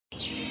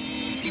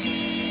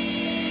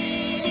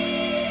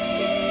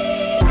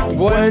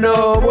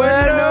Bueno.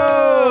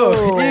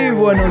 Y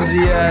buenos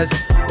dias.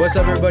 What's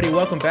up, everybody?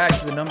 Welcome back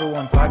to the number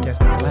one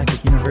podcast in the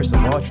Galactic Universe of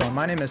Voltron.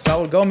 My name is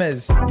Saul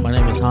Gomez. My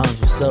name is Hans.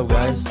 What's up,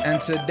 guys? And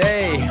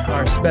today,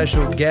 our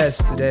special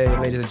guest today,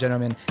 ladies and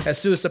gentlemen,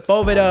 Jesus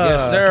Sepulveda.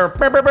 Yes, sir.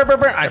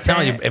 I'm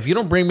telling you, if you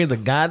don't bring me the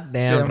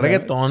goddamn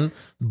reggaeton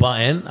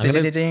button,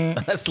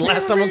 that's the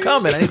last time I'm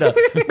coming. I need to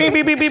beep,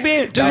 beep, beep, beep,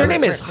 beep. Dude, your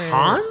name is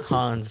Hans?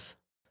 Hans.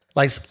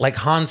 Like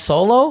Han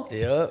Solo?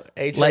 Yep.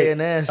 Like,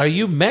 H-A-N-S. are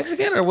you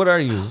Mexican or what are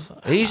you?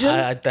 Asian?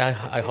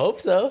 I hope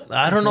so.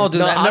 I don't know, dude.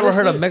 No, I've never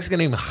heard honestly- of Mexican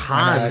named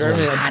Hans.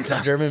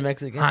 German,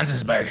 Mexican.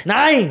 Hansesberg.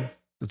 Nine.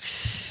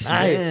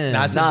 Man.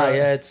 Nah,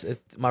 yeah, it's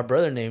my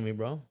brother named me,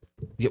 bro.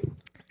 Yep.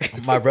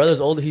 My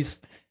brother's older.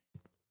 He's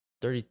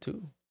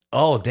 32.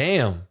 Oh,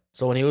 damn.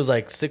 So when he was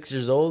like 6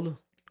 years old,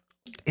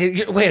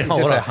 Wait, hold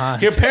Just a on.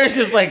 Hans. Your parents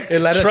just like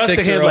let a trusting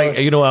him, 6-year-old. like,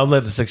 you know what, I'll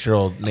let the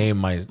 6-year-old name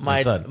my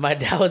son. my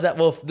dad was at.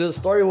 Well, the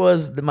story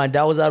was that my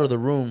dad was out of the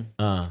room.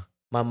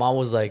 My mom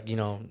was like, I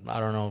don't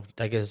know.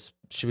 I guess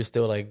she was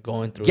still like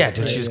going through. Yeah, it,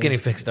 dude, right? she was getting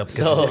fixed up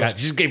because So- she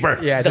just gave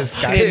birth. Yeah, just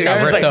got, It's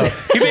got It's ripped like,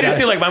 up. he made it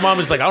seem like my mom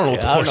is like, I don't know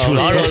what the I fuck don't she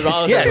was know. I don't know doing. what's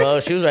wrong with her, bro.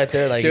 She was right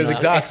there, like She was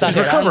exhausted. She's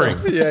recovering.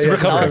 Yeah, She's yeah.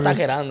 recovering. No,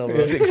 exagerando, bro.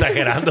 It's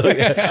exagerando.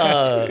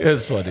 Yeah. It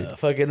was funny.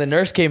 Fucking the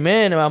nurse came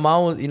in and my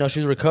mom, she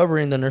was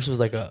recovering. The nurse was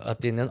like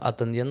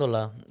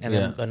atendiéndola, and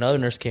then another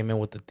nurse came in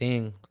with the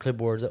thing,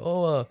 clipboards.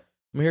 Like,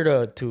 I'm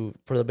here to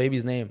for the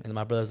baby's name, and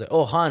my brother's like,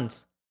 oh,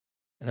 Hans,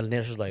 and the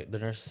nurse was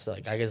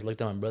like, I guess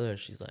looked at my brother.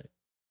 She's like,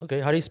 okay,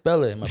 how do you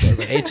spell it? And my brother's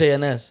like,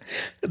 H-A-N-S.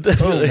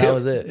 That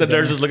was it. The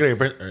nurse is looking at your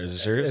person. Is it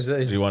serious? Is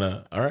it- Do you want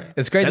to? All right.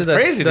 It's great That's that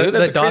crazy, dude.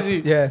 That's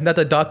crazy. Yeah, that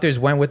the doctors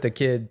went with the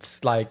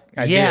kids. Like,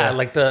 idea. Yeah,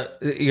 like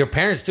your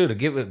parents too, to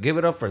give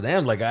it up for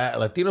them. Like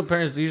Latino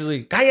parents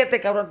usually,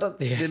 cállate, cabrón.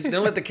 They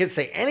don't let the kids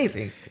say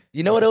anything.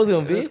 You know what it was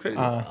gonna be? That's crazy.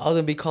 I was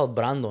gonna be called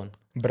Brandon.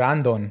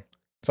 Brandon.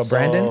 So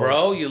Brandon.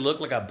 Bro, you look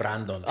like a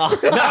Brandon. No,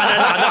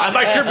 I'm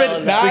not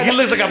tripping. Like, he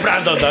looks like a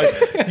Brandon, dog.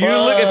 You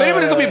look. If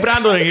anybody's gonna be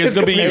Brandon in here, it's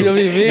gonna be you. gonna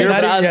be me. You're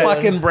Not Brandon. even-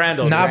 Fucking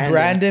Brandon. Not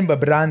Brandon, but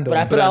Brandon. But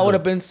I feel I would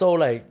have been so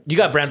like, You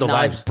got Brandon no,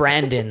 vibes. it's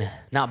Brandon,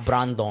 not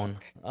Brandon.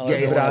 I would've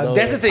Yeah, been one of those.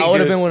 that's the thing, I would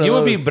have dude. been one of You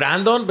would those. be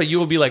Brandon, but you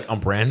would be like, I'm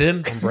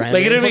Brandon. I'm Brandon.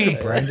 Like, you know what I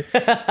mean? Brandon. You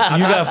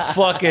got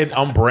fucking,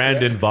 I'm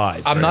Brandon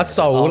vibes. I'm not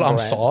Saul. I'm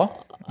Brandon. Saul.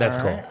 That's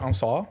All right, cool. I'm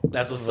Saul.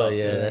 That's what's So up.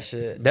 yeah, dude. that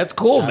shit. That's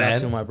cool, Shout out man.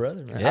 to my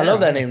brother, man. Yeah. I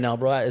love that name now,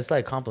 bro. It's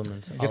like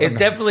compliments. It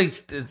definitely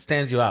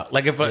stands you out.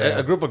 Like if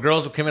a group of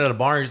girls came in at a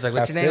bar and she's like,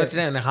 "What's your name? What's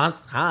your name?" And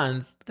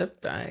Hans. The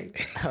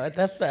fuck? What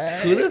the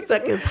fuck? Who the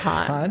fuck is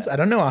Hans? Hans. I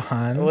don't know a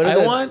Hans. What is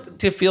I it? want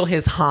to feel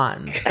his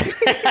Hans.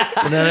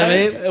 You know what I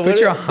mean? Put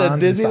your The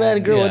Hans Disneyland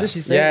inside. girl. Yeah. What did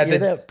she say? Yeah,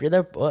 you're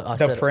the what? I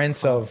The said,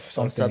 Prince of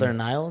from something. Southern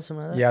Nile,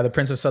 something like that. Yeah, the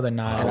Prince of Southern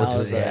Nile. And I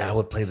was like, I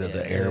would play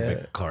the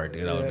Arabic card,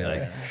 dude. I would be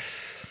like,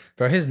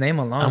 Bro, his name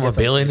alone. I'm a gets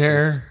some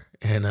billionaire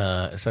in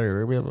Saudi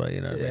Arabia, but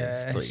you know, Yeah.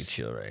 it's pretty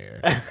chill right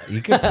here.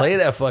 You can play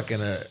that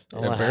fucking.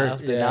 Oh, I have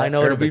to. Yeah. Now I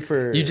know what to be Arabic.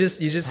 for. You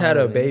just had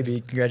a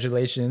baby.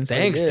 Congratulations.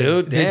 Thanks, good.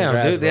 dude. Damn,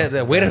 Congrats, dude. bro.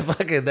 Yeah, way to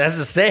fucking. That's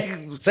a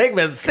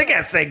segment. Sick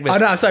ass segment. Oh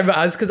no, I'm sorry, but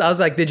I was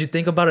like, did you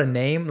think about a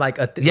name like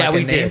a Yeah, like a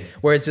we name did.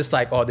 where it's just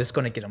like, oh, this is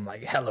gonna get him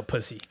like hella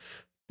pussy.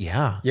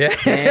 Yeah. Yeah,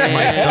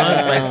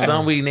 My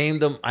son, we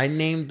named him. I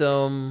named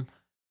him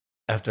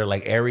after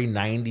like every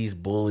 '90s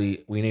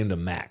bully. We named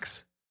him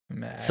Max.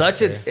 Man,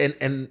 Such a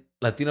and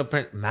Latino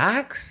parent,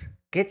 Max.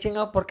 ¿Qué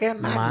chingado? ¿Por qué?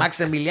 Max.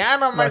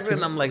 Maximiliano, Max.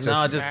 And I'm like,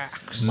 no, just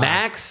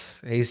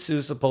Max.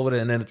 Jesus Sepulveda.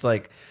 And then it's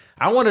like,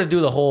 I wanted to do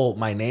the whole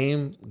my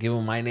name, give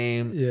him my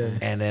name. Yeah.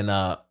 And then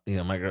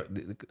my girl,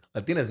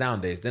 Latinas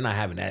nowadays, they're not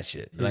having that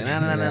shit. They're like,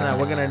 no.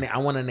 We're gonna. I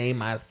want to name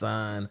my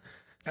son.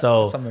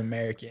 So some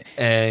American.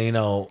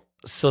 and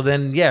so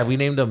then we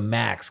named him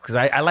Max because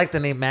I like the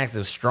name Max.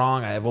 It's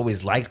strong. I've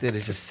always liked it.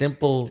 It's just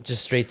simple,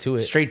 just straight to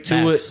it. straight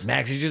to Max. it.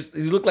 Max,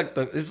 you look like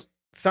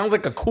sounds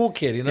like a cool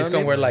kid. You know, He's what I gonna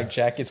mean? wear like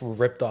jackets with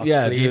ripped off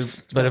Yeah, dude.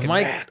 sleeves. But if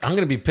Fucking Max. I'm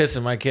gonna be pissed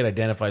if my kid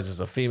identifies as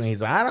a female.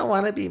 He's like, I don't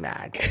want to be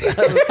Max.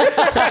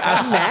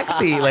 I'm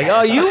Maxie. Like,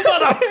 oh, you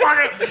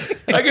motherfucker!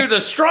 I give you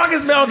the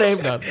strongest male name.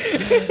 No.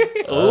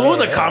 Oh,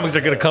 the comics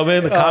are gonna come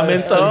in. The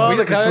comments.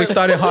 we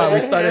started hard.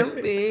 We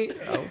started.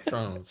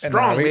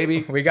 Strong, we,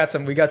 baby. We got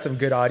some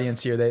good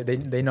audience here.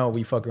 They know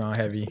we fuck around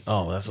heavy.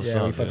 Oh, that's what's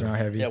Yeah, we up. fuck dude. around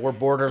heavy. Yeah, we're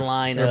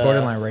borderline. We're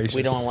borderline racist.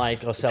 We don't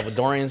like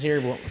Salvadorians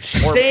here.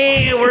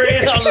 Dang, we're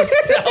in on the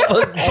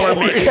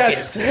Salvador.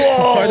 Yes.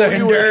 Whoa, Or the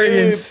you were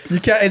in. Hondurans. You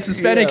can't. It's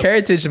Hispanic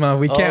Heritage Month.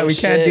 We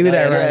can't do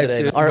that right.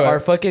 Dude. Our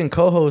But- fucking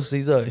co-host,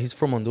 he's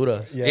from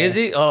Honduras. Yeah. Is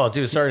he? Oh,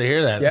 dude, sorry to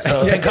hear that. Yeah.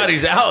 So thank God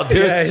he's out,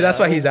 dude. Yeah, that's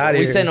why he's out of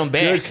We here. sent him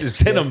back. Good,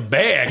 send him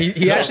back.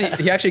 He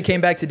actually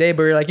came back today,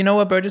 but we are like, you know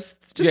what, bro?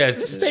 Just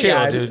stay chill,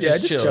 out. dude. Yeah,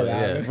 Just chill. out,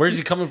 Yeah. man. Where's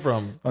he coming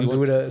from?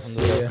 Honduras.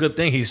 Yeah. Good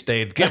thing he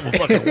stayed. Give him a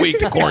fucking week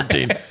to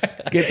quarantine.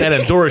 Get that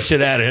Honduras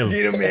shit out of him.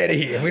 Get him out of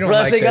here. We don't Bro,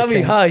 that like shit that got me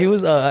king. high. He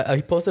was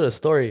he posted a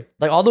story.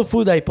 Like all the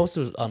food that he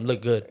posted was,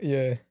 looked good.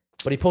 Yeah.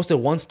 But he posted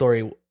one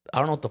story. I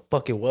don't know what the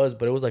fuck it was,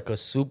 but it was like a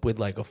soup with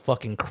like a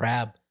fucking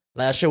crab.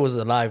 Like, that shit was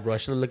alive, bro. I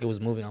should look. It was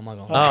moving. I'm not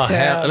gonna. Oh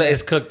Yeah. hell!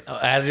 It's cooked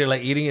as you're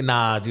like eating it.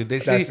 Nah, dude. They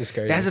see. just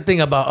crazy. That's the thing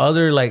about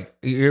other like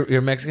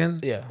you're Mexican.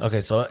 Yeah.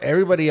 Okay, so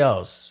everybody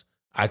else,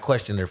 I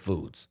question their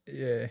foods.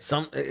 Yeah.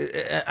 Some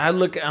I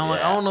look. I'm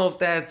like, I don't know if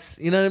that's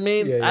you know what I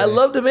mean. Yeah, I yeah.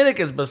 love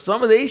Dominicans, but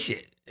some of their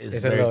shit is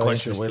It's a very little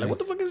questionable. interesting. Like, what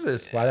the fuck is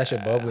this? Why that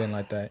shit bubbling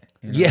like that?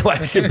 you know? Yeah, why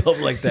is it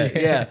bubble like that?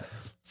 Yeah.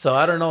 So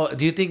I don't know.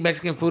 Do you think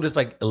Mexican food is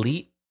like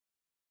elite?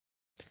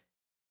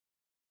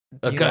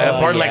 Okay, know,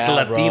 part of like the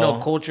yeah, Latino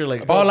bro. culture,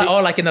 like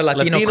Like in the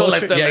Latino culture,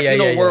 like the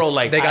Latino world,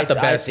 like they got the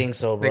I best. think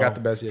so, bro. They got the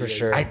best, for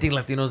sure. I think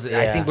Latinos.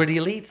 I Yeah. think we're the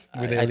elites.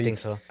 I think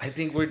so. I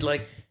think we're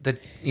like the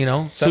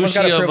Someone's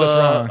gotta sushi prove us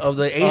wrong. of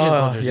the Asian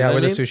culture. Yeah,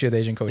 we're the sushi of the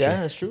Asian culture.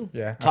 Yeah, that's true.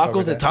 Yeah, I fuck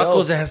with Tacos that. itself.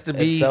 Tacos, it has to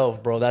be-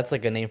 itself, bro. That's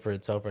like a name for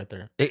itself right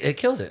there. It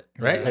kills it,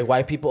 right? Like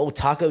white people,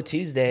 Taco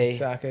Tuesday.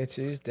 Taco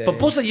Tuesday. But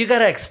Pusa, you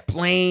gotta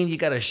explain, you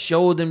gotta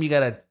show them, you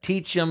gotta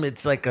teach them.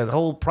 It's like a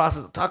whole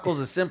process. Tacos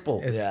is simple.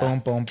 It's Yeah.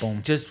 boom, boom,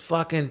 boom. Just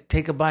fucking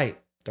take a bite.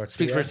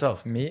 Speak for Yeah.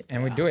 yourself. Meat,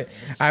 and we do it.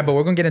 All right, but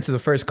we're gonna get into the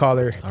first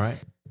caller. All right.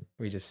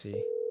 We just see.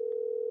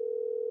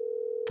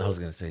 I was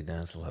gonna say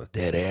that's a lot of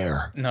dead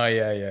air. No,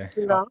 yeah.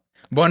 No.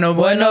 Bueno,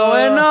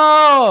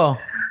 Bueno.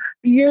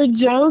 You're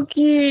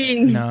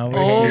joking. No, we're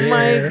Oh here.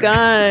 my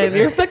god,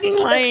 you're fucking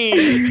lying.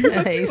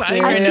 Hey,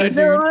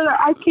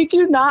 I kid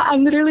you not.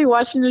 I'm literally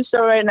watching the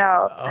show right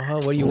now. Oh,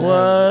 what do you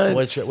What?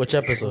 want? Which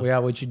episode? Yeah,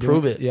 what you do?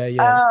 Prove it. Yeah,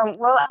 yeah.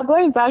 Well, I'm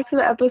going back to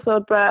the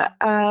episode, but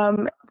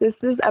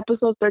this is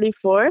episode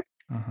 34.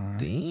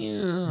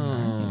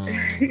 Damn.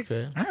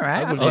 Okay. All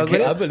right. I believe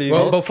it. I believe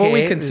Well, it. before we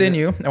Okay.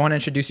 continue, I want to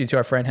introduce you to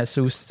our friend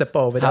Jesus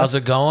Sepulveda. How's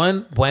it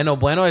going? Bueno.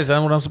 Is that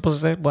what I'm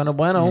supposed to say? Bueno.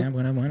 Yeah,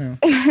 bueno.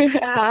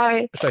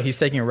 Hi. So he's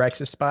taking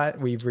Rex's spot.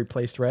 We've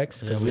replaced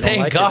Rex. 'cause we don't Thank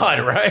like God,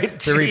 it. right?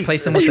 To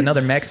replace him with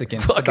another Mexican.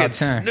 It's Fucking about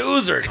time.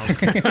 snoozer.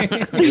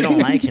 We don't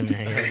like him,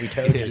 man. We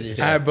told you this.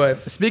 All right,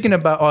 but speaking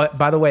about,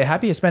 by the way,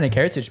 happy Hispanic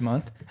Heritage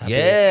Month.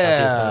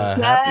 Yeah.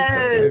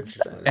 Yes.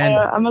 And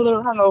I'm a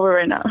little hungover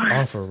right now.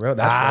 oh, for real,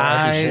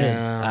 that's shit.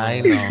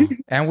 I know.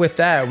 And with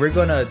that, we're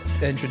gonna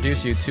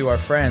introduce you to our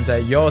friends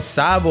at Yo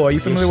Sabo. Are you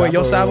familiar with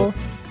Yo Sabo?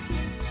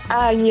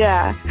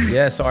 Yeah.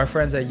 Yeah, so our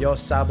friends at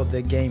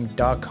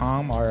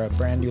YoSaboTheGame.com are a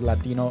brand new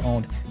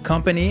Latino-owned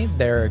company.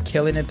 They're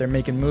killing it. They're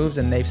making moves,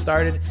 and they've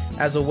started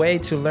as a way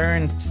to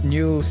learn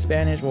new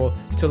Spanish. Well,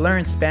 to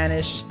learn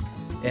Spanish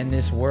in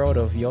this world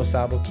of Yo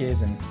Sabo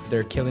kids, and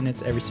they're killing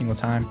it every single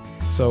time.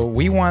 So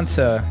we want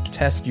to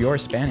test your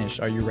Spanish.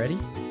 Are you ready?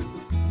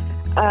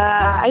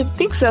 I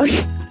think so.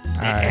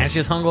 And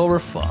she's hungover.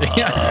 Fuck.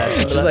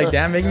 She's like,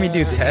 damn, making me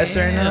do tests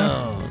right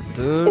now.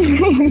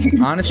 Dude.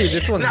 Honestly,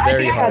 this one's I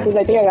very think I got this. hard.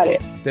 I think I got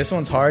it. This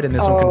one's hard, and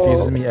this one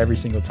confuses me every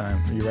single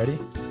time. Are you ready?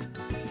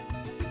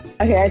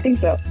 Okay, I think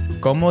so.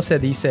 ¿Cómo se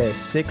dice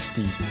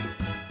 60?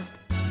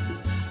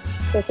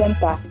 60.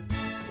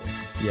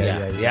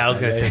 Yeah, I was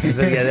gonna say.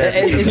 yeah. Yeah, that's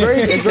It's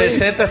very- 60,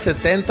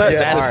 70.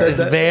 Yeah, That's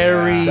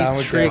very that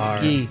one's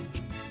tricky.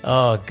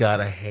 Oh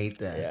God, I hate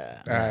that.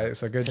 Yeah. All right,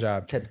 so good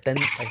job. Then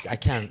I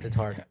can't. It's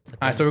hard. All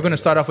right, so we're going to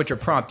start off with your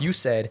prompt. You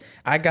said,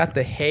 I got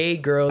the hey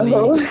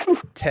girly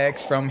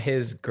text from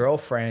his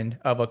girlfriend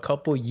of a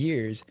couple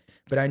years,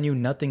 but I knew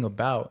nothing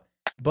about.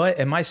 But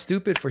am I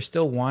stupid for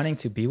still wanting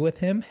to be with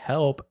him?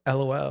 Help,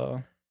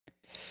 LOL.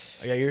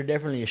 Yeah, you're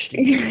definitely a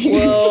stupid,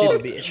 Well,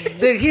 stupid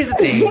bitch. here's the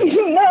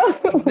thing.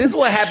 No. This is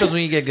what happens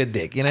when you get good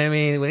dick. You know what I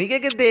mean? When you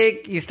get good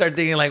dick, you start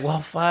thinking like,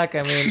 well, fuck.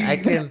 I mean, I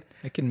can.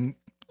 I can.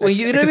 Well,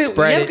 you I know can what I mean? spread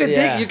When you have it. good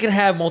Yeah. dick, you can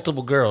have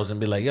multiple girls and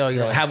be like, yo, you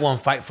know, Yeah. have one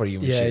fight for you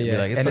and Yeah, shit. yeah. Be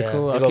like, it's And like,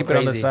 cool. they I'll go keep it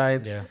on the crazy.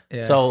 side. Yeah.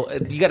 Yeah. So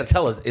you got to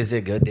tell us, is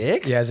it good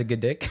dick? Yeah, has a good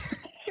dick.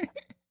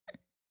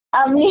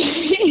 I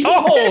mean,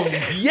 Oh,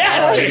 yes.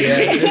 Yeah,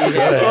 it's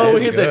good. Oh, we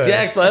It's hit the good.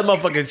 jacks, but that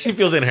motherfucker, she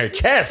feels it in her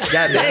chest.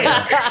 God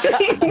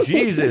damn.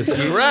 Jesus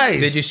Christ.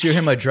 Did you shoot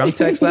him a drunk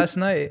text last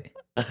night?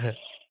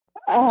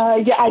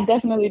 yeah, I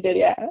definitely did.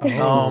 Yeah.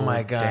 Oh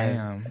my God.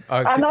 Damn.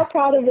 I'm not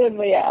proud of it,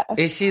 but yeah.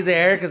 Is she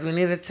there? Because we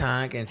need to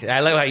talk and shit. I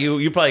like how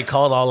you probably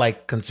called all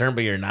like concerned,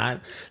 but you're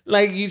not.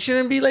 Like you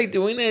shouldn't be like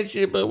doing that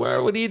shit. But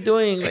what are you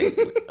doing? Like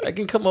I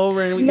can come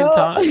over and we No. can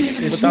talk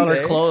without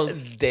our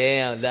clothes.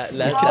 Damn, that's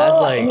No,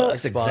 like no.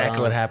 That's spot exactly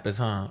on. what happens,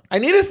 huh? I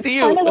need to see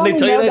you Kind of when got they me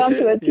tell you nailed that down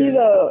to a shit. T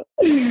though.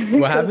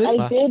 What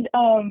happened? I did.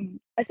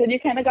 I said you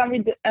kind of got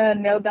me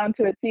nailed down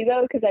to a T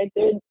though, because I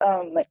did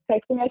like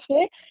texting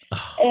yesterday,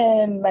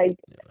 and like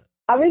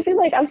obviously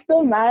like I'm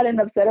still mad and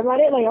upset about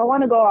it. Like I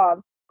want to go off.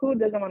 Who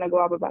doesn't want to go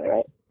off about it,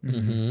 right?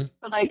 Mm-hmm.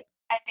 But like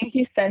I think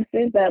he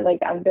senses that like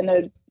I'm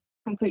gonna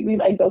completely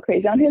like go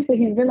crazy on him, so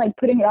he's been like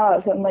putting it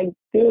off. So I'm like,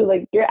 dude,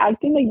 like you're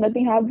acting like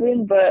nothing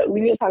happened, but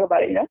we need to talk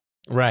about it, you know?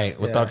 Right,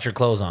 without your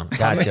clothes on.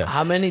 Gotcha.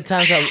 How many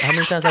times have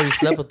you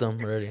slept with them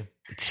already?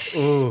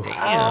 Ooh,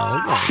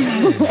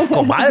 damn.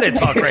 Comadre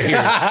talk right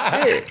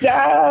here. Shit.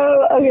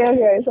 No,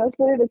 okay. So I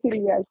split it to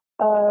you guys.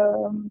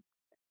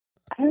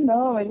 I don't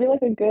know, maybe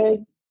like a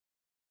good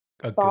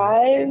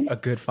 5. A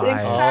good 6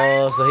 5.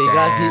 Oh, so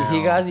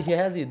Damn. he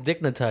has you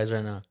dignitized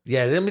right now.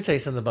 Yeah, let me tell you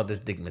something about this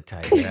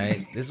dignitizing,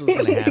 right? This is what's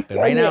gonna happen.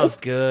 Right now it's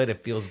good,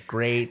 it feels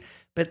great.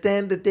 But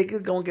then the dick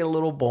is gonna get a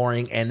little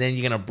boring, and then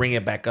you're gonna bring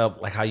it back up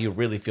like how you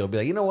really feel. Be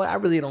like, you know what? I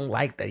really don't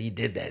like that you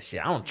did that shit.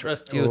 I don't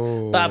trust you.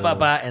 Ooh. Blah blah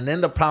blah. And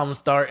then the problems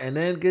start, and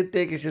then good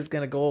dick is just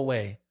gonna go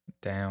away.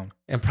 Damn.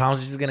 And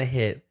problems are just gonna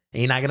hit.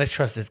 And you're not gonna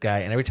trust this guy.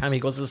 And every time he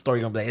goes to the store,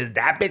 you're gonna be like, is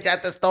that bitch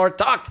at the store?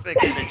 Toxic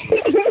energy.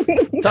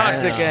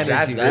 Toxic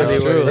energy. That's bro.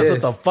 true. That's It what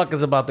is. the fuck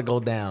is about to go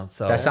down.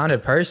 So That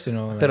sounded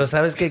personal. Like, Pero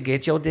sabes que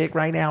get your dick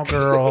right now,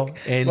 girl.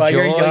 Enjoy While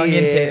you're young and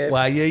it hip.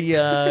 while you're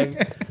young.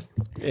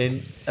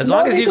 And as No,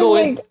 long as you because, go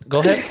in, like- go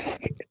ahead.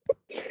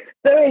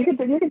 Sorry,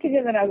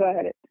 continue, then I'll go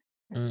ahead.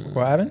 Mm.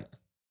 what happened?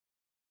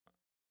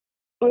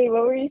 Wait,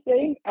 what were you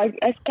saying? I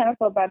kind of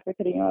felt bad for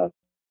cutting you off.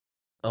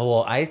 Oh,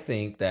 well, I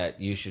think that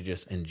you should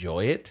just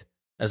enjoy it.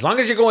 As long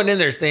as you're going in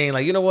there saying,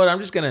 like, you know what, I'm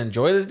just going to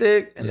enjoy this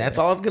dick, and that's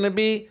all it's going to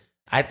be,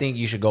 I think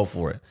you should go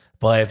for it.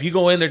 But if you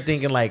go in there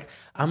thinking, like,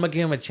 I'm going to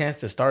give him a chance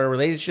to start a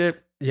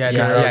relationship, Yeah,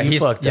 Yeah, no, yeah, you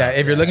he's, fucked yeah. up.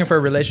 If you're looking for a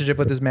relationship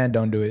with this man,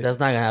 don't do it. That's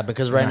not gonna happen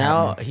because right It's now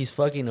not happening. he's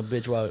fucking a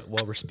bitch while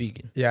we're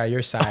speaking. Yeah,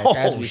 your side. Oh,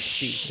 As we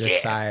shit. speak. Your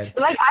side.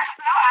 Like,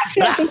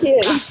 I think he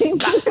is.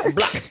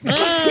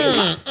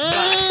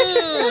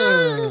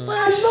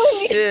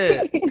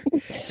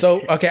 Shit.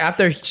 So okay,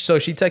 so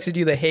she texted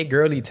you the "Hey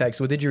girly"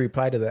 text. What did you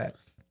reply to that?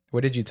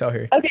 What did you tell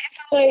her? Okay,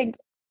 so like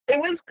it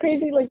was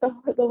crazy, like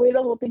the way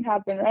the whole thing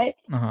happened, right?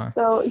 Uh huh.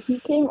 So he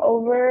came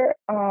over.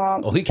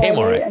 He came Friday,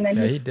 alright. and then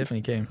Yeah, he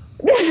definitely came.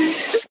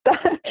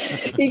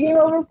 he came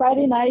over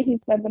Friday night. He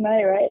spent the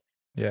night, right?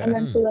 Yeah. And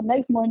then so the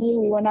next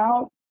morning we went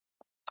out.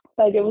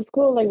 Like it was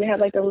cool. Like we had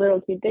like a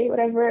little cute date,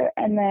 whatever.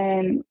 And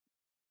then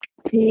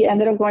he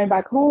ended up going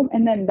back home.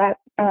 And then that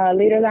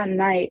later that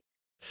night,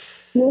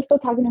 he was still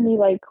talking to me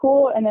like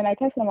cool. And then I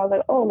texted him. I was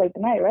like, oh, like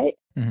the night, right?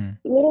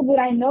 Mm-hmm. Little did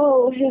I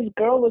know his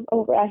girl was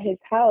over at his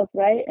house,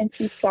 right? And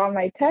she saw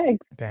my text.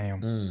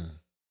 Damn. Mm.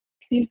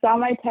 She saw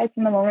my text,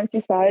 and the moment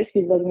she saw it,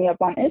 she looked me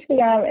up on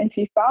Instagram, and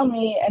she found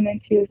me, and then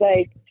she was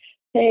like,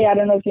 hey, I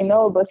don't know if you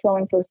know, but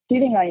so-and-so's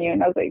cheating on you.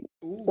 And I was like,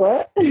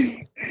 what?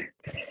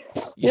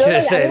 You should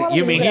have said,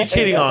 you mean he's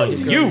cheating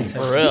on you? For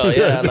real,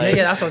 yeah. Like,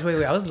 yeah, that's what.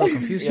 Wait. I was a little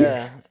confused.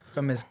 yeah.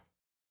 From his,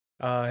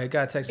 he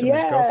got a text from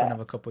his Yeah. girlfriend of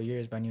a couple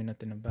years, but I knew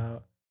nothing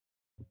about.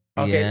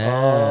 Okay.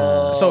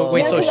 Yeah. So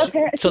wait. Yeah, So because she,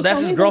 apparently- So she that's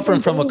told his me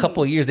girlfriend from a something.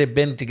 couple of years. They've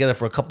been together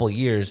for a couple of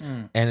years.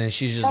 Mm. And then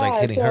she's just like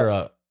Yeah, hitting so- her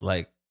up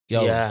like,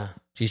 yo, Yeah.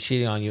 she's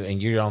cheating on you.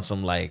 And you're on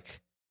some like,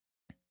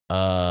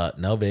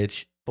 no,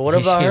 bitch. But what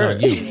He's about cheating her?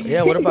 on you.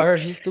 Yeah, what about her?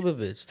 She's stupid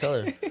bitch.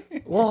 Tell her.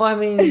 Well, I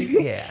mean,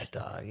 yeah,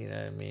 dog. You know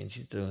what I mean?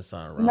 She's doing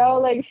something wrong. No,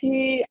 like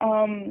she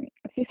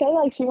said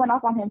like she went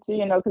off on him too,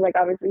 you know, because like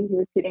obviously he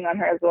was cheating on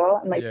her as well,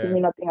 and like Yeah. she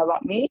knew nothing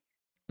about me.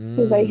 Mm.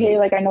 She was like, hey,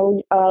 like I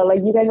know, like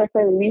you guys are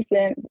fairly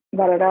recent,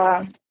 da da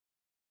da.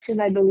 She's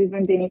like, but we've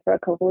been dating for a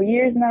couple of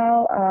years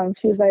now.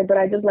 She was like, but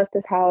I just left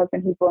his house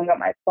and he's blowing up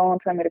my phone,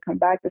 telling me to come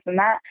back, this and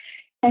that.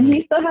 And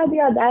he still had the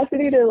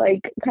audacity to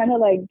like kind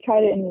of like try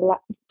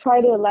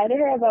to lie to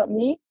her about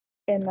me,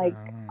 and like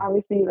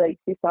obviously like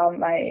she saw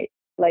my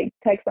like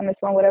text on his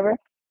phone, whatever.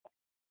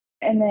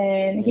 And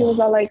then he was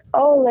all like,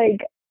 oh,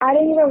 like I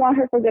didn't even want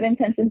her for good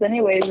intentions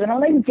anyways. And I'm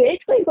like, bitch,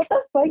 like what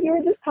the fuck? You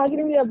were just talking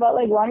to me about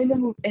like wanting to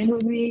move in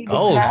with me. this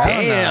Oh and that.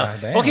 damn.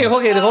 Damn. Okay,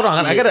 hold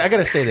on. I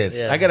gotta say this.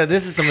 Yeah.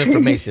 This is some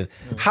information.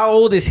 How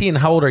old is he and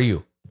how old are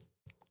you?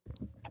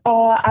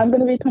 I'm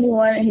gonna be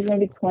 21 and he's gonna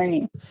be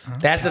 20.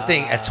 That's the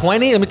thing. At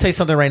 20, let me tell you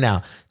something right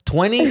now.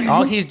 20,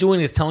 all he's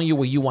doing is telling you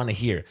what you want to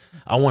hear.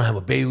 I want to have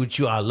a baby with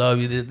you. I love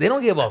you. They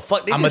don't give a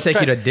fuck. They I'm gonna just take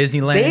you to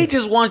Disneyland. They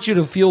just want you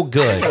to feel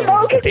good. No,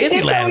 'cause he did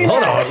tell Disneyland. me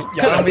Hold that. on.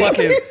 Hold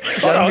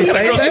on. be You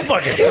saying girls, that? you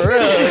fucking. He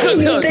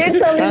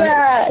did tell me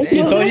that.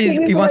 He was told gonna you take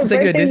me he for wants my to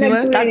take you to birthday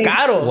next Disneyland? week.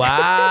 Caro.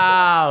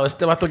 Wow. Este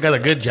vato got a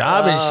good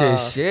job and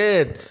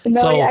shit.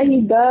 No, So, yeah,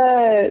 he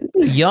does.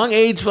 young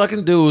age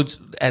fucking dudes,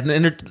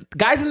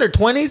 guys in their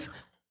 20s,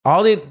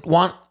 all they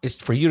want is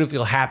for you to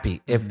feel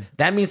happy. If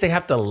that means they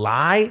have to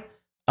lie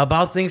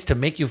about things to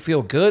make you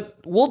feel good,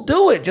 we'll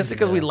do it just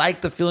because we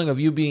like the feeling of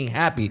you being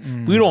happy.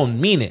 We don't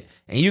mean it.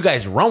 And you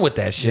guys run with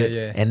that shit.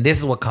 Yeah. And this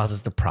is what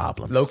causes the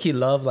problems. Low key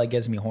love like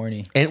gets me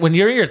horny. And when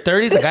you're in your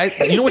 30s, a guy,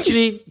 you know what you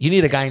need? You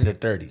need a guy in their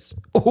 30s.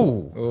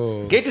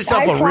 Ooh. Get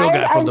yourself a real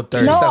guy from the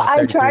 30s. No, Yourself a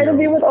I tried to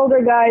be 33-year-old. with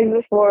older guys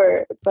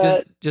before,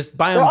 but Just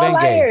buy they're him all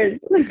Bengay.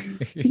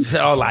 liars.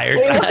 All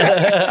liars.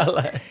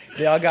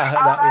 They all got.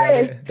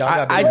 They all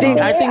got I big think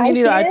mouths. I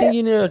think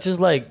you need to just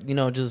like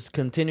just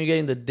continue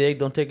getting the dick.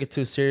 Don't take it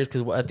too serious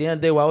because at the end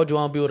of the day, why would you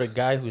want to be with a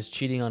guy who's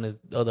cheating on his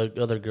other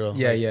girl?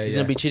 Yeah, Like, yeah, He's yeah.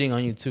 gonna be cheating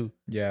on you too.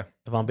 Yeah.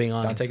 If I'm being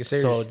honest, take it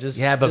serious. So just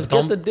Yeah, but just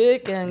don't- get the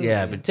dick and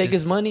but take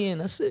his just- money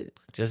and that's it.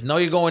 Just know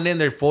you're going in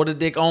there for the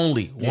dick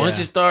only. Once Yeah.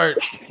 you start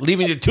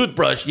leaving your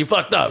toothbrush, you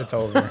fucked up. It's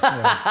over.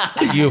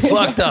 Yeah. You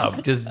fucked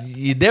up. Just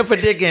you there for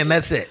dick and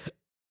that's it.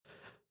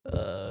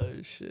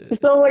 Shit.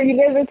 So what you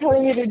guys are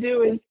telling me to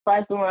do is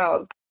find someone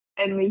else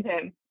and leave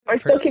him, or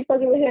still Pretty- keep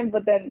fucking with him,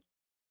 but then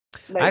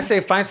Like, I say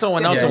find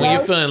someone else, Yeah. and when you're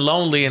feeling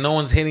lonely and no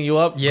one's hitting you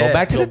up, go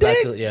back to the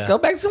dick. Go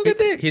back to some good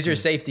dick. He's your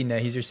safety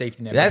net. He's your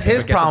safety net. That's Go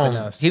his get something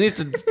problem. else. He needs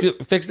to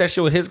fix that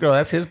shit with his girl.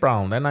 That's his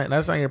problem.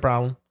 That's not your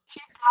problem.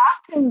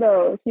 him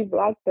though. She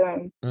blocked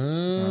him.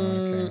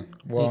 Okay.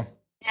 Well,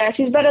 Yeah,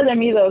 she's better than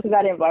me though, because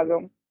I didn't block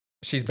him.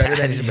 she's better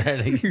than She's you.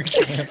 better than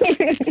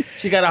you.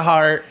 She got a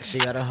heart. She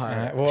got a heart.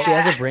 Alright, well- She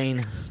has a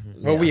brain.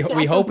 Well, we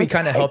hope we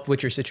kind of helped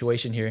with your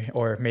situation here,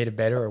 or made it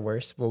better or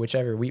worse. Well,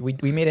 whichever. We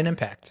made an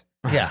impact.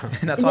 Yeah.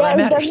 And that's all Yeah, that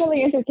it was matters.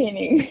 definitely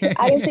entertaining.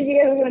 I didn't think you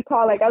guys were gonna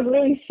call. Like, I was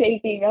literally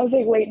shaking. I was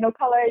like, wait, no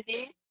caller ID.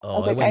 I Oh,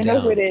 was it like, I went know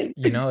down. who it is.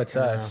 You know, it's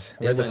us.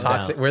 It We're the went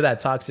toxic. down. We're that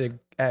toxic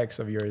ex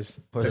of yours.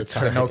 We're the The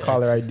toxic no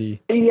caller ex.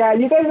 ID. Yeah,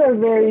 you guys are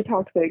very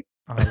toxic.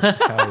 Oh,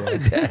 hell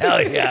yeah.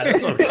 Hell yeah.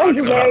 That's what I'm Like,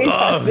 talking very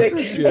about. toxic.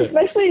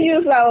 Especially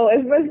you, Sal.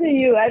 Especially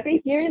you. I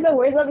think hearing the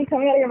words that be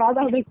coming out of your mouth,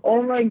 I was like,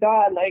 oh my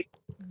god, like.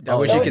 I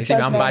wish you don't could see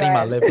me. I'm touch biting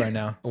my that. lip right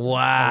now.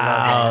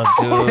 Wow,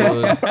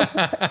 dude.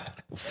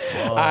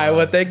 All right.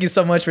 Well, thank you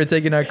so much for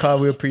taking our call.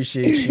 We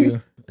appreciate you.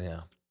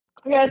 Yeah.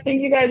 Yeah,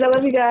 thank you guys. I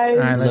love you guys.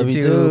 All right. Love, Love you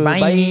you too. too. Bye.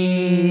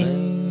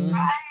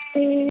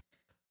 Bye.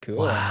 Cool.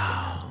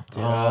 Wow.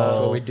 Dude, that's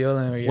what we're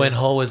dealing with. When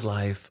Ho is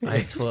life,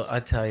 I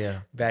tell you,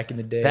 Back in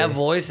the day. that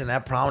voice and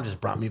that problem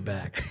just brought me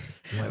back.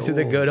 I'm like, To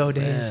the good old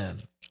 "Ooh, days.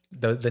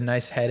 man." The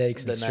nice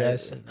headaches, the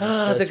stress.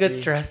 The good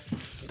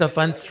stress, the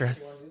fun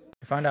stress.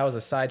 I found out I was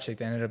a side chick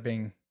that ended up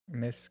being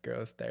Miss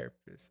Girls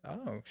Therapist.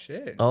 Oh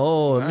shit.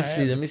 Oh, let me Alright,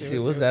 see. Let me see.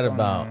 What's that going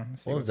about? on.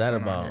 Let's see What was what's that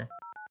going on about? here.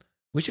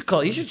 We should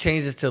call. You should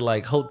change this to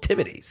like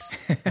Hotivities.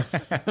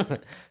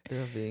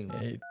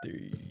 Eight,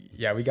 three.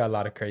 Yeah, we got a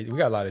lot of crazy. We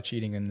got a lot of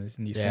cheating in these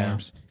Yeah.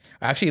 forms.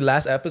 Actually,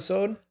 last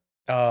episode,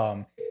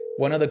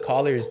 one of the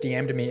callers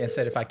DM'd me and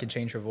said if I could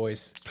change her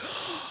voice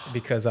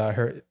because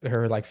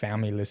her like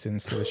family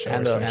listens to the show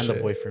And or some the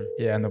shit. boyfriend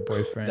Yeah, and the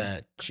boyfriend.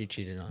 that she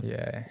cheated on.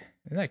 Yeah,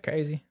 isn't that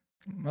crazy?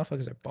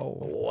 Motherfuckers are bold.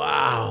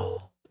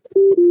 Wow.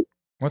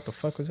 What the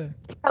fuck was that?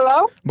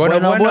 Hello? Bueno,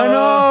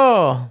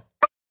 bueno.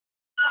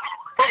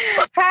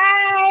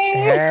 Hi.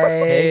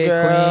 Hey, Hey,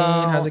 girl.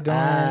 Queen, how's it going?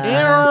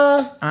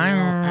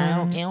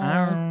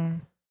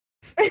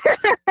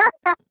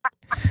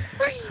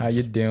 How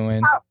you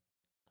doing?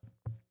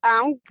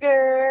 I'm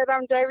good.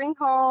 I'm driving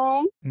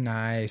home.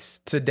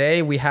 Nice.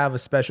 Today we have a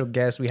special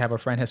guest. We have our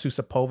friend Jesus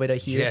Sepulveda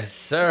here. Yes,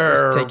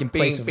 sir. It's taking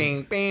place of-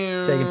 Bing,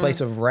 bing. Taking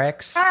place of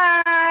Rex.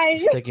 Hi.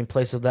 It's taking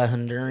place of that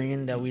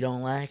Honduran that we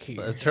don't like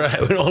here. That's right.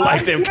 We don't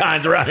like them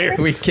kinds around here.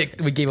 We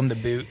gave him the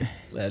boot.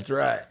 That's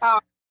right. All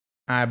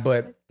right,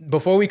 but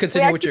before we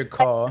continue We with your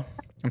call,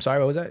 I'm sorry,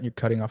 what was that? You're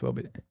cutting off a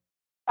little bit.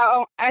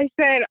 Oh, I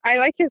said I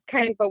like his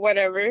kind, but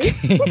whatever.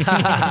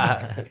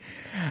 All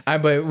right,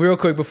 but real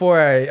quick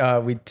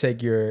before we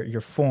take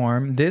your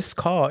form, this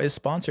call is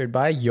sponsored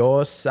by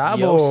Yo Sabo.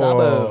 Yo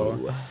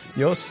Sabo.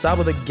 Yo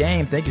Sabo the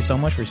game. Thank you so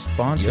much for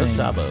sponsoring. Yo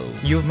Sabo.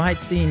 You might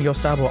seen Yo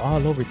Sabo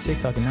all over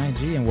TikTok and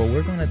IG, and well,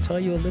 we're going to tell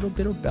you a little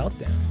bit about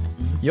them.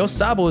 Yo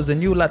Sabo is a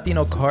new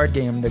Latino card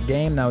game, the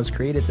game that was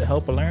created to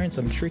help learn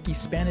some tricky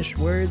Spanish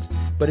words,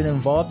 but it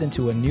evolved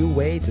into a new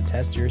way to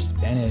test your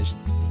Spanish,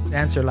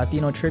 answer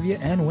Latino trivia,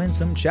 and win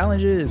some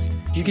challenges.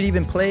 We can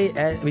even play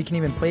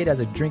it as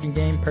a drinking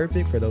game,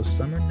 perfect for those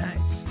summer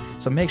nights.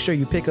 So make sure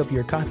you pick up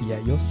your copy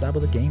at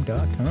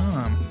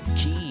yosabothegame.com.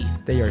 Gee.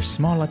 They are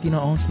small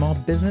Latino-owned small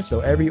business, so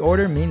every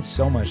order means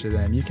so much to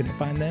them. You can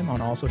find them on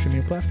all social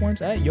media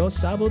platforms at Yo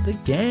Sabo the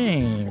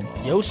Game.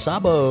 Yo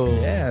Sabo.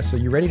 Yeah, so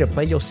you ready to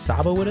play Yo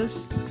Sabo with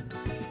us?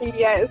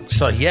 Yes.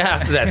 So yeah,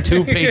 after that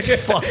 2-page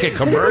fucking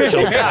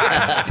commercial,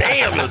 God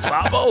damn, Yo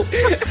Sabo.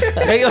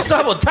 Hey, Yo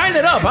Sabo, tighten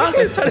it up, huh?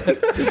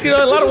 Just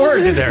a lot of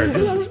words in there.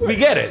 We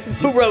get it.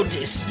 Who wrote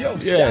this? Yo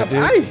Yeah,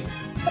 Sabo.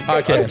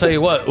 Okay. I'll tell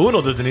you what, Uno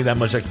doesn't need that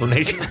much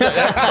explanation.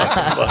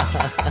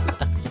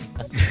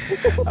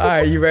 All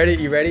right, you ready?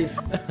 You ready?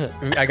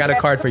 I got a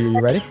card for you. You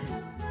ready?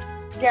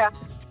 Yeah.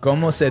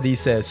 ¿Cómo se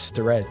dice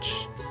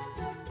stretch?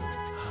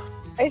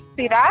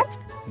 Estirar.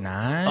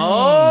 Nice.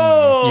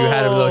 Oh, You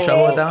had a little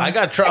trouble with that one? I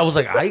got trouble. I was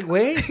like, I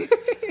wait.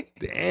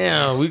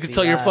 Damn, we could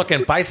tell you're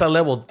fucking paisa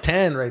level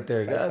 10 right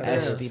there. God damn.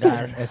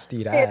 Estirar.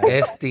 Estirar.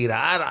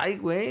 Estirar, ay,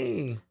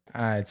 güey.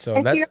 All right, so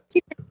that.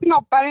 Estirar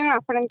no par en la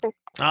frente.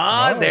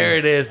 Ah, Oh. there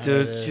it is,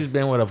 dude. it is. She's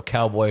been with a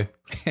cowboy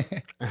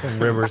from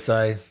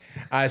Riverside.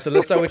 All right, so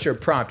let's start with your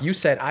prompt. You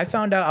said, I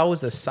found out I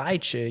was a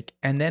side chick,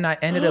 and then I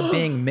ended up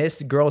being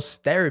Miss Girl's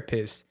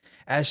therapist.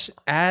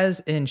 As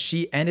in,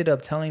 she ended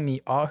up telling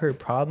me all her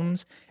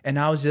problems, and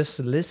I was just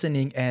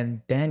listening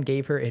and then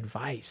gave her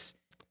advice.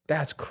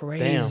 That's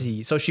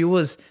crazy. So she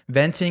was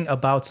venting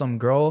about some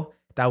girl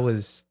that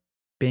was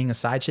being a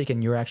side chick,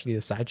 and you're actually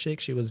the side chick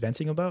she was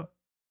venting about?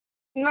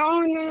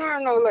 No.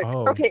 Look,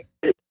 Oh. okay.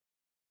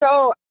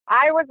 So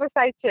I was the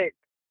side chick.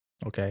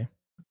 Okay.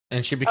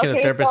 And she became a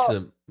Okay, therapist so- to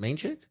the main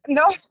chick?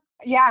 No,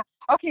 yeah.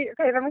 Okay.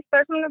 Let me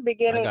start from the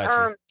beginning.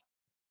 got you.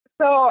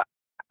 So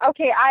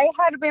okay, I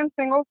had been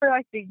single for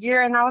like a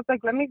year, and I was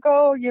like, let me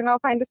go,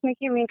 find a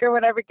sneaky link or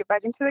whatever, get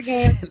back into the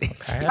game.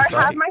 Okay.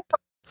 I had my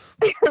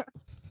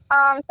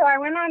so I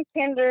went on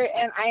Tinder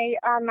and I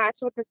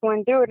matched with this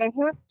one dude, and he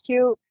was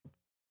cute.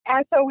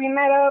 And so we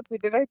met up, we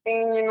did our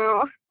thing, you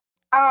know.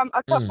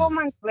 A couple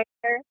months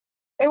later,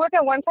 it was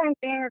a one-time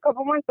thing. A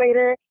couple months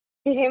later,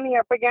 he hit me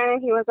up again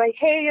and he was like,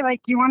 "Hey,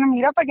 like, you want to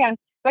meet up again?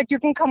 Like, you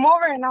can come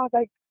over." And I was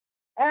like,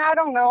 I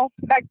don't know.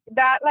 Like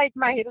that, like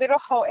my little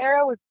whole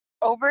era was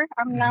over.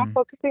 I'm now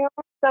focusing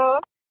on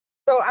myself.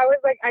 So I was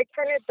like, I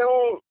kind of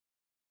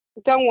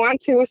don't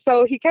want to.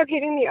 So he kept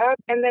hitting me up,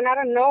 and then out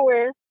of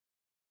nowhere,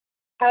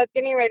 I was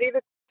getting ready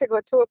to go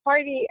to a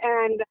party,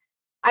 and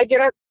I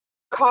get a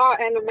call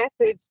and a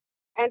message,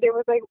 and it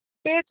was like,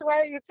 "Bitch, why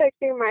are you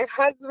texting my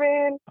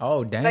husband?"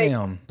 Oh,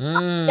 damn.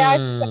 Yeah,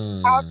 she's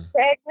like, I'm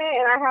pregnant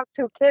and I have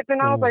 2 kids,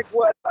 and I was like,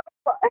 "What the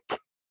fuck?"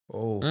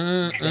 Oh,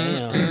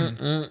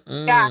 Damn.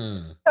 Yeah.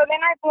 So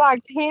then I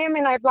blocked him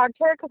and I blocked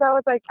her because I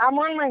was like, I'm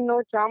on my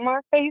no drama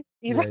phase.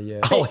 yeah, yeah.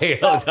 Oh,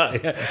 wait, hold on.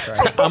 That's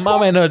right. I'm on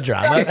my no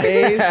drama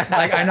phase.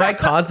 Like, I know I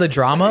caused the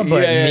drama,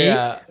 but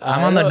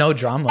I'm on the no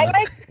drama.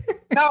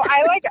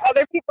 I like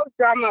other people's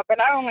drama,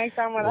 but I don't like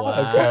drama.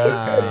 Wow.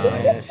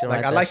 Okay. She don't Like,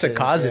 I that like to shit.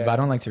 cause it, but I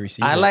don't like to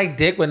receive I it. like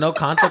dick with no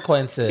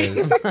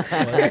consequences. What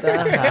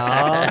the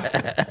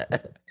hell?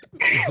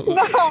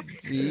 No,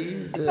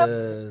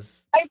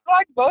 Jesus. I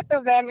blocked both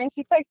of them, and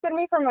she texted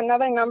me from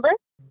another number,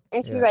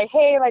 and she's like,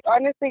 "Hey, like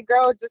honestly,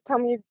 girl, just tell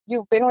me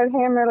you've been with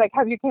him, or like,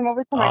 have you came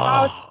over to my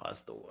house?" Oh,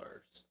 that's the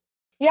worst.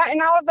 Yeah,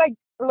 and I was like,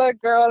 "Look,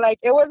 girl, like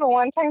it was a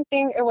one-time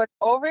thing. It was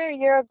over a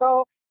year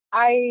ago.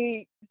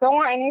 I don't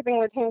want anything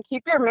with him.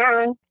 Keep your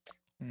man."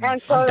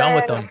 And so I'm done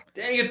with then- them.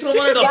 Dang, you threw him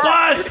under the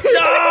bus.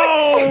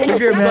 No. Keep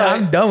your man.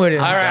 I'm done with it.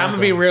 All right, I'm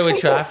gonna be real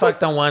with you. I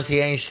fucked him once. He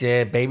ain't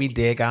shit. Baby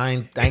dick. I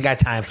ain't got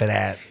time for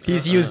that.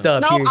 He's used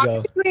up. No, Here you go.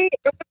 honestly, it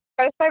was the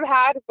best I've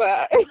had,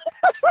 but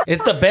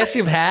It's the best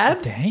you've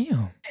had?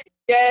 Damn.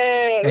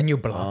 yes. And you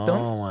blocked them?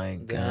 Oh my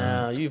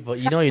god. Yeah,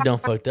 you know you done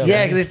fucked up.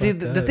 Yeah, right? because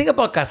the thing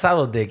about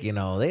casado dick, you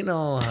know, they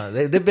know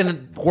they've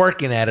been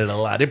working at it a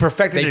lot. They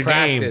perfected They their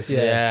game. practice,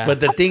 yeah. Yeah. But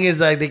the thing is,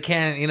 like, they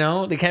can't, you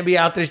know, they can't be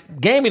out there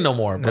gaming no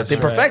more. But That's they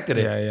right. perfected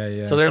it.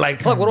 Yeah. So they're like,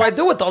 "Fuck, what do I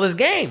do with all this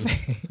game?"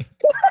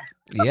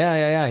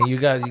 Yeah. You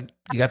got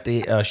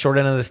the short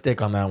end of the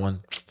stick on that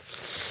one.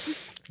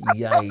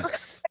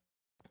 Yikes.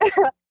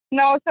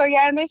 No, so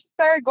yeah, and then she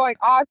started going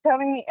off,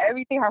 telling me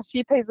everything, how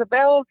she pays the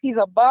bills, he's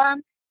a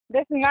bum,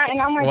 this and that,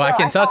 and I'm like, Well, I "Girl,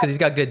 can tell thought- because he's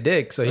got good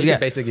dick, so he Yeah. can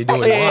basically do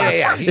what he wants.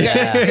 Yeah. You know what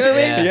I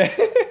mean?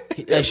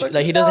 Yeah.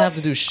 Like he doesn't have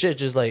to do shit.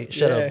 Just like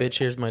shut up, bitch.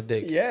 Here's my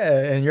dick.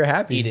 Yeah, and you're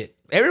happy. Eat it.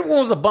 Everyone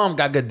who's a bum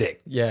got good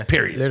dick. Yeah.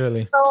 Period.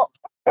 Literally. So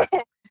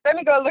let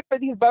me go look for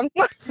these bums.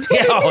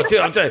 Yeah, dude,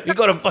 I'm telling you, you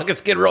go to fucking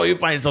Skid Row, you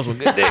find yourself some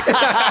good dick.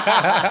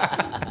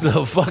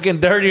 The fucking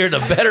dirtier, the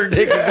better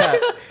dick you got.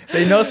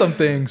 They know some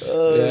things.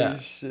 Yeah.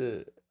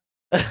 Shit.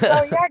 So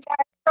yeah,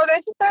 guys. So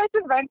then she started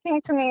just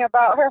venting to me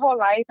about her whole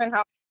life and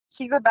how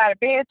she's a bad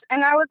bitch.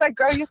 And I was like,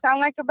 "Girl, you sound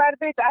like a bad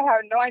bitch. I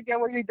have no idea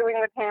what you're doing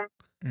with him."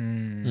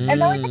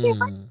 And then we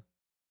became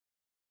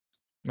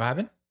What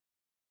happened?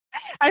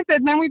 I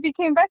said, then we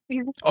became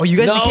besties. Oh, you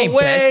guys No became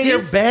way, besties? you're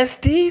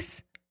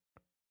besties?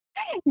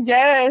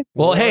 Yes.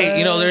 Well, hey,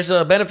 you know, there's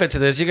a benefit to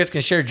this. You guys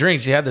can share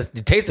drinks. You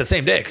taste the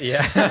same dick.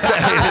 Yeah. It's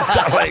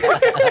not like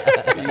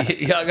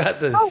y'all got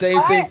the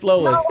same thing What?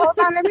 flowing. No, hold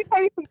on. Let me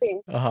tell you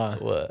something. Uh-huh.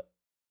 What?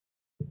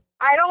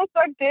 I don't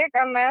suck dick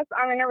unless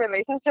I'm in a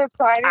relationship.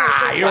 So I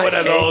didn't. You're one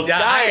of those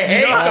guys. I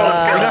hate You know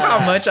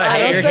how much I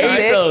hate don't suck your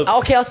dick. those.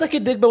 Okay, I'll suck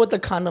your dick, but with the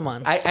condom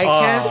on. I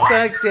can't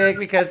suck dick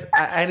because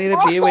I need to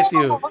be with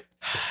you.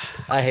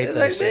 I hate It's that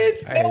like, shit.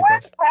 bitch. I hate It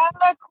was that.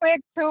 hella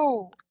quick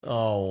too.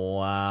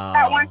 Oh,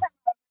 At one wow. time,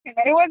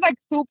 it was like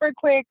super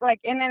quick, like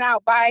in and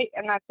out bite,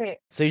 and that's it.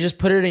 So you just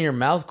put it in your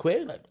mouth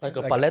quick, like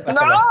a paleta.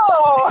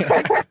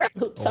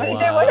 No. Sorry.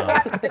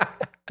 Wow.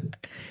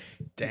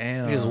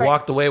 Damn. You just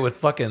walked away with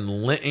fucking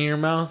lint in your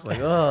mouth? Like,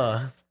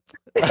 ugh.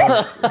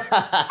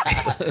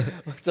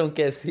 Some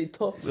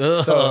quesito.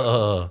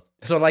 Ugh.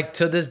 So, like,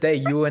 to this day,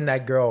 you and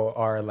that girl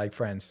are, like,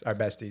 friends, are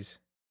besties.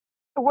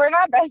 We're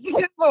not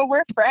besties, but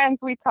we're friends.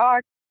 We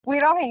talk. We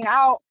don't hang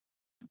out.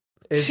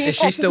 Is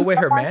she still with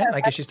her man?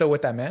 Like, is she still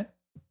with that man?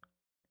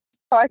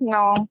 Fuck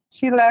no.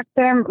 She left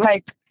him.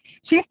 Like,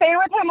 she stayed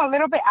with him a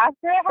little bit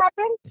after it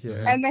happened,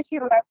 Yeah. and then she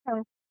left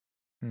him.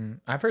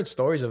 I've heard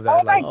stories of Oh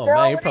that. my Like, Oh, Girl,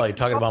 man, you're what probably are you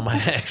talking about my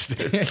ex.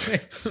 That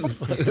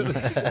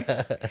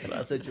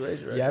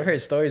situation right yeah, I've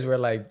heard stories where,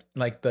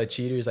 like the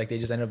cheaters, like, they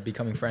just end up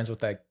becoming friends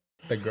with, like,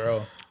 the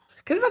girl.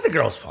 Because it's not the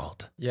girl's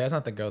fault. Yeah, it's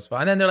not the girl's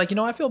fault. And then they're like, you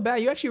know, I feel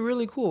bad. You're actually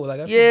really cool. Like,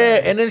 I feel Yeah,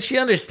 bad. and then she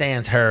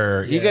understands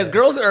her. You Yeah. guys,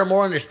 girls are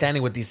more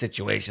understanding with these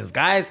situations.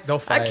 Guys, Don't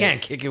I fight.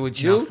 can't kick it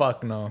with you. No,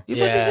 fuck no. You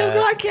fuck this Yeah. other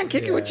girl, I can't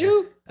kick it with Yeah.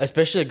 you.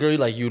 Especially a girl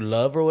like you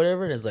love or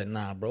whatever. And it's like,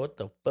 nah, bro, what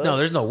the fuck? No,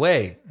 there's no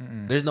way.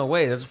 There's no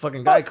way. That's a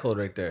fucking guy code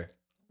right there.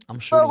 I'm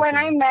sure. But when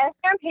I met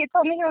him, he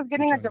told me he was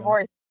getting a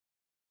divorce.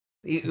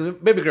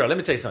 Baby girl, let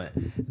me tell you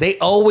something. They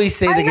always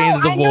say I they're getting know, a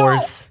I know.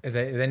 divorce.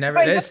 They never.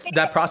 But This, the thing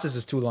that is- process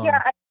is too long. Yeah.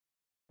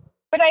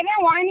 But I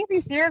didn't want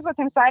anything serious with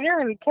him, so I didn't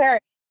really care.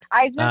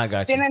 I just I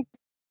got you. didn't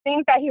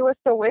think that he was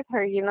still with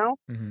her, you know?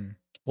 Mhm.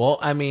 Well,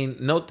 I mean,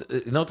 note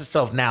to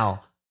self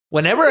now.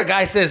 Whenever a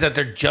guy says that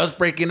they're just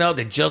breaking up,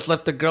 they just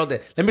left the girl,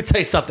 let me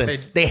tell you something.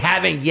 They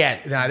haven't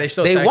yet. Nah, they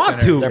still They texting want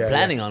her. to. They're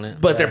planning on it.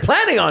 But they're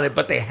planning on it,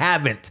 but they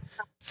haven't.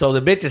 So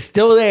the bitch is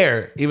still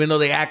there, even though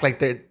they act like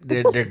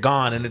they're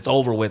gone and it's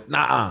over with.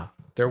 Nuh-uh.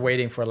 They're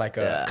waiting for like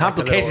a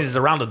Complications is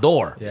around the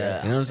door.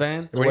 Yeah. You know what I'm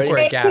saying? They're waiting for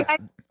a Hey, can gap. I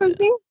do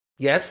something?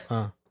 Yes.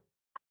 I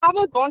have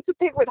a bone to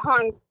pick with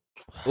Hans.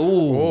 Ooh.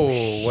 Oh,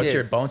 what's shit.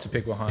 your bone to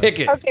pick with Hans? Pick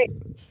it. Okay.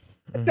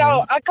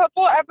 So a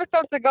couple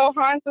episodes ago,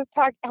 Hans was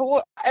talking.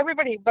 Well,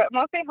 everybody, but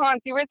mostly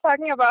Hans. You were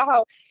talking about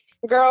how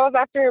girls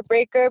after a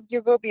breakup,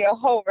 you go be a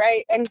hoe,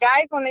 right? And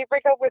guys, when they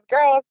break up with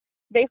girls,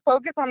 they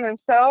focus on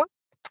themselves.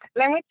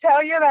 Let me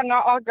tell you that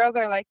not all girls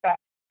are like that.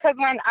 Because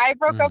when I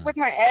broke up with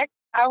my ex,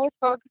 I was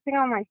focusing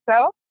on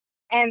myself,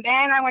 and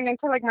then I went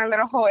into like my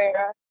little hoe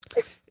era.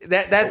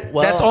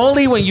 That's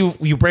only when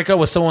you break up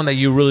with someone that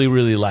you really,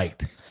 really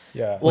liked.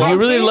 Yeah. When you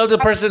really love the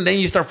person, then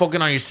you start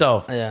focusing on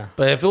yourself. Yeah.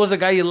 But if it was a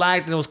guy you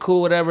liked and it was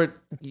cool, whatever,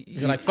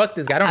 You're like, fuck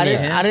this guy. I don't I need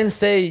didn't, him. I didn't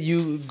say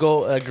you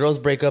go girls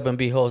break up and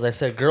be hoes. I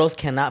said girls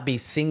cannot be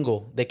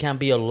single. They can't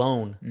be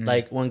alone.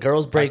 Like when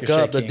girls break your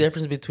up, shit, the King.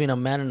 difference between a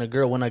man and a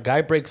girl, when a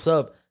guy breaks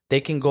up,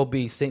 they can go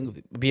be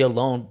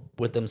alone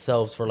with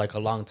themselves for like a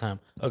long time.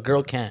 A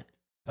girl can't.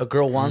 A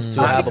girl wants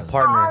to have a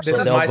partner, This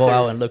so is they'll my go theory.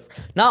 out and look.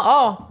 Not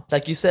all,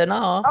 like you said,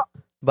 not all.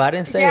 But I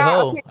didn't say Yeah,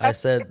 hoe. okay, I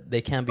said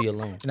they can't be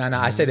alone. No,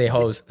 I say they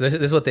hoes. This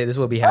is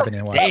what be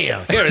happening. Watch.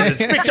 damn, here it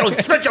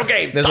is. Spit your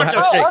game. This Talk what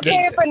your Oh, shit, okay,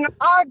 King. but not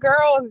all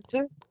girls.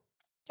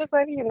 Just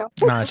letting you know.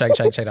 No, check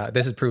it out.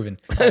 This is proven.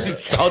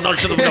 So no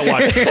shit, I'm gonna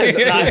watch.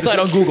 I saw it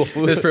on Google.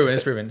 It's proven.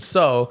 It's proven.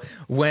 So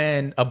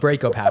when a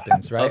breakup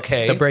happens, right?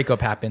 Okay. The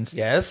breakup happens.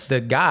 Yes.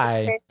 The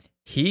guy,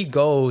 he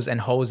goes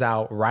and hoes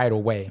out right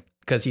away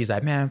because he's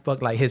like, man,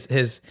 fuck. Like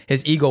his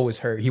ego is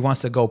hurt. He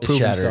wants to go prove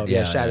shattered. himself.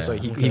 Yeah,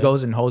 Shattered. yeah. So he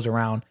goes and hoes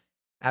around.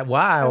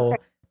 While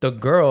the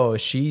girl,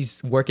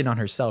 she's working on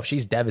herself.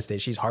 She's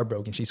devastated. She's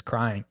heartbroken. She's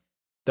crying.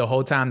 The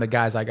whole time the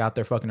guy's like out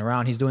there fucking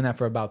around. He's doing that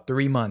for about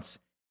 3 months.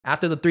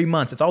 After the 3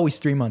 months, it's always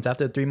 3 months.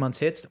 After the 3 months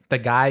hits, the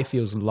guy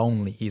feels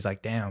lonely. He's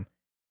like, damn,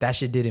 that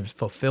shit didn't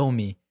fulfill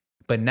me.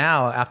 But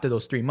now, after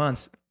those 3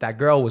 months, that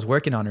girl was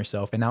working on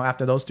herself. And now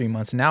after those 3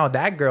 months, now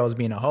that girl is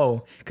being a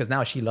hoe because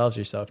now she loves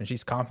herself and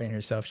she's confident in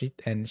herself.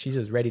 She's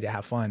just ready to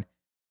have fun.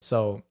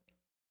 So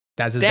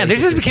that's Damn,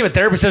 this just became a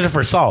therapy session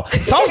for Saul.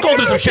 Saul's going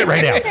through some shit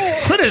right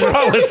now. What is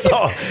wrong with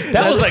Saul?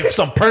 That was like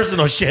some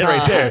personal shit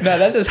right there. No,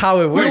 that's just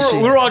how it We works.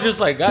 were all just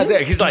like, God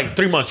damn. He's like,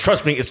 3 months.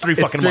 Trust me, it's 3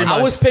 fucking 3 months. months.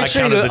 I was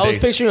picturing counted the I was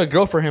days. picturing a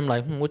girl for him.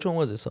 Like, which one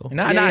was it? So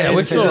Nah,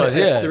 which it's one?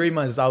 Yeah. 3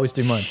 months. It's always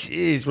 3 months.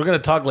 Jeez, we're gonna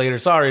talk later.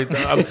 Sorry,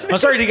 I'm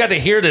sorry you got to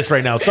hear this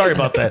right now. Sorry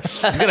about that.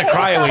 He's gonna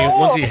cry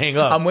once you hang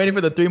up. I'm waiting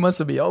for the 3 months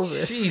to be over.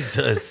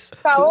 Jesus,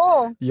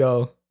 Saul,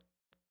 Yo,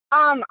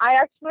 I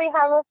actually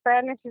have a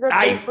friend, and she's a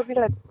I- big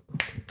like,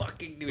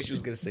 fucking knew she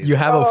was gonna say. you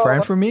have a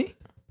friend for me?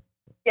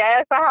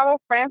 yes, I have a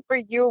friend for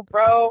you,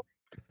 bro.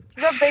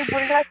 She's a big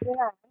booty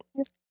Latina.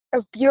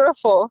 She's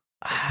beautiful.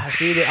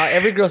 see,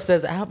 every girl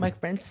says, "Oh, my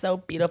friend's so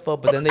beautiful,"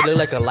 but then they look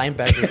like a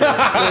linebacker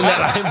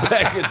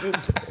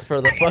for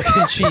the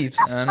fucking Chiefs.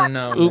 I don't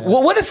know.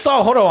 Well, what is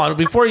Saul? Hold on,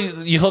 before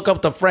you hook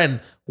up the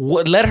friend,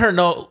 let her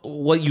know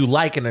what you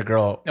like in a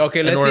girl.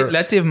 Okay,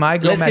 let's see if my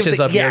girl Let's see if matches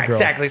they- up yeah, your girl.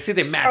 exactly. See if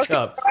they match Okay,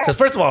 up. go ahead. Because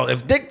first of all,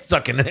 if dick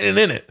sucking ain't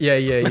in it, Yeah.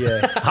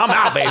 I'm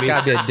out, baby.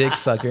 Gotta be a dick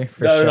sucker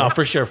for No, sure. no,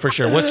 for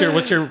sure.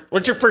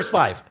 What's your first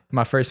five?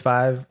 My first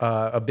five,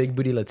 a big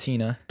booty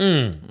Latina.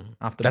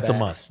 Off the That's a bat.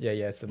 must. Yeah,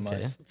 it's a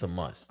must. It's a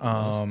must.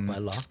 By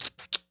law.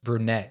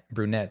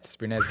 Brunettes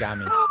got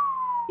me.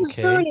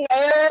 Okay.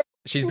 Brunette.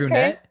 She's Okay.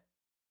 brunette.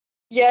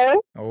 Yes.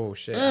 Oh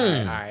shit!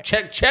 Mm. All right.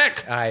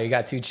 Check. All right, you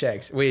got 2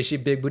 checks. Wait, is she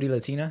big booty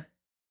Latina?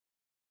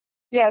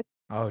 Yes.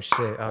 Oh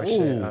shit! Oh Ooh,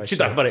 shit! Oh, she shit.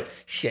 thought about it.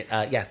 Shit.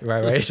 Yes.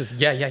 Right. It's just,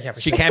 yeah.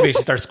 For She sure. can be.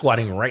 She starts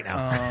squatting right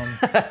now.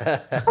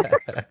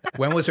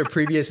 When was her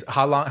previous?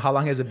 How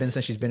long has it been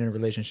since she's been in a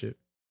relationship?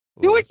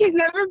 Dude, she's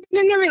never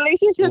been in a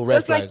relationship Ooh, red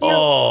just like flag. you.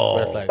 Oh,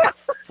 Red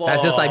flag.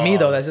 That's just like me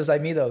though. That's just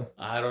like me though.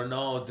 I don't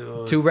know,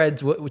 dude. 2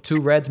 reds. 2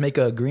 reds make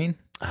a green.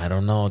 I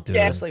don't know, dude.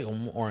 Yeah. It's like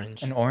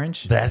orange. An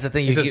orange. But that's the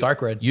thing. It's You just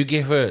dark red. You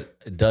give her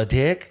the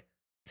dick.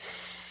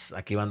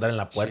 Aquí va a andar en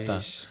la puerta.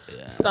 Sheesh.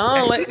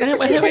 No, like,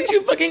 why haven't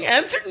you fucking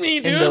answered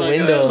me, dude? the Like,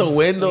 window. In the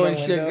window In and the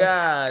shit. window.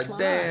 God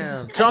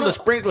damn. Turn on the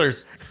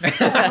sprinklers.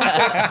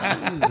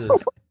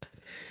 Jesus.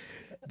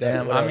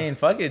 Damn. What I else? mean,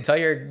 fuck it. Tell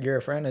your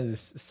friend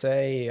is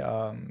say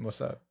what's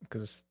up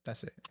because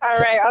that's it. All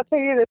right, I'll tell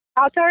you this.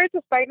 I'll tell her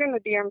to slide in the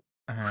DMs.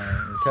 All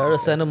right. Tell her to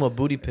send him a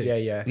booty pic.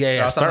 Yeah. Yeah.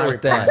 Or else I'm Start not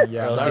with that. replying. Yeah.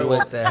 Or else Start he with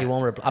won't- that. He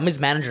won't reply. I'm his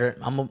manager.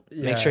 I'm gonna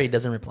Yeah. make sure he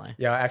doesn't reply.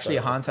 Yeah, actually,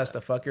 Hans has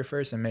to fuck her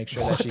first and make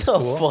sure that What she's the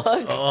cool.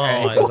 fuck? Oh, And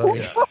he my goes over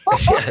God.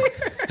 here.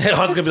 And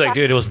Han's gonna be like,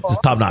 dude, it was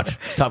top notch.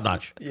 Top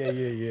notch.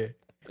 Yeah.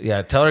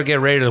 Yeah, tell her to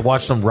get ready to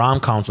watch some rom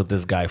coms with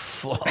this guy.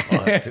 Fuck,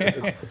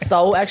 dude.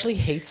 Saul actually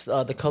hates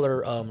the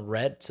color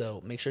red,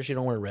 so make sure she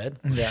don't wear red.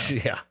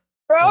 Yeah.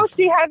 Bro,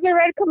 she has a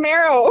red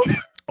Camaro.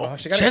 Oh,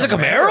 she She has a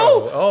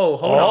Camaro? Oh,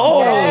 hold on. Oh,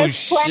 Yes,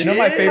 shit. You know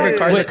my favorite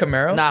car's a Wait,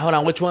 Camaro? Nah, hold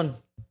on. Which one?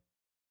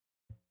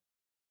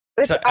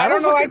 So I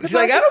don't know. fucking. She's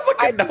like, I don't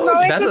fucking just know. know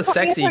That's a it's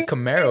sexy 2020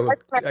 Camaro,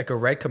 dark red. like a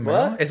red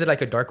Camaro. What? Is it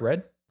like a dark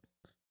red?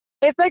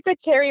 It's like a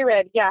cherry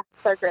red. Yeah,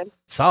 dark red.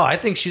 So I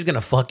think she's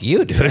gonna fuck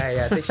you, dude.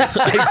 Yeah, I think she's,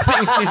 I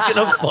think she's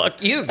gonna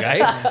fuck you, guy.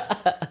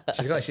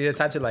 she's the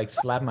type to like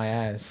slap my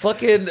ass.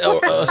 Fucking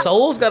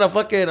Saul's got a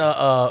fucking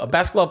a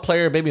basketball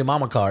player baby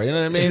mama car. You know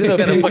what I mean? She's He's got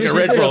a pick- fucking she's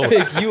red gonna roll.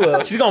 pick you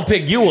up. She's gonna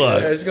pick you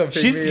up. Yeah, she's gonna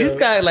pick me She's up.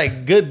 got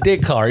like good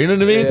dick car. You know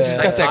what I mean? Yeah. She's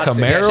got that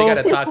Toxic. Yeah, she got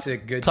a Camaro.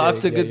 toxic good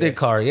Toxic dick. good dick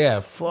car. Yeah,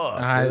 fuck. All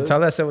right, dude.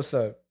 tell us what's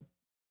up.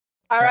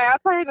 All right, I'll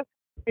tell you the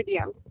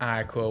DM. All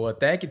right, cool. Well,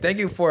 thank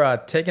you for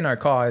taking our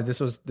call. This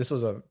was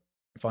a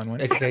fun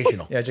one.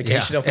 Educational. Yeah,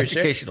 educational for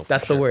sure. Educational.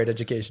 That's the word,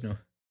 educational.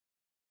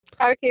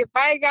 Okay,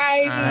 bye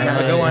guys. All right,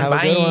 have a good one. Have a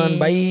good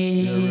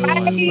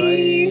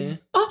Bye. one. Bye.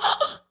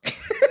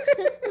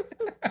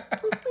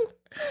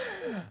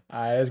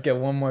 All right, let's get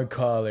one more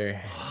caller.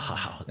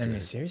 Wow, Let me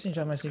dude. seriously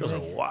drop my These girls are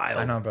secret. wild.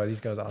 I know, bro. These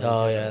girls.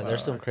 Oh yeah,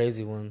 there's some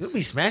crazy ones. You'll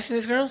be smashing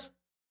these girls?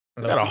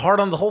 I got a heart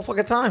on the whole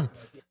fucking time.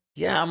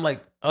 Yeah, I'm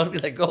like, I'll be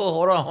like, go,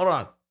 hold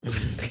on.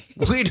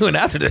 What are you doing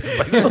after this?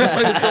 Like, what the fuck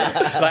is going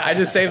on? Like, I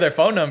just saved their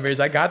phone numbers.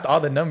 I got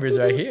all the numbers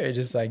right here.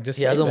 Just He has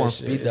save them that on shit.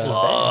 speed It's just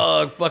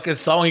dial. Fucking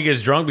Saul when he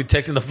gets drunk, be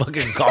texting the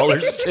fucking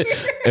callers. Shit.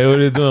 Hey, what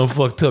are you doing?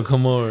 Fucked up.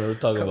 Come over. We'll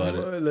talk there. about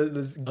Come it. on,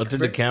 let's I'll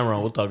turn the camera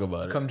on. We'll talk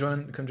about it. Come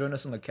join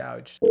us on the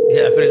couch.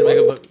 Yeah, finish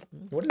makeup.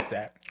 What is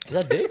that? Is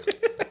that dick?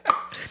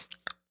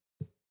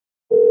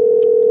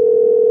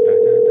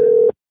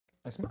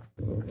 I feel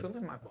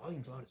like my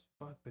volume's loud as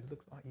fuck, but it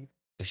looks like you.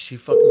 Is she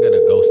fucking gonna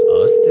ghost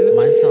us, dude?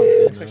 Mine sounds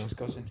good. Looks like now. she's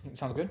ghosting.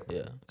 Sounds good.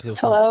 Yeah. 'Cause it was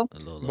Hello? a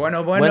little low.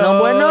 Bueno. Bueno.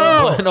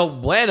 Bueno.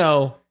 Bueno.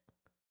 Bueno.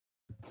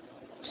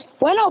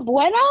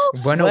 Bueno.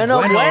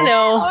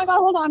 Oh my god,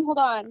 hold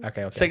on.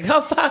 Okay. It's like,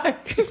 how far?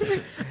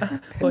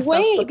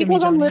 Wait,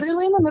 because I'm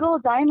literally in the middle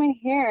of dyeing my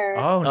hair.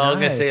 Oh, I was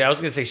nice.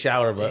 gonna say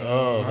shower, but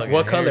fucking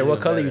What color? hair's What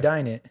even color better. you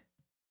dyeing it?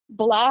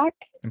 Black.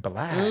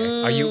 Black.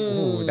 Are you?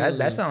 Ooh,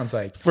 that sounds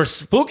like. For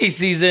spooky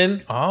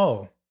season?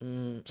 Oh,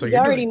 Mm, so you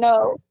you're already doing.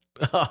 know.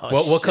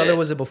 Oh, What color shit.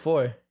 was it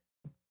before?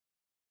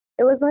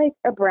 It was like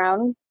a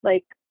brown,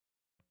 like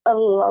a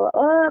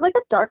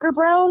darker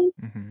brown.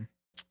 Hmm.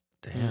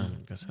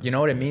 Damn. You know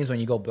what it means when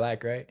you go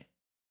black, right?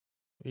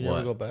 you What?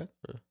 never go back?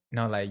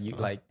 No, like you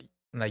like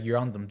you're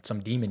on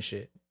some demon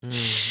shit.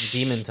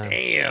 Demon time.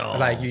 Damn.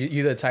 Like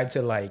you're the type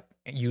to like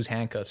use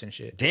handcuffs and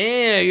shit.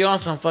 Damn, you're on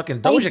some fucking I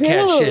Doja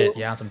Cat do. shit.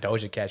 Yeah, on some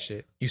Doja Cat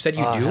shit. You said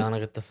you Oh, do? hell no,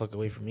 get the fuck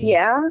away from me.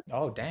 Yeah.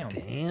 Oh damn.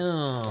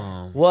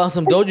 Damn. Well,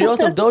 some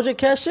Doja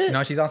Cat shit?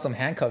 No, she's on some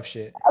handcuff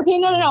shit. Okay,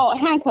 no.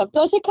 Handcuffed.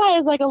 Doja Cat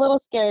is like a little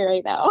scary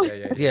right now.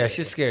 Yeah. Yeah,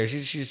 she's scared.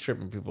 She's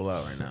tripping people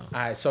out right now. All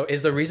right. So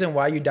is the reason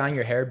why you dyeing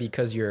your hair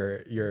because your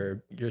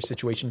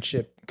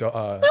situationship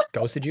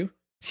ghosted you?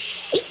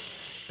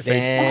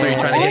 Damn. So you're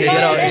trying to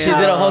she get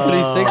did a whole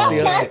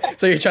 360. huh?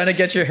 So you're trying to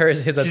get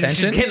his She's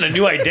attention? getting a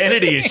new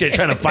identity and shit,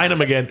 trying to find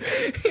him again.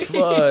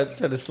 Fuck,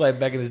 trying to slide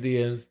back in his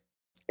DMs.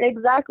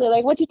 Exactly.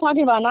 Like, what you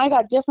talking about? Now I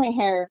got different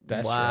hair.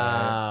 That's right.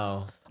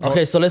 Wow.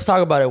 Okay, so let's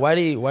talk about it. Why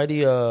did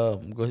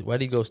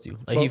he ghost you?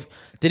 Like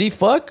did he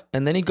fuck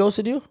and then he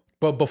ghosted you?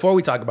 But before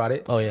we talk about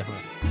it, Oh yeah.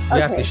 we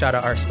have to shout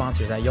out our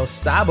sponsors at Yo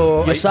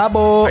Sabo. Yo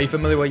Sabo. Are you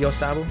familiar with Yo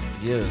Sabo?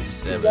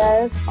 Yes.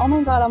 Yes. Oh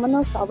my god, I'm a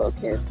no Sabo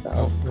kid.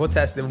 So. We'll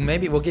test it.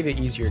 Maybe we'll give you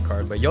an easier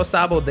card. But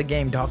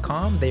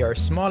YoSaboTheGame.com, they are a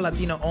small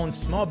Latino-owned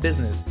small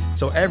business.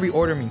 So every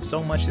order means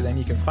so much to them.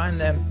 You can find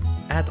them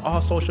at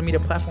all social media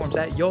platforms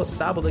at Yo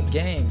Sabo The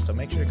Game. So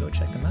make sure to go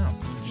check them out.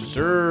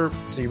 Sir.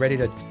 So you ready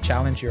to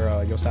challenge your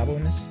Yo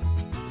Sabo-ness?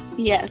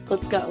 Yes,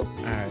 let's go.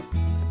 All right.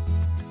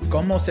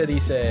 ¿Cómo se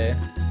dice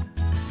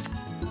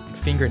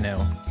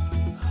fingernail?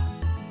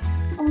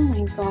 Oh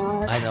my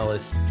god. I know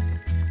it's.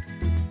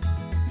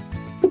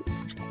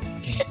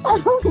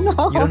 I don't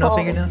know. You don't know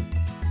fingernail?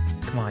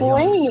 Come on, you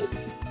don't- Wait.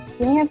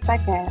 Give me a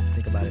second.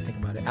 think about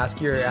it. Ask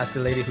the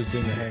lady who's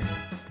doing your hair.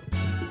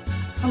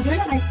 I'm doing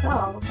it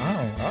myself.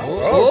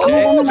 Oh,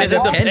 okay. Miss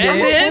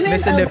Independent?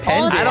 Miss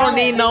Independent. I don't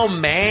need no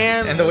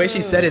man. And the way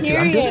she said it too,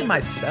 I'm doing Period. it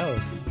myself.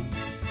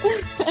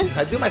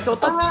 I do myself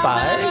the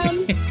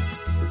fight.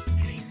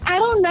 I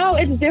don't know.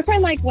 It's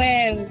different like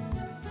when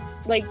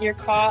like you're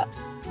caught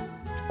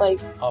like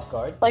Off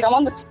guard. I'm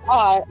on the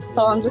spot,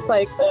 so I'm just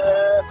like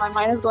my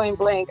mind is going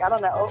blank. I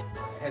don't know.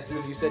 As soon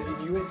as you said you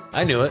knew it,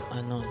 I knew it.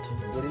 I know it too.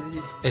 what is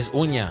it? It's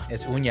uña.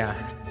 It's uña.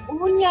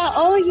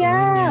 Oh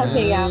yeah.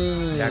 Okay, yeah.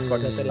 Ya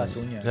córtate las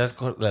uñas. That's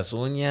las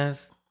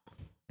uñas.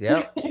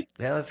 Yep.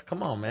 Yeah, that's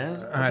come on, man.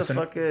 That's so-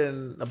 a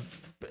fucking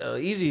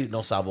easy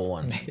no sabo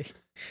one.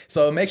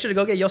 So make sure to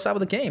go get Yo Sabo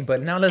The Game.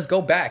 But now let's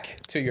go back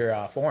to your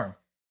form.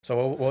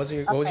 So what was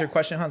your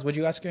question, Hans? What'd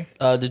you ask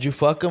her? Did you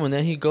fuck him and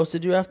then he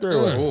ghosted you after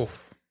or what?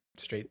 Oof.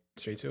 Straight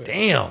to it.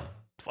 Damn.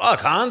 Fuck,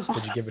 Hans.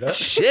 Did you give it up?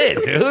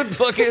 Shit, dude.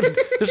 Fucking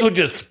this would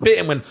just spit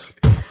and when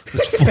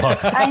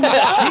fuck.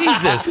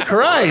 Jesus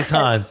Christ,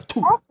 Hans.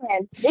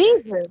 Man,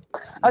 Jesus.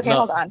 Okay, No.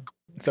 hold on.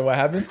 So what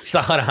happened?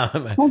 So, hold on.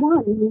 Hold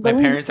on. My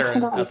parents are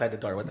Hold on. outside the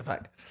door. What the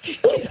fuck?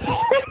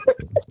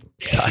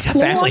 I got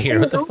family here.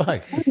 What the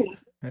fuck?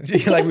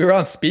 Like we were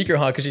on speaker,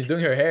 huh? Because she's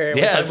doing her hair.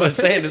 Yeah, that's what I'm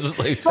saying. It was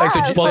like, Like, so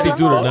Yeah, fuck this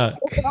dude or not.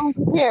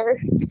 Here.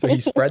 So he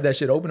spread that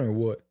shit open or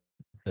what?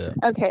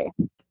 Okay.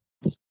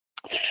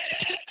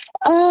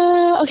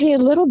 Okay, a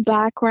little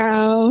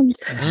background.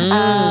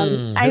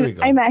 Here we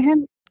go. I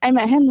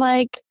met him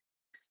like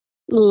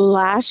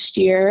last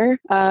year.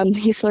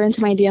 He slid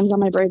into my DMs on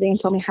my birthday and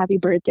told me happy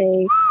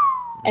birthday.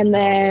 And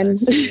then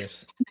That's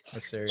serious.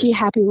 That's serious. he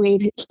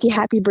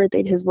happy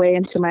birthdayed his way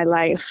into my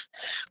life.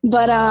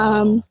 But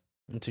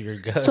Into your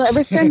guts. so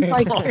ever since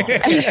like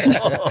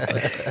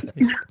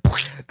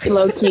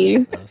low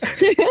key.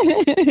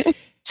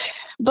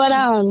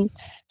 But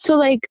so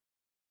like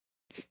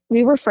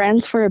we were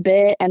friends for a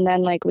bit, and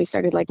then like we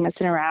started like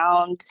messing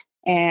around,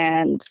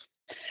 and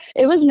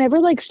it was never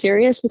like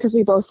serious because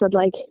we both said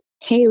like,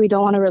 hey, we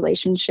don't want a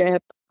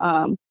relationship,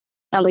 not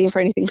looking for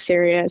anything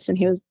serious. And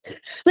he was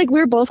like, we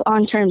were both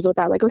on terms with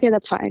that, like, okay,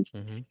 that's fine.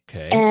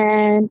 Okay.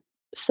 And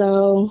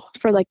so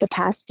for like the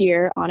past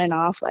year, on and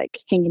off, like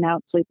hanging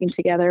out, sleeping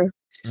together.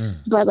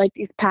 But like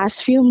these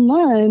past few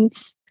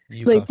months,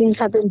 like things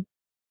have been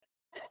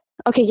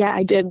okay. Yeah,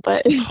 I did,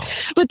 but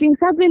things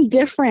have been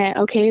different.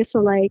 Okay,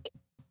 so like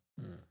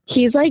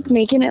he's like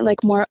making it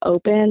like more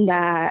open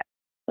that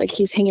like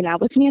he's hanging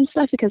out with me and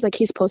stuff because like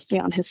he's posted me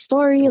on his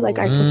story. Like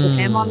I posted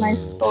him on my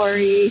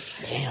story.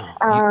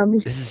 Damn.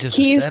 This is just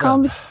a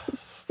setup.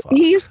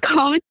 He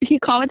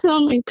commented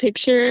on my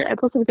picture. I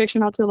posted a picture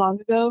not too long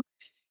ago.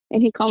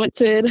 And he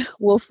commented,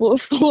 woof,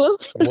 woof,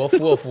 woof. Woof,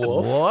 woof,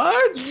 woof.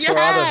 What? For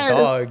all the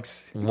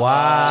dogs.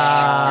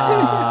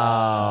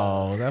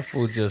 Wow. That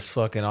fool just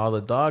fucking all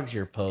the dogs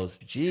your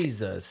post.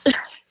 Jesus.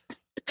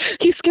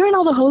 He's scaring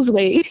all the hoes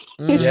away.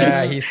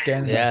 Yeah, he's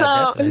scaring them. Yeah,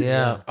 So- definitely.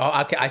 Yeah.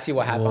 Oh, okay. I see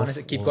what happened. Woof,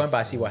 Honestly, keep woof. going, but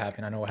I see what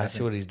happened. I know what I happened.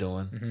 see what he's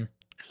doing.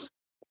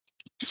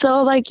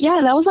 So like,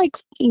 yeah, that was like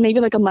maybe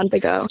like a month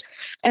ago.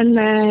 And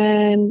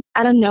then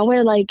out of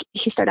nowhere, like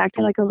he started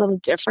acting like a little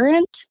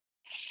different.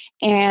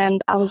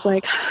 And I was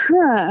like,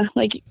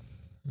 like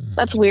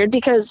that's weird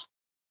because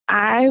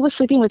I was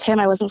sleeping with him.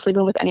 I wasn't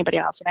sleeping with anybody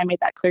else. And I made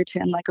that clear to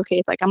him. Like, okay,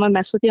 if like I'm gonna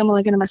mess with you, I'm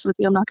only gonna mess with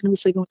you. I'm not gonna be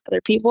sleeping with other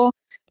people.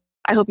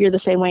 I hope you're the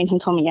same way. And he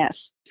told me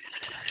yes.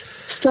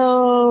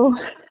 So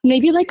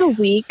maybe like a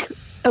week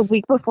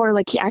before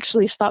like he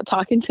actually stopped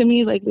talking to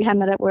me, like we had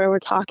met up where we're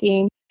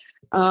talking.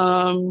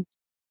 I'm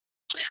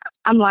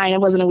lying,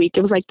 it wasn't a week,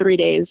 it was like 3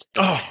 days.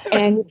 Oh.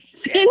 And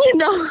you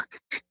know,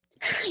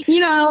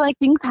 like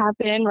things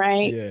happen,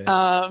 right?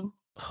 Yeah.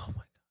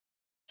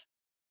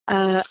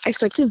 I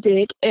sucked his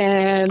dick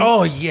and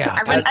Oh yeah.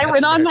 I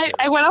went on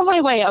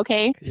my way,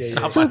 okay?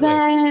 Yeah.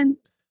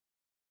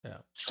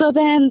 So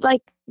then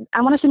like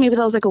I want to say maybe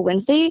that was like a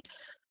Wednesday.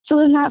 So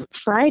then that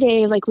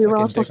Friday, like we were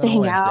all supposed to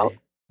hang out.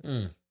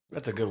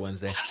 That's a good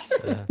Wednesday.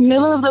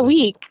 Middle of the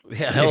week.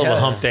 Yeah, hell of a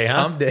hump day,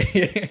 huh? Hump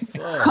day.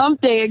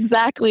 Hump day,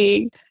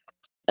 exactly.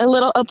 A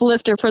little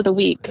uplifter for the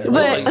week.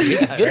 But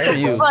Good for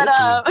you.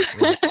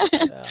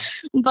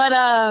 But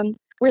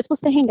we're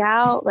supposed to hang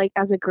out like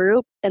as a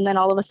group, and then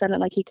all of a sudden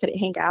like he couldn't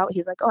hang out.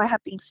 He's like, oh, I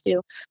have things to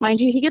do. Mind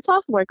you, he gets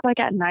off work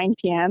like at 9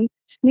 p.m. and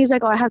he's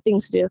like, oh, I have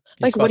things to do.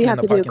 Like, what do you have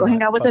to do? Go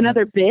hang out with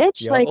another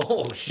bitch? Yep. Like,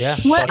 Oh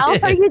shit. Yeah.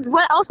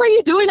 what else are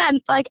you doing at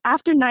like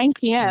after 9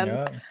 p.m.?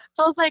 Yeah.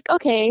 So I was like,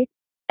 okay.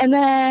 And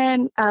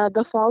then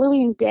the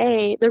following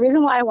day, the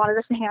reason why I wanted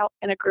us to hang out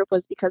in a group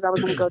was because I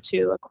was going to go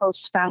to a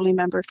close family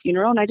member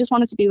funeral, and I just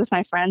wanted to be with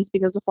my friends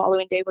because the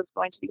following day was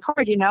going to be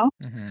hard, you know?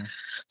 Mm-hmm.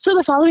 So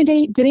the following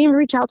day, didn't even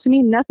reach out to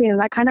me, nothing. And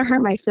that kind of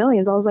hurt my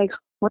feelings. I was like,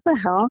 what the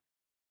hell?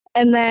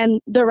 And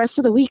then the rest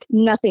of the week,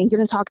 nothing,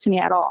 didn't talk to me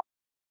at all.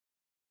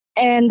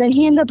 And then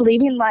he ended up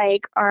leaving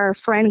like our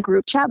friend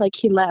group chat, like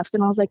he left.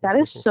 And I was like, that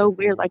is so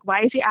weird. Like,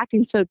 why is he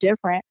acting so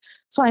different?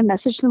 So I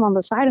messaged him on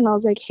the side and I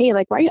was like, hey,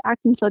 like, why are you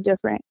acting so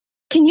different?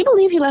 Can you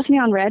believe he left me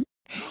on red?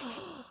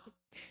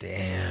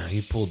 Damn,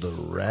 he pulled the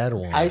red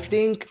one. I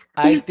think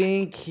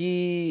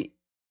he's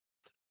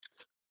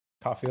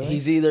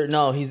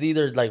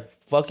either like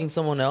fucking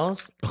someone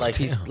else, like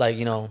he's like,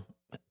 you know,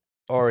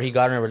 or he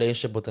got in a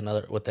relationship with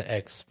the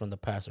ex from the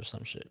past or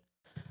some shit.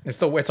 It's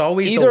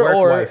always Either the work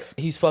or wife.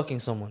 he's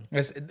fucking someone.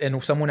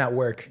 And someone at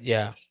work.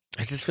 Yeah.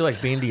 I just feel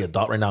like being the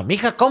adult right now.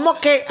 Mija,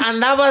 ¿cómo que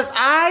andabas?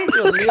 Ay,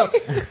 Dios mío.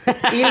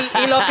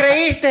 Y lo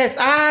creíste.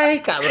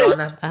 Ay,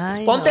 cabrona.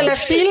 Ay, Ponte no.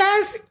 las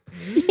pilas.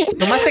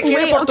 Nomás te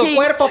quiere por tu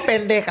cuerpo,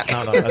 pendeja.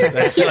 No,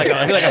 I feel like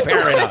a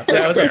parent right now.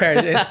 That was a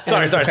parent.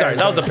 Sorry.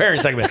 That was the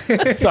parent segment.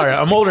 Sorry,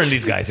 I'm older than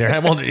these guys here.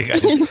 I'm older than you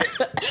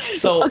guys.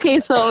 So Okay,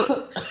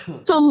 so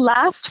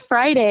last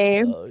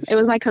Friday, it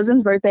was my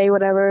cousin's birthday,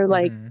 whatever,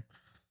 like,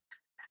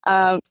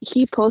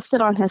 he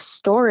posted on his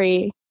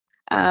story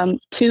 2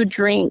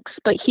 drinks,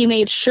 but he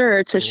made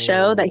sure to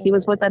show that he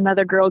was with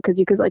another girl because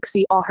you could like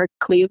see all her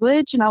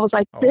cleavage, and I was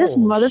like, this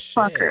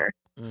motherfucker.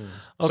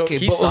 okay, So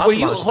he but soft were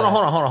you, launched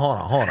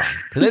hold on.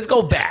 Let's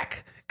go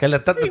back. Que la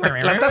estás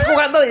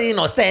jugando de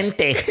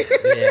inocente.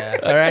 Yeah.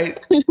 All right.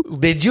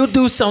 Did you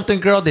do something,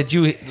 girl? Did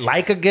you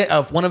like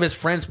one of his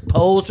friends'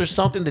 posts or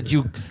something? Did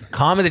you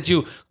comment? Did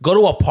you go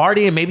to a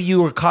party and maybe you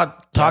were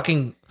caught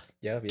talking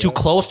too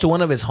close to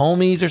one of his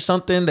homies or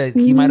something that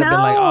he might have been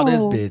like, oh,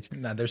 this bitch.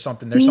 No, there's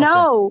something. There's something.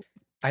 No,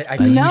 I Are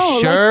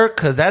you sure?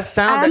 Because that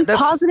sounds. I'm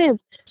That's positive.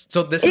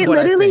 So this is It what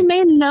I literally think.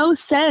 made no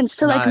sense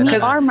to like Nah, me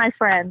nah. or my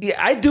friend. Yeah,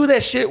 I do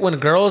that shit when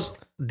girls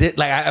did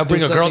like I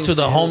bring a girl something to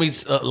the to you.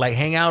 homies like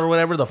hangout or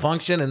whatever, the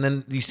function, and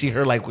then you see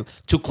her like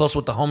too close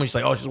with the homies. She's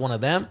like, oh, she's one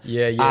of them.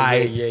 Yeah.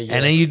 And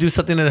then you do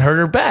something to hurt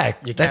her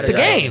back. You That's gotta- the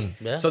game.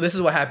 Yeah. So this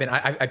is what happened.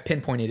 I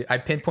pinpointed it. I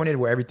pinpointed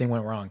where everything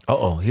went wrong.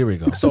 Oh, here we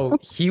go. So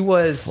he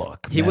was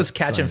Fuck, he was mad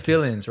catching scientist.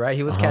 feelings, right?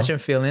 He was catching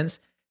feelings.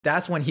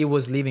 That's when he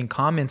was leaving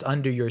comments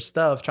under your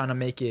stuff, trying to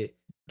make it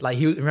like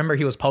he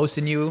was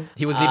posting you.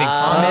 He was leaving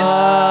comments.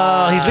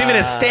 Oh, he's leaving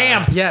a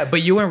stamp. Yeah,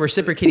 but you weren't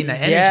reciprocating that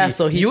energy. Yeah,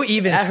 so you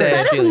even I heard said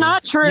that That is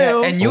not true.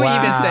 yeah, and you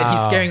even said he's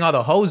Wow. scaring all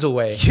the hoes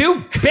away.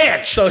 You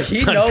bitch. So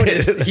he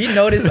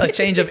noticed a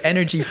change of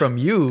energy from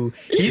you.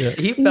 He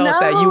felt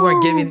that you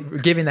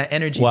weren't giving that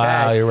energy Wow,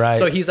 back. you're right.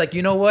 So he's like,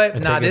 you know what?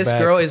 Nah, take it this back.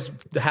 girl is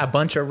have a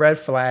bunch of red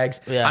flags.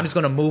 Yeah. I'm just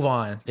gonna move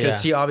on because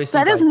Yeah. she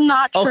obviously That is like,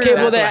 not true. Okay,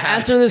 well That's then what happened.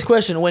 answer this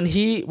question. When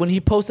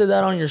he posted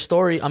that on your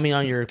story, I mean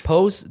on your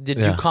post, did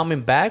Yeah. you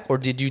comment back or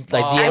did you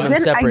like Oh, DM him I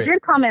separate? did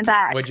comment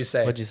back. what'd you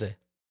say? What'd you say?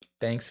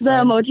 Thanks. The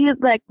friend. emoji is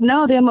like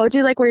no, the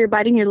emoji like where you're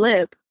biting your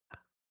lip.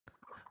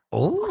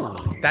 Oh,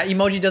 That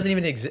emoji doesn't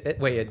even exist.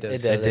 Wait, it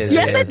does. It does.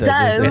 Yes, it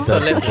does. It's the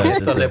It lip does, one. it It's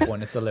the does. lip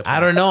one. It's the lip one. I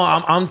don't know.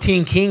 I'm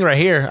Team King right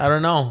here. I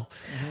don't know.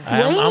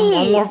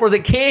 I'm more for the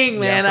king,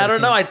 man. for the I don't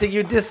king. know. I think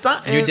you did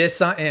something. You did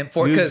something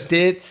for You because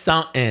did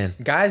something.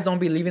 guys don't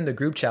be leaving the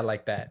group chat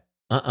like that.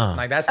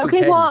 Like that's too Okay,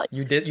 petty. well,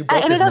 You I broke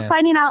ended this up man.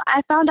 finding out.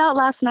 I found out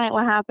last night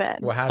what happened.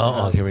 What happened?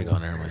 Oh, here we go.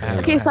 Never mind. Here we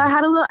Okay, go. so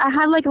I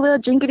had like a little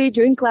drinkity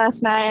drink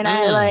last night, and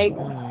I like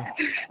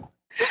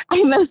I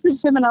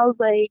messaged him and I was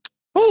like,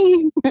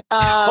 "Hey,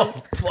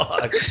 Oh,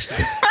 fuck.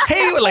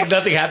 Hey, like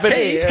nothing happened.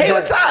 Hey,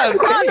 what's up?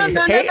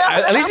 no, Hey, no.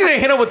 at least you didn't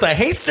hit him with the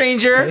hey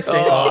stranger. Hey,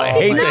 stranger. Oh, I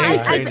hate my the God. hey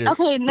stranger.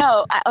 okay,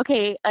 no,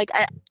 okay, like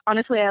I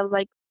honestly, I was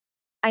like,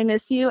 I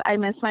miss you. I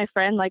miss my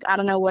friend. Like I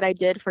don't know what I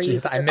did for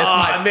you. I miss Oh,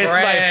 my I miss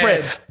my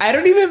friend. I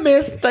don't even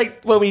miss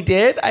like what we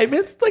did. I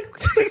miss like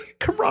the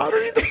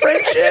camaraderie, the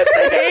friendship,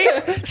 the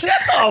hate. Shut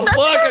the fuck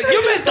up.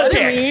 You missed the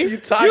dick. You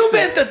toxic. You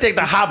missed the dick.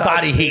 The hot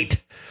body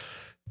heat.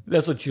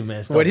 That's what you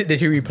missed. What did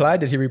he reply?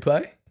 Did he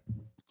reply?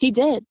 He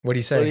did. What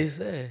did he What did he say?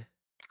 say?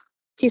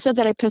 He said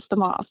that I pissed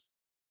him off.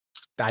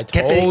 I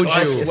Get the- told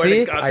I you. swear to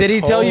See? God. Did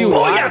he tell you told-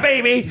 Oh why? yeah,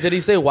 baby. Did he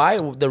say why?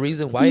 The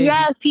reason why?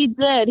 Yes, he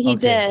did. He Okay,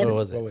 did. What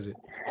was What it? was it?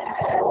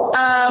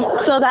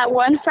 So that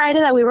one Friday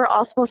that we were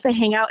all supposed to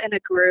hang out in a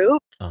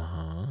group.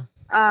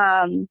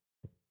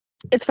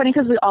 It's funny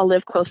because we all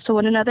live close to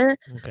one another.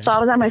 Okay. So I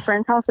was at my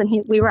friend's house and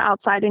we were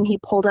outside and he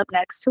pulled up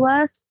next to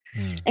us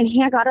and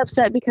he got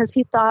upset because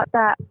he thought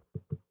that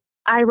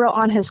I wrote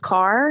on his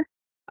car.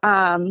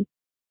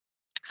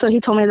 So he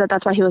told me that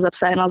that's why he was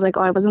upset. And I was like,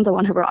 oh, I wasn't the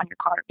one who wrote on your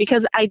car.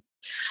 Because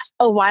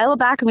a while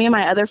back, me and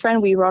my other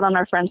friend, we wrote on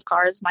our friends'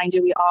 cars. Mind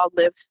you, we all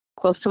live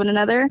close to one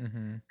another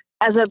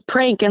as a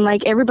prank. And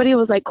like everybody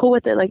was like cool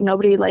with it. Like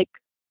nobody like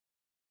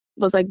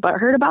was like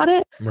butthurt about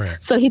it. Right.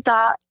 So he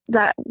thought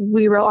that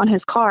we wrote on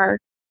his car.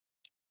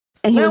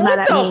 And he Man, was mad what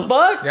at the me.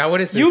 fuck? Yeah,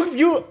 what is this?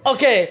 You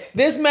okay?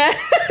 This man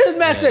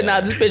said, "Nah,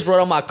 this bitch wrote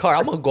on my car.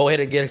 I'm gonna go ahead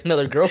and get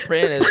another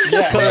girlfriend and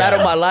cut her out of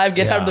my life,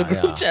 get out of the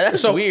group Yeah. chat."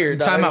 That's so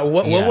weird. Time dog. out.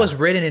 What Yeah. was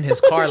written in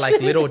his car?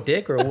 Like little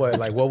dick or what?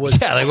 Like what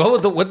was? Yeah, like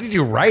what did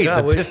you write Yeah,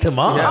 that what- pissed him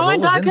off? yeah, Oh my what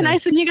was God, in can there? I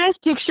send you guys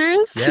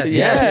pictures? Yes,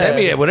 Yeah, yes. send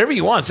me it. Whatever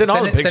you want. Send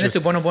all the Send pictures. it to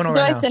Bueno Bueno Do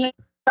right I now. send it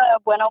to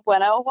Bueno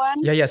Bueno one?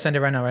 Yeah, send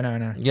it right now, right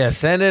now. Yeah,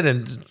 send it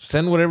and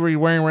send whatever you're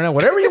wearing right now.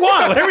 Whatever you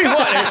want. Whatever you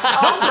want.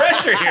 No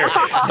pressure here.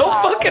 No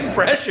fucking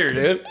pressure,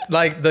 dude.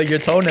 Like your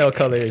toenail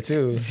color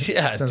too.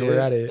 Yeah, since dude. we're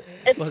at it.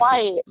 It's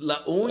white. La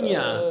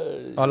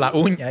uña. Oh, la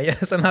uña.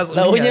 Yes, son las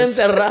La uña uñas.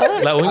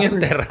 enterrada. La uña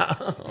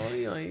enterrada.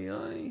 Ay, ay,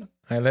 ay. All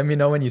right, let me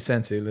know when you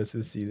sent it. Let's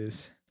just see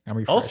this. I'm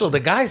refreshing. Also,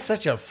 the guy's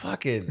such a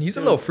fucking. he's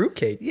a little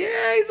fruitcake. Yeah,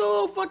 he's a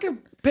little fucking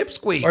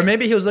pipsqueak. Or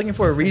maybe he was looking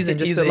for a reason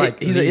just to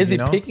like. he's leave, easy you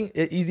know? picking.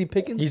 Easy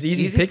picking. He's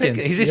easy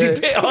pickings. He's easy Yeah.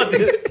 pick. Oh, dude.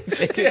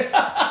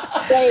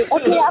 Wait,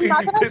 okay, I'm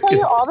not Easy gonna show you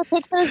pickings. all the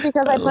pictures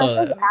because I love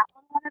put his it. app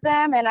on one of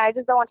them, and I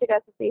just don't want you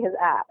guys to see his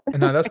app.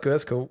 No, that's good.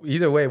 That's cool.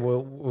 Either way,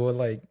 we'll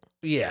like.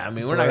 Yeah, I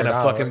mean, we're Blur not it gonna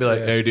out, fucking be like,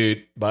 yeah. hey,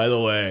 dude, by the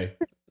way.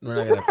 We're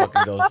not gonna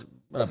fucking go.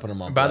 We're not putting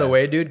him on. By the blast.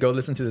 way, dude, go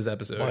listen to this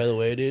episode. By the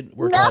way, dude,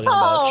 we're talking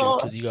about you No.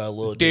 because you got a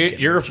little. dick Dude, in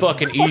you're you.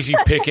 fucking easy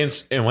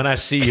pickings, and when I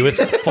see you, it's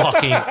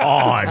fucking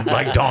on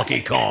like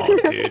Donkey Kong,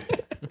 dude.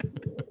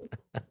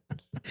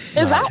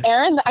 Is that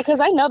Aaron? Because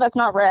I know that's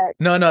not Rick.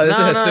 No, this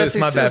No, is no, Jesus.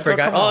 it's My Jesus, bad. bro.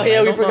 Forgot. Come on, Oh, yeah,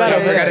 man. we Don't forgot know. about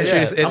forgot that. to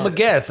introduce. I'm a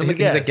guest. I'm a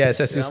guest. He's a guest.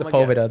 Jesus Yeah, I'm a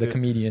Sepulveda, guest, the dude.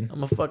 comedian.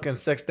 I'm a fucking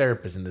sex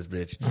therapist in this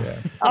bitch. Yeah.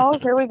 Oh,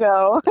 here we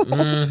go.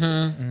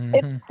 Mm-hmm.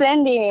 It's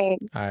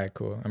sending. All right,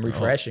 cool. I'm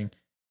refreshing.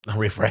 I'm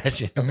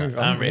refreshing. I'm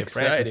refreshing.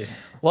 excited.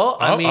 Well,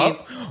 I mean,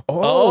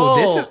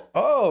 this is.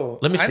 Oh,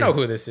 Let me I see. know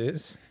who this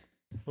is.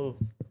 Who?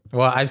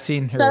 Well, I've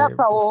seen her. Shut up,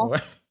 Saul.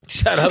 before.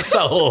 shut up,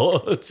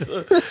 Saul.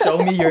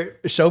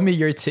 Show me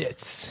your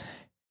tits.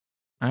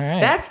 All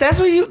right. That's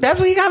what you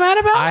got mad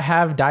about. I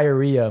have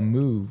diarrhea.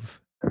 Move.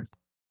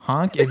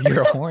 Honk if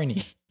you're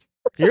horny.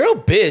 You're a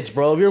bitch,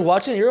 bro. If you're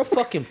watching, you're a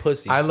fucking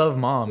pussy. I love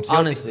moms.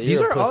 Honestly, these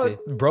you're are a pussy.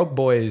 all broke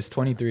boys.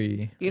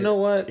 23. You know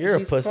what? You're a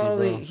He's pussy,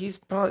 probably, bro. He's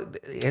probably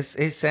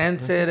it's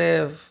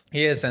sensitive.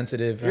 He is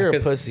sensitive. You're a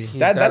 'cause pussy.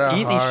 That's got a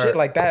easy heart. shit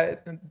like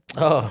that.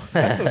 Oh,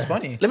 That's what's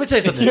funny. Let me tell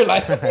you something. You're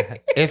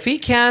like, If he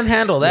can't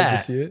handle did you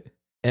that, see it?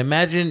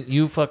 imagine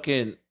you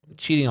fucking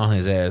cheating on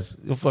his ass.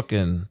 You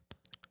fucking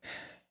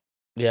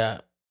yeah.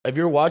 If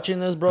you're watching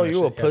this, bro, Oh, you're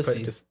shit. a Yeah,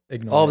 pussy. just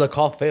ignore Oh, it. the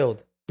call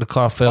failed. the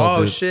car fell. Oh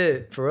dude.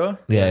 shit, for real?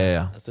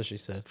 Yeah. That's what she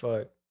said.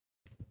 Fuck.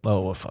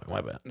 Oh well, fuck,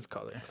 my bad. Let's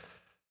call her.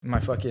 My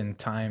fucking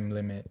time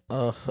limit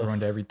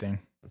ruined everything.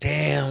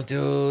 Damn,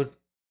 dude.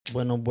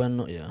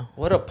 Bueno, yeah.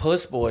 What a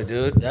puss boy,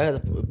 dude. That's a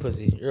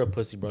pussy. You're a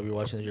pussy, bro. If you're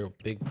watching this, you're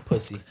a big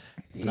pussy.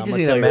 You And I'm just gonna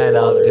need tell a your man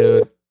father out,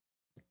 dude.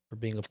 for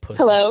being a pussy.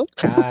 Hello.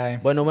 Hi.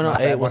 Bueno, My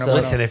hey, bad, what's bueno,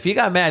 up? Listen, if you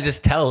got mad,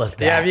 just tell us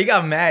that. Yeah, if you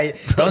got mad,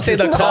 don't say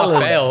the Just call tell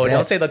us failed. that.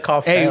 Don't say the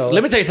call Hey, failed.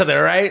 let me tell you something,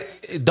 all right?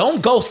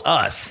 Don't ghost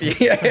us.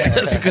 Yeah.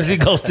 Just because he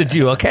ghosted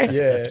you, okay?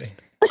 Yeah.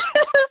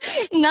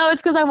 No,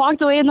 it's because I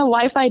walked away and the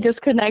Wi-Fi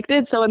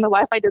disconnected. So when the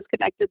Wi-Fi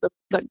disconnected,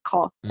 the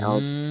call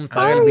failed.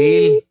 Paga el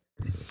bill.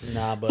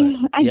 Nah, but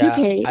I yeah,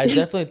 okay. I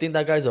definitely think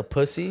that guy's a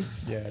pussy.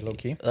 Yeah, low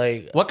key.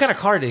 Like, What kind of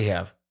car did he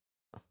have?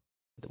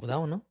 that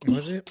one, no?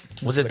 Was it?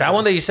 Was it that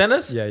one that you sent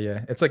us? Yeah,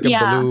 yeah. It's like a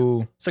Yeah.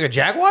 blue. It's like a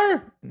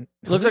Jaguar?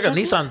 It looks like a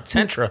Nissan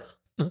Sentra.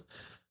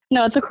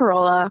 No, it's a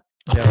Corolla.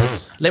 Yeah,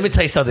 Let me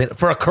tell you something.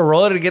 For a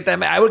Corolla to get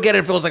that, I would get it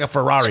if it was like a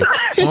Ferrari.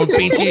 Un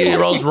pinche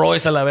Rolls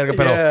Royce a la verga.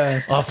 Pero,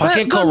 Yeah. a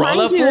fucking But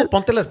Corolla, mind you- fool.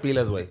 Ponte las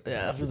pilas, güey.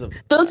 Yeah, if it was a,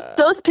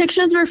 Those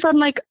pictures were from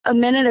like a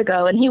minute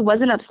ago, and he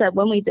wasn't upset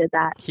when we did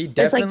that. he It's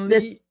like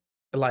definitely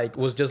like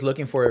was just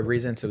looking for a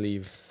reason to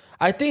leave.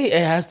 I think it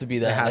has to be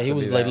that. It has Like, he to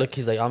was be like, that. look,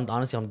 he's like, I'm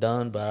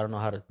done, but I don't know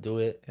how to do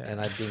it, Yeah.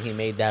 and I think he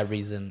made that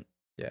reason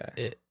Yeah.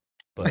 it.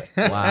 But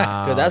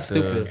Wow. because that's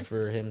dude. stupid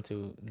for him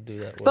to do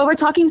that. But we're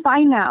talking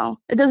fine now.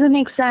 It doesn't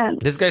make sense.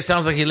 This guy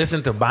sounds like he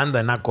listened to banda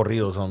and not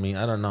corridos, homie.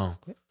 I don't know.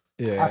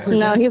 Yeah.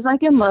 No, he's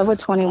like in love with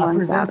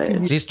 21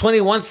 Savage. He's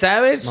 21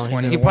 Savage? No, he's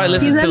he 21. probably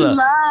He's listens to in the...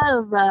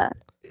 love.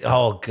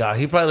 Oh, God.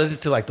 He probably listens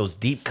to like those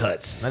deep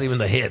cuts. Not even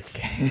the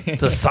hits.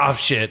 The soft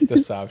shit. The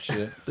soft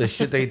shit. The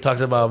shit that he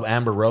talks about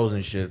Amber Rose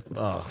and shit.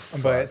 Oh,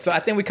 But so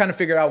I think we kind of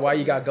figured out why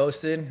you got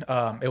ghosted.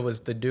 It was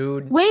the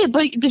dude. Wait,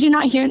 but did you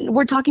not hear?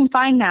 We're talking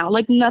fine now.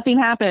 Like nothing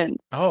happened.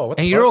 Oh, what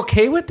the and you're fuck?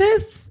 okay with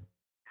this?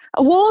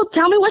 Well,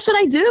 tell me, what should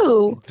I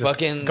do? Just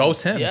fucking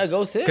ghost him. Yeah,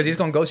 ghost him. Because he's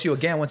gonna ghost you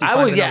again once he I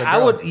finds would, another yeah, I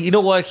girl. would. You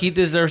know what? He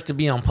deserves to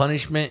be on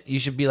punishment. You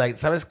should be like,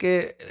 ¿sabes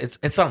qué?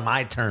 It's on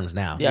my terms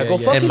now. Yeah, Yeah, go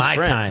yeah. fuck In his my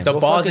friend. time. The Go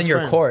ball's fuck in his your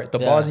friend. court. The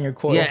Yeah. ball's in your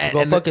court. Yeah, Go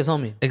and fuck his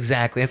homie.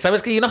 Exactly. And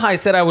sabes que, you know how I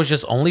said I was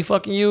just only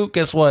fucking you?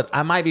 Guess what?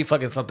 I might be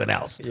fucking something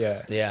else.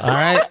 Yeah. Yeah. All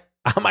right?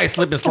 I might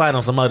slip and slide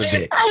on some other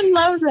dick. I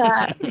love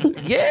that.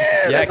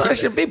 Yeah, that's how it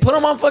should be. Put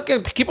him on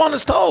fucking, keep on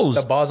his toes.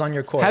 The ball's on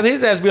your court. Have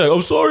his ass be like,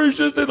 "Oh, sorry,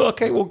 sister."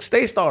 Okay, well,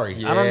 stay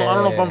sorry. I don't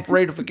know if I'm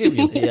afraid to forgive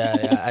you. Yeah,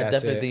 I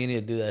That's definitely it. think you need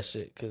to do that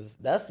shit because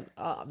that's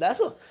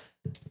a.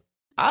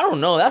 I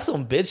don't know. That's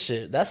some bitch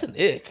shit. That's an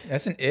ick.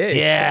 That's an ick.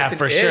 Yeah, That's an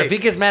for sure. ick. If he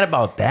gets mad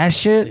about that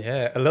shit,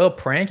 Yeah, a little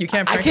prank. You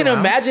can't. I Prank can around.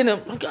 imagine him.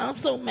 Oh God, I'm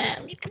so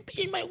mad. You could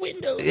be in my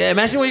window. yeah.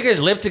 Imagine when you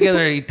guys live together.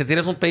 Y te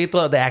tienes un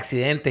pedito de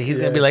accidente. He's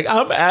gonna be like,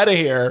 "I'm out of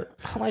here."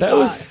 Oh my That God.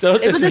 was so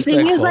But the thing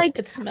disrespectful. is, like,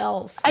 It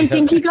smells. I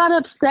think he got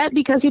upset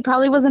because he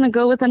probably was gonna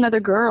go with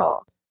another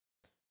girl.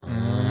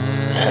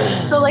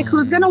 So, like,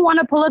 who's gonna want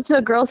to pull up to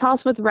a girl's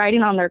house with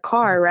writing on their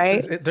car,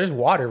 right? There's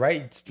water,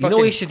 right? You know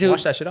what you should do?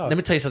 Wash that shit off. Let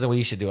me tell you something. What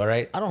you should do. All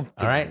right. I don't. Think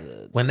All right.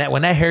 that-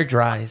 When that hair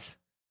dries,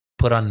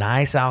 put a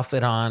nice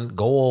outfit on.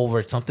 Go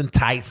over something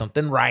tight,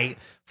 something right.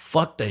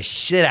 Fuck the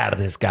shit out of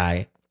this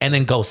guy, and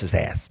then ghost his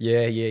ass.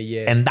 Yeah, yeah,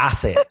 yeah. And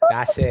that's it.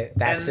 that's it.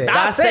 That's And it.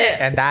 that's it.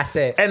 And that's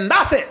it. And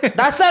that's it.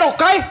 That's it,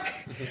 okay?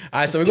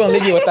 All right, so we're gonna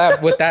leave you with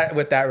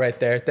that right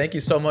there. Thank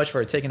you so much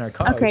for taking our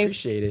call. We Okay.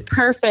 appreciate it.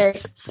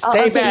 Perfect. I'll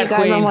Stay update bad, you guys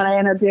queen. on what I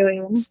end up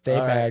doing. Stay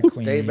All bad, right.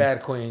 queen. Stay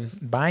bad, queen.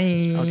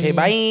 Bye. Okay,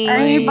 bye. All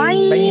right, bye.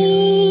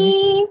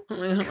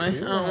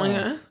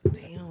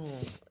 Damn.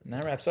 And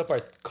that wraps up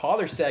our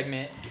caller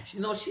segment. You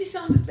know, she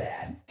sounded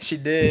bad. She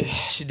did.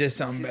 She did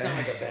something She bad.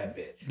 sounded like a bad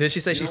bitch. Did she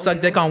say she know- sucked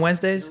you dick know- on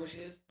Wednesdays? You know who she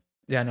is?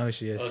 Yeah, I know who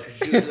she is. Oh, 'cause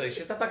she was like,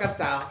 "Shut the fuck up,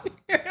 Sal."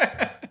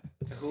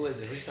 Who is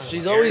it? Who's talking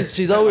She's about always, Aaron?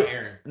 she's Talking always, about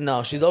Aaron.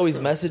 no, she's always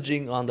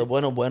messaging on the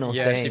Bueno Bueno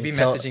Yeah, saying, she be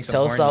tell, messaging some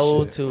tell horny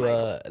Saul shit.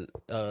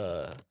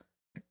 to,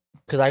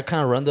 cause I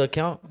kind of run the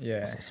account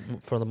Yeah.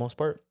 for the most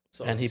part.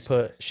 So- And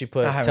she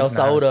put, I haven't- tell no,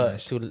 Saul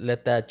that's to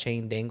let that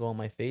chain dangle on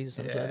my face or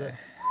something like Yeah. that.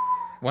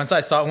 Once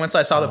I saw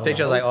the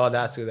picture, I was like, oh,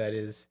 that's who that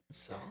is.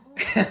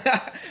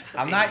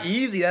 I'm not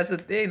easy. That's the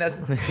thing. That's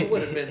It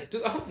would have been,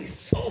 dude. I'll be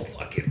so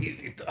fucking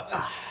easy,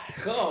 dog.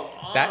 Come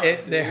on, that.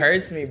 It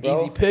hurts me,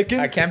 bro. Easy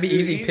pickings? I can't be Dude,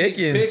 easy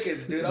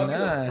pickings. dude. I'll be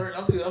Nah. the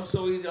first. Dude, I'm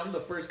so easy. I'm the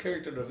first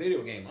character in the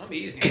video game. I'm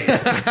easy. I'm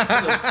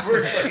the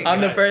first fucking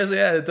I'm the guy. first.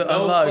 Yeah, to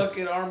No unlock.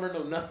 fucking armor,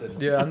 no nothing.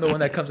 Yeah, I'm the one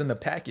that comes in the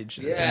package.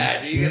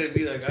 Yeah, dude, you gotta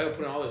be like, I gotta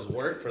put in all this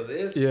work for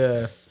this.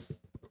 Yeah.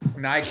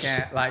 Now I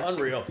can't like,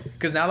 Unreal.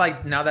 cause now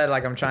that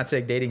like I'm trying to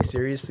take dating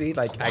seriously,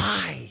 like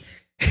Why?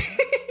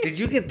 Did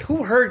you get?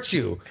 Who hurt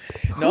you?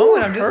 No, Who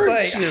I'm just hurt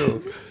like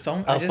you.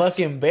 A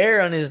fucking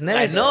bear on his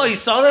neck. I know he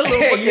saw that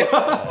little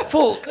fucking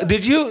fool.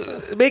 Did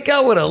you make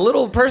out with a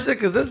little person?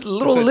 Because there's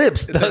little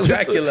lips. It's a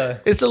Dracula.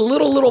 It's a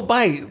little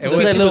bite. It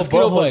was It's a little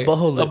butthole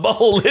A lips.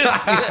 butthole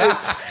lips.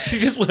 Yeah. She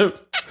just went.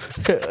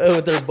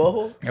 With their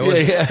boho. It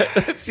was,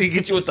 Yeah. She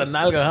get you with the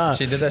nalga, huh?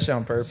 She did that shit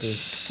on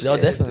purpose. Oh,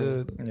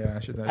 definitely. Yeah,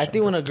 she did that I shit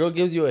think on when a girl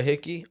gives you a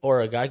hickey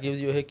or a guy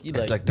gives you a hickey, It's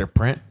like, like their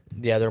print.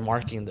 yeah, they're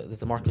marking it's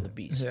the mark of the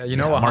beast. Yeah, you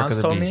know what Hans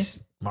told me?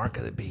 Mark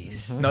of the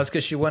beast. No, it's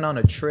because she went on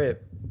a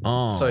trip.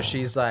 Oh. So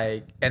she's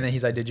like, and then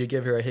he's like, "Did you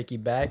give her a hickey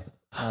back?"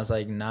 And I was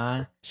like,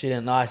 "Nah." She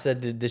didn't know. I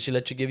said, did she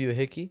let you give you a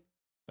hickey?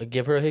 Or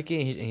give her a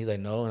hickey? And he's like,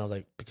 no. And I was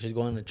like, because she's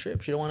going on a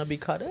trip. She don't want to be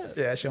caught up.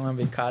 Yeah, she don't want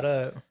to be caught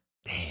up.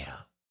 Damn.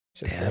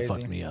 She's Damn, crazy. that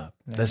fucked me up.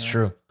 Yeah. That's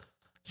true.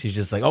 She's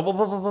just like,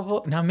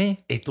 oh. Not me.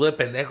 Y tú de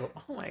pendejo.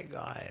 Oh my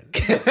God.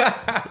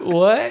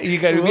 What? You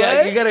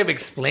gotta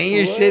explain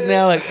your shit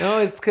now. Like, no,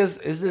 it's because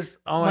it's this.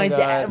 Oh my God.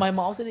 dad, my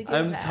mom's gonna get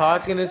I'm mad.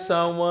 talking to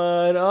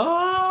someone.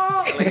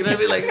 Oh, like, you know,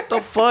 be like, what the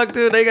fuck,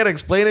 dude? They gotta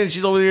explain it. And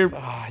she's over here.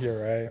 Ah, you're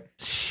right.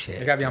 Shit.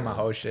 You gotta be on my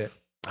whole shit.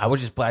 I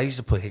used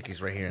to put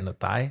hickeys right here in the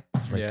thigh.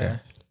 It's right Yeah.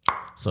 there.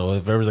 So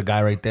if there was a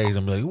guy right there, he's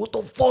gonna be like, what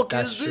the fuck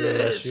That's is true.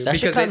 this? That's true. That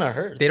shit Because kind of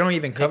hurts. They don't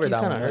even cover Hickey's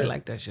that kinda one. I hurt.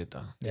 like that shit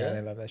though. Yeah,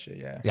 they love that shit.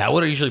 Yeah. Yeah, I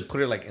would usually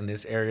put it like in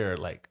this area or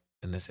like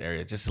in this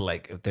area, just to,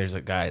 like if there's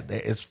a guy,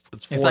 it's for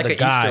It's like the an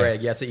guy. Easter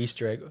egg. Yeah, it's an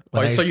Easter egg.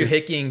 When I So used you're to-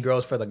 hickeying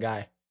girls for the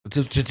guy.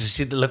 To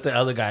let the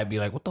other guy be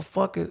like, what the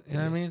fuck is, you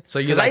know what I mean? So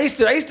you 'Cause like-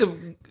 I used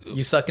to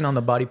You sucking on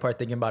the body part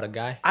thinking about a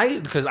guy.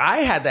 because I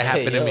had that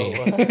happen to me.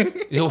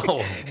 Hey, Yo,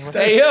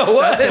 hey, yo,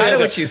 what? That's kind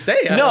of what you say.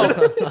 No,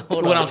 Hold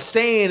what on. I'm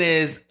saying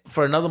is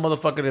for another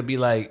motherfucker to be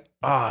like,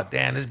 oh,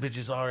 damn, this bitch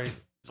is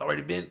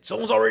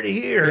someone's already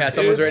here. Yeah,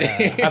 someone's dude."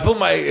 ready. I put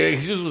my, he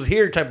just was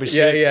here type of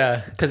Yeah, shit.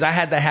 yeah. Because I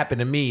had that happen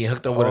to me,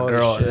 hooked up with a Oh,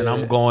 girl, and then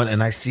I'm shit. going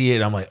and I see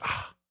it. I'm like,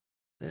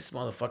 this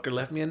motherfucker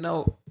left me a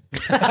note.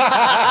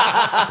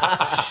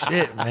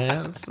 Shit,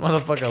 man. This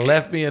motherfucker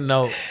left me a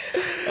note.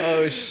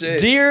 Oh shit.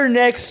 Dear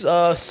next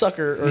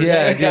sucker. Or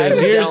Yeah, next guy yeah.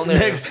 who's Here's down there.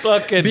 next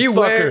fucking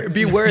Beware, fucker.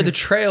 beware the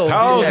trail.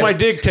 How's Yeah. my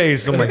dick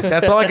taste? I'm like,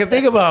 that's all I can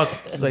think about.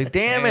 It's like,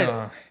 damn it.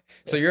 Damn.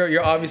 So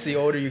you're obviously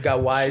older. You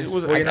got wives.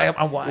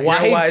 I'm wise. You're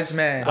a wise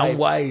man. I'm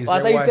wise. Oh, I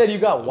thought you said you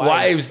got wives.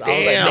 Wives, I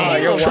was like,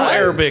 damn. you're True wise.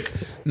 Arabic.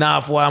 Nah,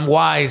 fool, I'm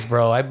wise,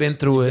 bro. I've been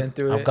through it. been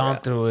through I've it, gone yeah.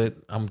 through it.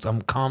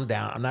 I'm calmed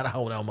down. I'm not a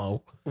hoe no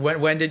more.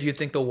 When did you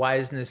think the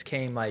wiseness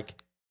came? Like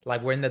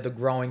when did the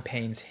growing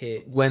pains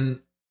hit?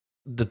 When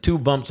the two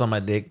bumps on my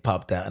dick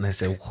popped out, and I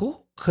said, "Who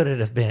could it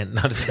have been?"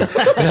 No, just,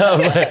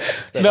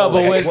 no, but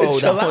when Whoa,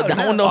 chill that out one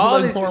now. don't All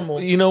look it-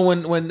 normal. You know,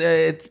 when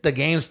it's the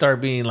games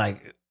start being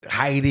like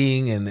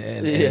hiding and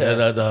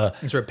Yeah. the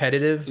It's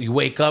repetitive. you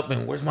wake up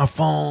and where's my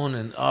phone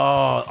and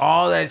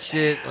all that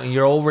shit. When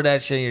you're over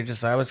that shit, you're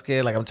just I was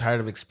scared. Like I'm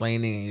tired of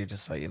explaining, and you're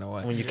just like, you know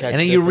what? When you catch and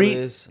then you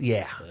syphilis.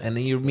 and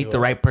then you meet the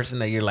right person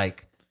that you're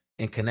like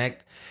and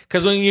connect.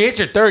 Because when you hit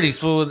your 30s,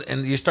 fool,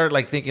 and you start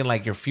like thinking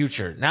like your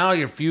future. Now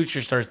your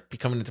future starts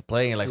becoming into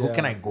play, and like who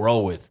can I grow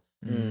with?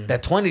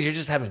 That 20s, you're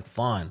just having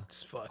fun.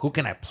 Who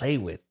can I play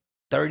with?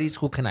 30s,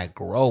 who can I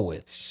grow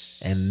with?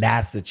 And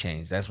that's the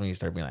change. That's when you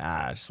start being like,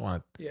 I just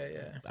want to. Yeah.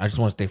 I just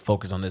want to stay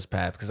focused on this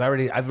path because I've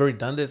already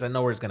done this. I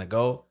know where it's gonna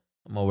go.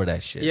 I'm over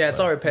that shit. Yeah, it's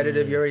but- all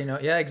repetitive. You already know.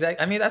 Yeah,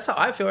 exactly. I mean, that's how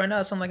I feel right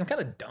now. So I'm like, I'm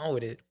kind of done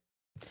with it.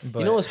 But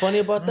You know what's funny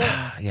about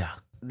that? Yeah.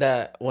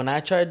 That when I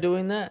tried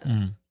doing that,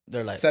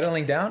 they're like,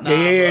 settling down?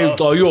 Yeah.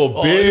 Oh, you a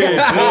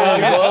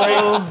bitch.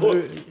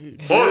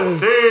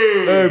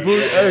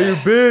 hey, you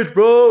bitch,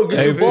 bro.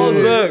 Get your balls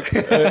back.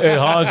 Hey,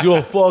 Hans, you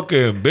a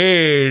fucking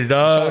bitch,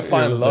 dog. Trying to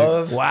find It was like,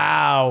 love.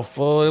 wow,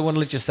 fool. They wouldn't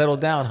let you settle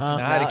down, huh?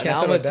 Nah, they Now can't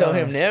I'm settle gonna tell down.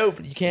 him, nope,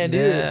 you can't do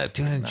Yeah, it.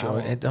 dude, enjoy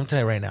it. I'm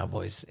telling you right now,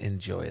 boys,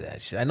 enjoy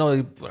that shit. I know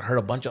you heard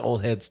a bunch of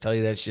old heads tell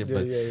you that shit,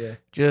 but Yeah.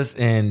 just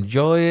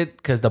enjoy it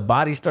because the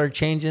body start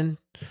changing.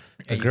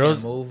 The And girls,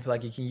 you can't move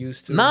like you can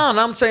used to. no,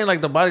 I'm saying like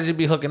the bodies you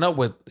be hooking up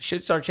with,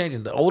 shit start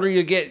changing. The older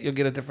you get, you'll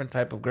get a different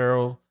type of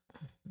girl.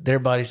 Their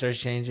body starts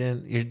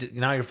changing.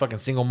 Now you're fucking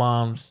single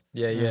moms.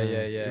 Yeah.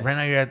 Right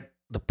now you're at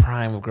the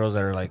prime of girls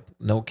that are like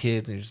no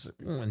kids. And you just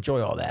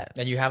enjoy all that.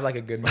 And you have like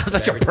a good mix. I'm of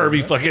such a everything.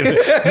 pervy fucking.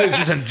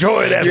 Just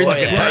enjoy that You're in the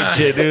fucking prime. type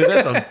shit, dude.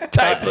 That's some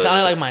type of.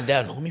 Sounded like my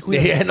dad. No, mijo.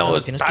 Yeah, no,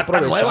 tienes está que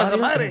tan nueva esa aprovechar.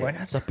 madre.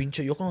 Mira, esa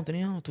pinche, yo cuando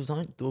tenía tus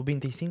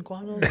 25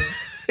 años,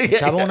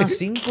 echaba unas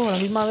 5 a la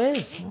misma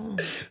vez. No.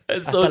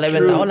 That's Hasta so le true.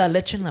 aventaba la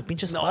leche en la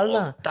pinche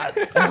espalda.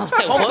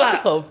 Compa,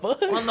 What the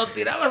fuck? cuando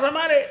tiraba esa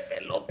madre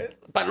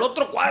para el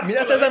otro cuarto.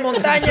 Mira esas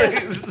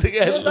montañas.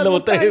 La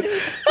montaña.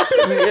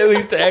 Yeah, we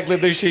used to act like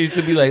their shit used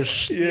to be like,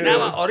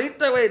 tiraba.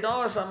 Ahorita, güey,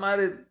 no, esa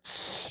madre.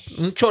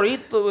 Un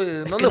chorito,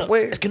 güey. ¿Dónde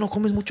fue? Es que no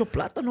comes mucho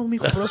plátano,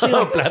 mijo. Pero sí,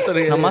 Plátano,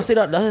 nada más le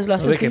haces Los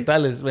así.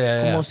 vegetales,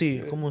 güey.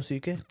 Como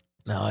si, ¿qué?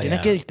 No, Tiene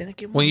yeah.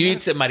 que When you eat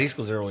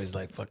mariscos, they're always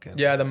like fucking.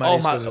 Yeah, the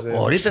mariscos. is it.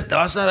 Ahorita te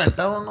vas a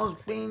aventar unos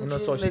pinches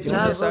Unos ostiones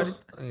lechazos. ahorita.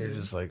 And you're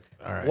just like,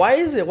 all right. Why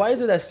is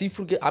it that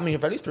seafood get, I mean,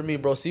 at least for me,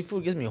 bro,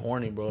 seafood gets me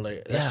horny, bro.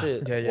 Like, that Yeah.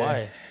 shit. Yeah.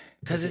 Why?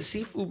 Because it's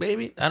seafood,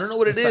 baby. I don't know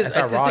what it It's is. it's I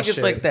a just raw think it's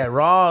shit. like that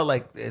raw,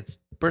 like it's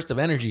burst of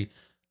energy.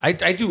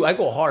 I do. I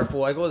go hard,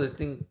 fool. I go to this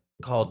thing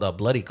called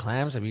bloody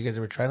clams. Have you guys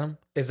ever tried them?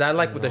 Is that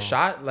like with the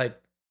shot? Like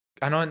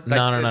I know. Like,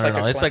 No.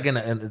 It's It's like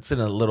it's in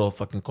a little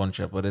fucking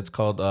concha, but it's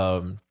called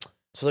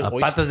So like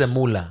patas de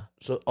mula.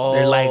 So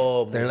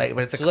They're like,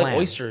 but it's a so clam. like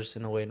oysters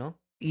in a way, no?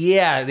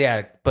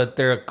 Yeah, but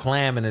they're a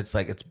clam and it's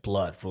like it's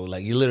blood, fool.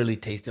 Like you literally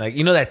taste it. Like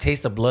you know that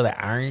taste of blood,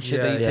 that iron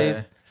shit that you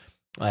taste.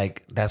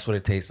 Like that's what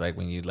it tastes like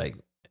when you like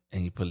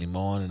and you put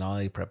limon and all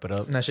that, you prep it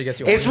up. And that shit gets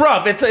you. It's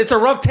rough. It's a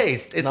rough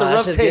taste. It's a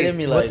rough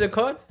taste. What's it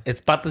called?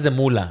 It's patas de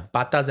mula.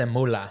 Patas de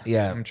mula.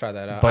 Yeah. I'm gonna try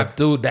that out. But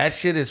dude, that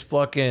shit is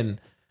fucking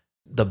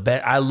the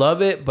best. I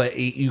love it, but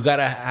you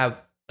gotta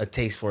have a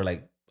taste for it.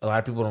 Like a lot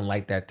of people don't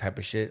like that type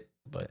of shit,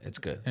 but it's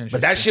good.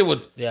 But that shit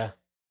would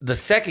the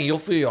second you'll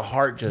feel your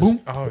heart just boom.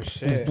 Oh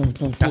shit. Boom, boom,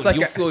 boom, That's like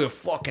you'll feel your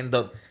fucking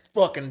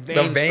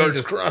veins is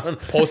crying.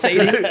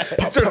 pulsating.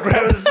 Start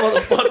grabbing this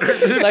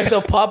motherfucker, dude. Like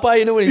the Popeye,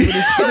 you know when he's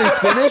eating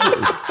spinach?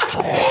 This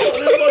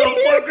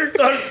motherfucker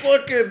starts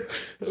fucking.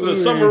 The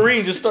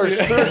submarine just starts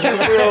searching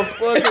for a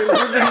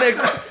fucking.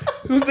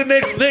 Who's the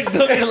next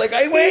victim? He's like,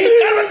 hey, wait,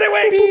 cálmate,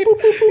 wait. Beep, boop,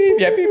 boop, beep.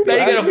 Yeah, beep, Now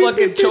you gotta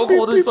fucking choke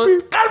hold this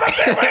fucking.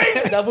 Cálmate,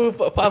 wait. That fool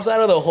pops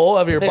out of the hole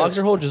of your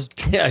boxer hole, just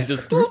Yeah, he's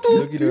just. Do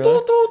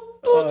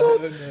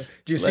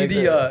you see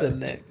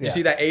You you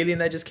see that alien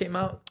that just came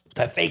out?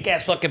 That fake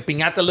ass fucking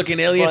piñata looking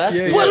alien. Bro, that's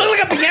It looked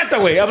like a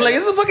piñata way. I'm like,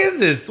 what the fuck is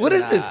this? What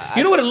is this?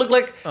 You know what it looked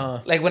like?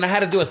 Like when I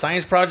had to do a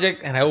science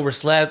project and I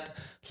overslept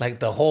like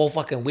the whole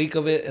fucking week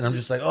of it, and I'm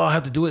just like, oh, I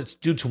have to do it. It's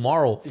due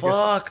tomorrow.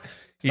 Fuck.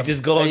 You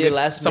just go and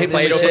get some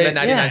Play-Doh from the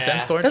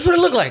 99-cent store. That's what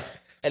it looked like.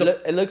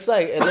 it looks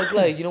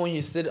like you know when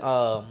you sit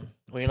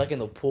when you're like in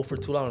the pool for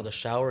too long or the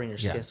shower and your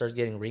skin starts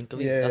getting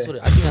wrinkly. Yeah. That's what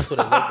I think that's what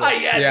it looked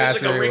like. Yeah, that's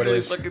it's like a really what it wrinkly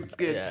is. fucking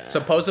skin. Yeah.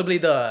 Supposedly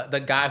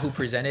the guy who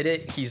presented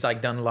it, he's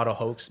like done a lot of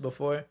hoax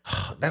before.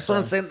 That's what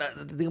I'm saying.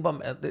 The thing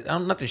about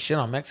I'm not to shit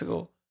on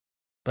Mexico,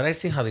 but I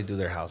seen how they do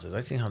their houses.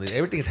 I seen how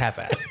everything's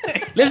half-assed.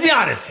 Let's be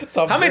honest.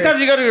 How many times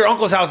you go to your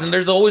uncle's house and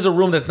there's always a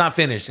room that's not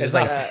finished? It's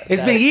like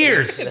it's been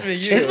years.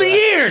 It's been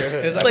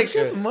years. It's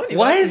like money.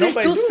 why is there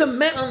Nobody still do it?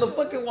 cement on the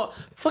fucking wall?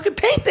 Fucking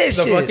paint this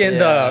The shit. fucking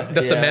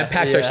the cement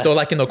packs are still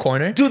like in the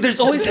corner. Dude, there's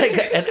always like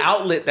an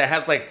outlet that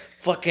has like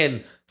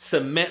fucking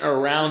cement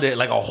around it,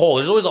 like a hole.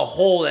 There's always a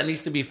hole that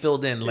needs to be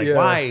filled in. Like,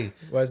 why?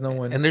 Why is no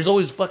one? And there's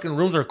always fucking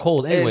rooms are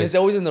cold. And Anyways, it's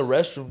always in the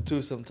restroom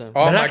too sometimes.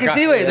 Oh But my I can God.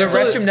 see it. The There's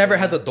always- restroom never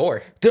has a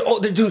door.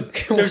 Dude,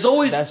 there's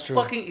always That's true.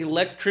 fucking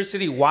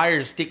electricity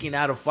wires sticking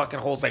out of fucking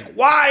holes. Like,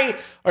 why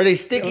are they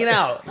sticking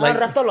out? Like,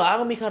 rato lo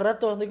hago, mija,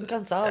 rato, ando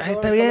cansado. Ay,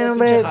 bro, está bien,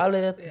 pinche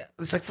hombre. jale.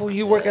 it's like, fool,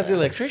 you work as an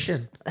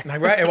electrician.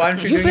 Like, right? Why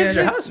don't you, do it fix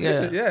in your it? house? Fix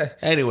it, yeah.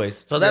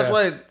 Anyways, so that's Yeah.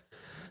 why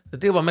the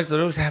thing about Mexico,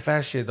 there was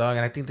half-ass shit, dog.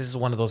 And I think this is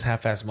one of those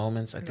half-ass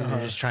moments. I think they're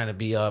just trying to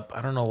be up.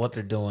 I don't know what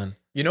they're doing.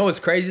 You know what's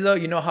crazy though?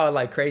 You know how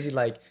like crazy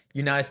like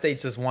United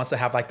States just wants to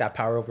have like that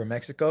power over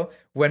Mexico.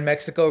 When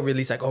Mexico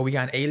released like, oh, we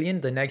got an alien,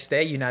 the next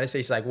day United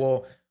States is like,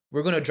 well,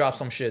 we're gonna drop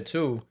some shit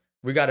too.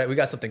 We got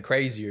something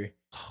crazier.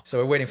 So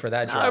we're waiting for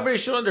that Now drop.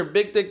 everybody's showing their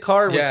big dick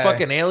card Yeah. with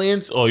fucking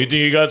aliens. Oh, you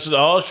think you got?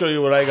 I'll show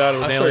you what I got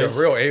with I'll show you a aliens.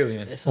 real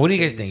alien. What do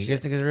you guys think? You guys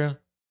think it's real?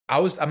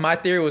 My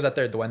theory was that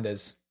they're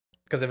duendes.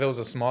 Because if it was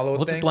a small little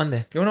What's thing. a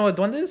duende? You don't know what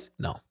a duende is?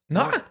 No.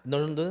 Nah. No,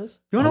 don't do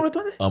this. You don't know what a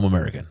duende is? I'm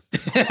American.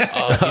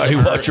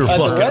 I watch your A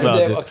fucking duende-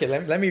 mouth. dude. Okay,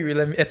 let me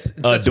it's A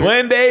since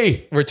we're-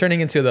 duende. We're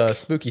turning into the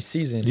spooky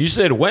season. You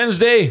said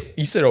Wednesday.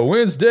 You said a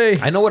Wednesday.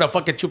 I know what a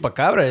fucking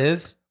chupacabra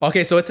is.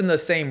 Okay, so it's in the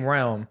same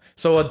realm.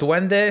 So a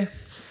duende.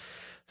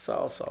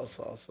 So.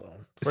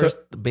 First,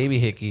 the baby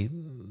hickey.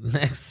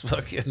 Next,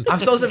 fucking. I'm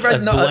so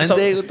surprised. A No, duende?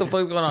 so, What the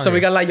fuck's going on? so we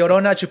here? got La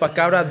Llorona,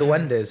 Chupacabra,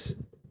 duendes.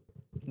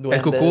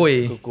 Duendes,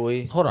 cucuy.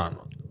 cucuy. Hold on.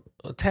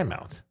 Time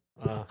out.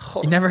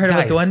 You never heard of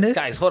a duendes?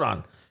 Guys, hold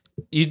on.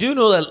 You do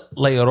know that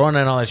La Llorona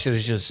and all that shit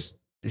is just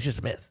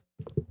a myth.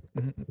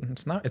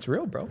 It's not. It's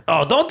real, bro.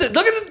 Oh, don't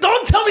tell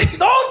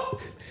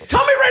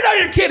me right now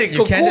you're kidding.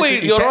 You can't,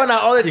 Cucuy, Llorona,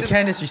 all that you shit.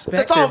 can't disrespect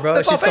That's all- her, bro.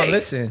 that's all She's gonna fake.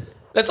 listen.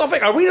 That's all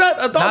fake. Are we not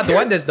adults Not here?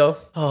 duendes though.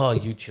 Oh,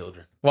 you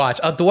children. Watch.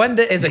 A duende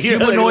is a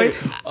humanoid.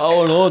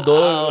 Oh no,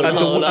 dog.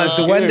 A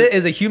duende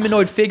is a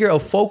humanoid figure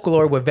of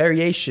folklore with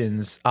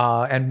variations.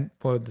 And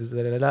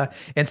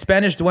in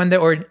Spanish, duende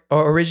or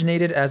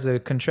originated as a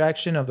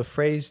contraction of the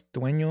phrase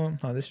dueño.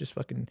 Oh, this is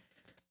fucking.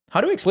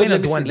 How do we explain a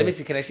duende? Let me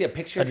see. Can I see a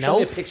picture? An Show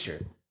me a elf?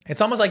 picture. It's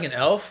almost like an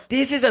elf.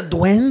 This is a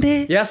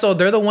duende? Yeah, so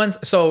they're the ones.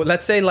 So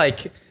let's say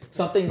like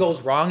something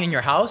goes wrong in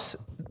your house,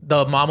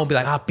 the mom will be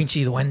like,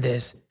 pinche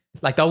duendes.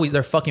 Like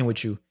they're fucking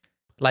with you.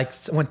 Like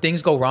when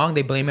things go wrong,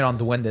 they blame it on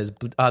duendes.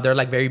 They're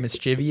like very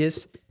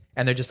mischievous,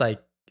 and they're just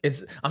like,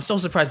 I'm so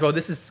surprised, bro.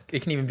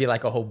 It can even be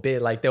like a whole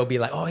bit. Like they'll be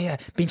like, oh yeah,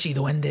 pinche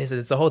duendes.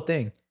 It's a whole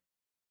thing.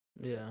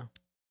 Yeah.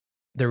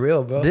 They're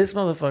real, bro. This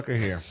motherfucker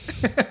here.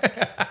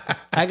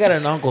 I got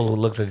an uncle who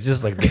looks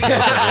just like this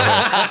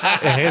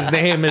motherfucker. And his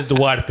name is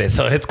Duarte,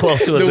 so it's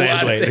close to a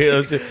duende. You know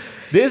what I'm saying?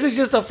 This is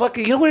just a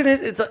fucking. You know what it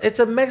is? It's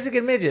a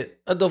Mexican midget,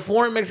 a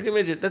deformed Mexican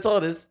midget. That's all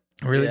it is.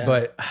 Really, Yeah.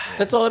 but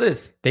That's all it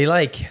is. they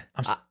like.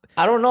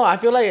 I don't know. I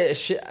feel like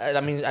shit.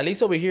 I mean, at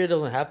least over here it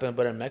doesn't happen,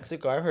 but in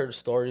Mexico, I heard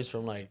stories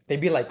from like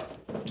They'd be like,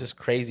 just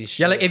crazy shit.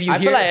 Yeah, like, if you I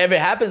hear- feel like if it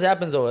happens, it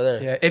happens over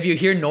there. Yeah, if you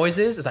hear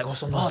noises, it's like, oh,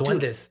 someone's doing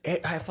dude, this.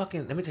 let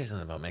me tell you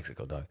something about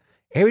Mexico, dog.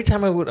 Every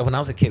time when I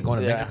was a kid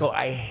going to Yeah. Mexico,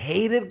 I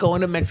hated going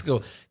to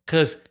Mexico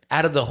because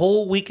out of the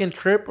whole weekend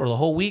trip or the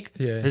whole week,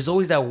 Yeah. there's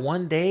always that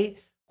one day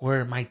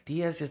where my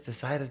tias just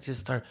decided to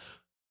just start.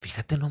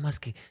 Fíjate nomás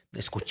que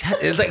escuchar.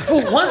 It's like,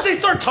 fool, once they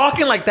start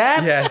talking like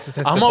that, Yes,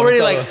 that's I'm the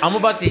already point. like, I'm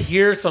about to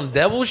hear some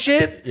devil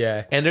shit.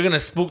 Yeah. And they're going to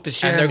spook the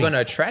shit And out they're of me. going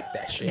to attract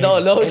that shit. No,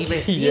 El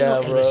vecino, yeah,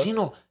 el bro.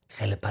 vecino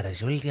se le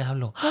pareció el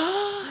diablo.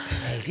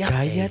 El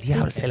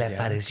diablo se le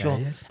apareció.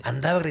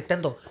 Andaba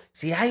gritando,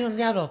 si hay un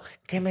diablo,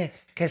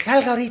 que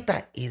salga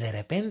ahorita. Y de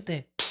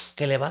repente,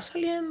 que le va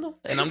saliendo.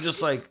 And I'm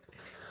just like,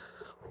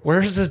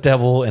 where's this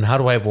devil and how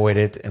do I avoid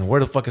it? And where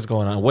the fuck is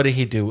going on? What did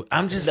he do?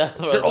 I'm just, Nah,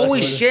 bro, they're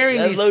always that's sharing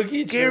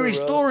low-key these true, scary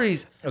bro.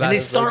 stories. And That they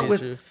is start low-key with,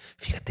 true.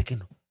 fíjate que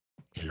no.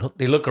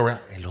 They look around.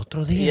 El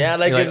otro día. Yeah,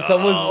 like You're if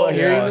someone's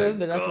hearing yeah. them,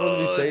 they're not supposed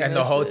to be saying And that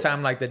the whole shit.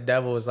 time, like, the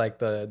devil is like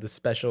the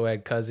special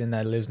ed cousin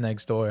that lives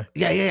next door.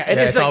 Yeah. And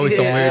Yeah, it's like, always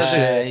some weird shit.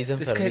 Yeah, he's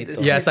This guy- enfermito.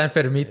 this Yeah, guy's- está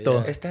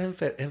enfermito.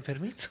 Está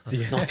enfermito.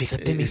 No,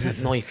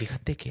 fíjate, no, y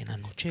fíjate que en la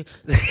noche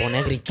se pone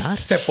a gritar.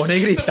 Se pone a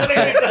gritar.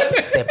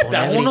 Se pone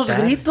a Da unos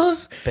gritar.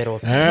 gritos. Pero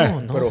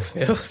feo, ¿no? Pero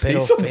feos. Pero sí,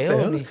 son feo,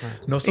 feos. mija.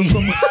 No son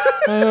como...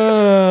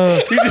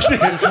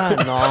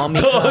 Mija, no,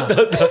 mija.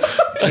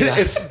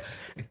 Es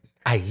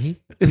ahí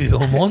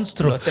un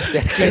monstruo. No te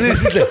acerques. And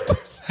this is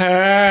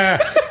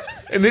like,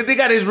 and then they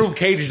got his room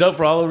caged up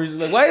for all the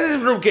reasons. Like, why is his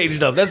room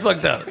caged up? That's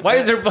fucked up. Why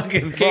is there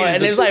fucking cage Bro,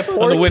 and it's like on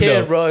poor the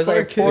window? kid, bro. It's Poor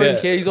like kid. poor Yeah.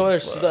 kid. He's over there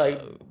she's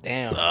like,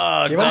 damn.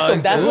 Oh, Give him dog.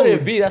 some That's what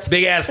it'd be. That's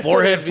Big ass that's what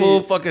forehead, it'd be. full,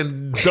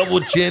 fucking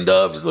double chinned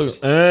up, just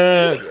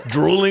like,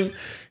 drooling.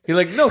 You're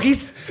like, no,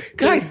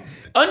 guys,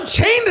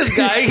 unchain this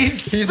guy.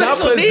 He's not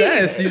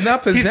possessed. He's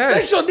not He's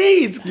possessed. special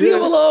needs. Leave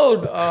him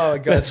alone. Oh,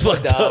 God. That's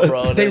fucked Nah, up.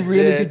 bro. They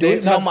really legit. do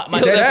it? No, No, my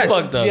yo, dad. that's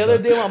fucked up, The other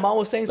though. day, my mom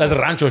was saying That's some,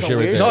 rancho some shit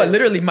right weird there. No,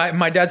 literally,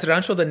 my dad's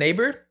rancho, the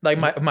neighbor, like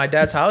my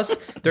dad's house,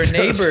 their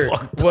neighbor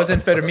fucked was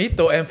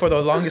enfermito, and for the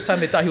longest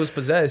time they thought he was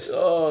possessed.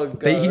 Oh,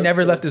 God. He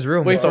never left his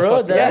room. Wait, It's so for real?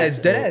 fucked- Dead Yeah, ass? it's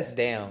dead ass.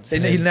 Damn.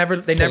 They never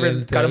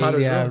got him out of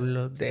his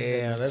room.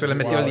 Damn, that's Se le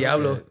metió el wild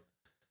diablo. shit.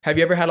 Have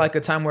you ever had like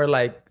a time where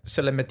like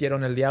se le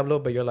metieron el diablo,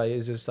 but you're like,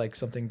 is this like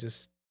something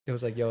just? It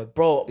was like, yo,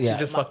 Bro, she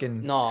just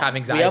fucking have We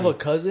anxiety. have a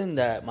cousin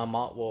that my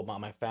mom, well,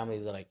 my family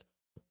is like,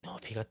 no,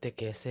 fíjate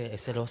que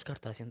ese Oscar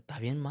está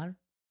bien mal,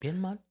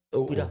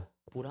 Mira,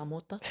 pura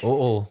mota,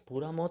 Oh,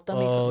 pura mota,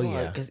 Oh, mija.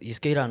 No, yeah. y es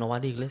que mira, no va a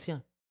la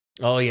iglesia.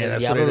 oh, yeah, el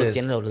that's what diablo it lo is.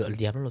 tiene, el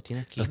diablo lo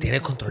tiene aquí. Lo tiene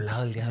mija.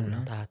 controlado el diablo.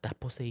 Está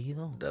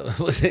poseído.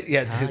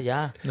 Yeah, Ah, dude.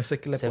 ya. No sé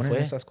qué le Se ponen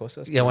fue. esas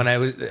cosas. Yeah, when I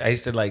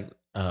used to like,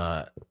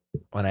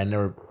 when I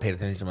never paid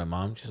attention to my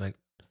mom, she's like,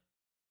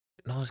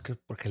 no, es que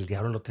porque el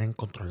diablo lo tiene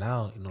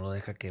controlado y no lo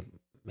deja que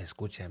me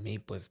escuche a mí,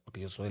 pues, porque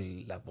yo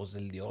soy la voz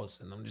del Dios.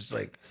 And I'm just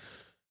like,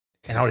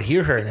 and I would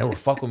hear her and they would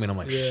fuck with me and I'm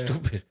like, Yeah.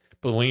 stupid.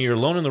 But when you're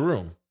alone in the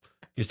room,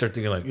 you start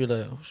thinking like, You're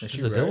like, oh, is shit.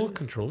 she the devil right?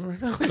 controlling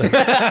right now? Like,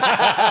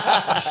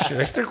 should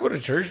I start going to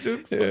church,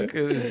 dude? Fuck,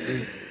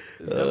 is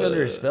that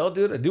under a spell,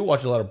 dude? I do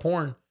watch a lot of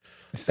porn.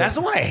 That's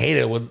the one I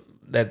hated when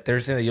that they're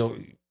saying that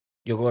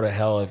you'll go to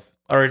hell if,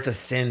 or it's a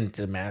sin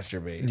to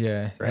masturbate.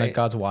 Yeah, Right. like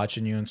God's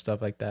watching you and stuff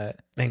like that.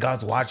 And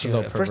God's watching.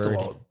 little First of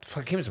perverted. all,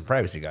 fuck, give me some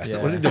privacy, guys.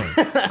 Yeah. What are you doing?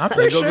 I'm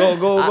pretty sure.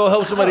 Go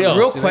help somebody else.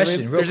 real You know what I question,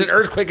 mean? real There's an quick.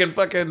 earthquake in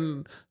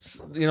fucking,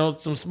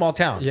 some small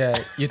town. Yeah,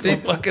 you Go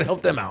think fucking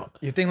help them out.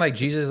 you think like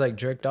Jesus like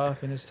jerked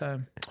off in his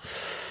time?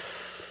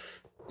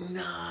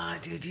 Nah,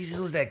 dude, Jesus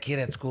was that kid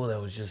at school that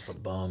was just a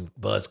bum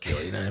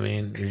buzzkill. You know what I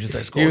mean? You're just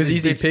at school. He was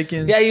These easy bitches-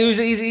 pickings. Yeah,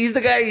 he's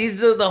the guy. He's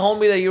the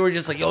homie that you were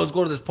just like, yo, let's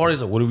go to this party.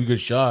 He's like, what if we get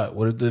shot?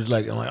 What if there's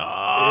like, I'm like,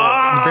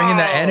 oh, You bringing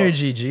that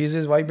energy,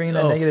 Jesus? Why you bringing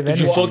that negative Did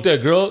energy? you fuck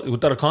that girl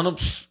without a condom?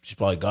 Psh, she's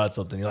probably got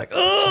something. You're like,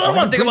 oh, I'm Why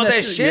not you thinking about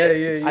bring that shit.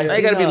 Yeah, yeah, yeah. I Now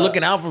you gotta be seen,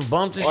 looking out for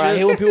bumps and Or I hate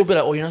shit. when people be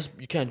like, oh,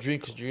 you can't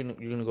drink because you're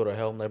gonna go to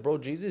hell. I'm like, bro,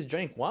 Jesus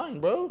drank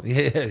wine, bro.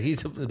 Yeah,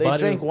 he's They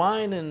drank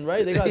wine and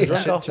right, they got Yeah.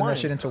 drunk off Turn wine. that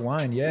shit into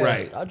wine. Yeah,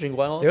 Right. I drink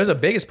wine all It was the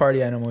biggest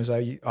party animal. It was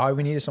like all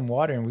we needed some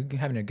water and we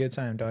having a good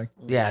time, dog.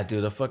 Yeah,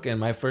 dude,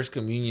 my first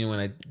communion when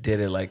I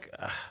did it, like,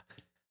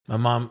 my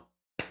mom,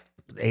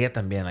 ella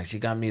también, like, she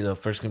got me the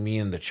first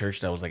communion in the church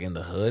that was like in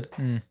the hood.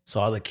 Mm. So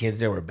all the kids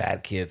there were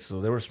bad kids.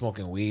 So they were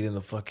smoking weed in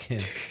the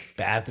fucking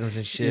bathrooms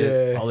and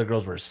shit. Yeah. All the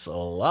girls were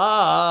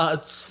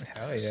sluts.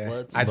 Hell yeah.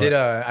 Sluts. I did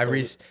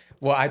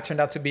I turned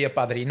out to be a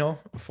padrino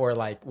for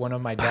like one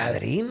of my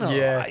dad's. Padrino.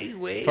 Yeah. Ay,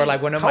 güey. For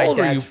like one of How my old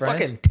are dad's you,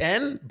 friends. fucking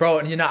 10?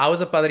 Bro, you know, I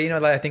was a padrino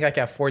like I think like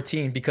at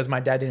 14 because my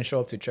dad didn't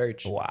show up to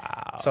church.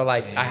 Wow. So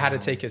like I had to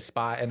take his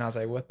spot and I was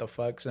like, what the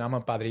fuck? So I'm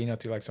a padrino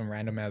to like some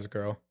random ass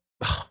girl.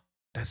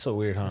 That's so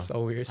weird, huh?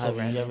 So weird, so Have you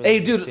random. ever Hey,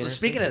 seen dude, her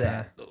speaking of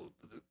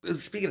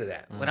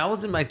that, when I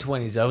was in my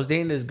 20s, I was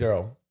dating this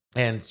girl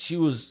and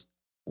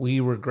we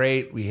were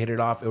great. We hit it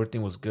off.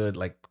 Everything was good.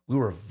 Like, we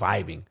were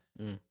vibing.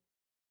 Mm.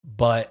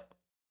 But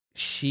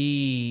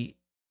she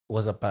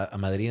was a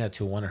madrina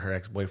to one of her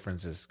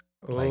ex-boyfriend's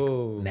like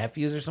Oh.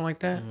 nephews or something like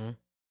that. Mhm.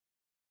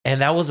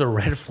 And that was a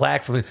red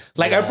flag for me.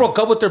 Like, I broke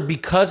up with her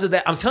because of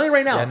that. I'm telling you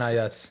right now. Yeah, no,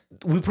 yes.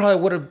 We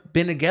probably would have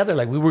been together.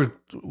 Like,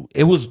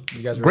 it was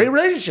You guys a were- great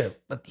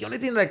relationship. But the only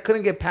thing that I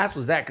couldn't get past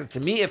was that. Because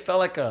to me, it felt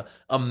like a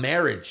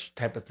marriage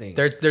type of thing.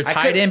 They're I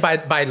tied couldn't- in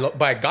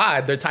by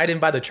God. They're tied in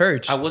by the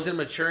church. I wasn't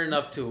mature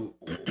enough to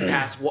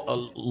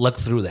look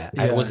through that.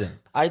 I Yeah. wasn't.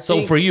 I So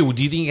think- for you,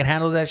 do you think you can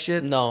handle that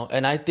shit? No,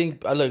 and I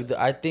think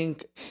I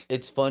think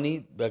it's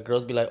funny that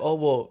girls be like, "Oh,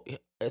 well,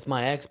 it's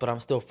my ex, but I'm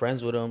still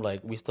friends with him.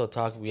 Like, we still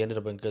talk. We ended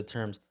up in good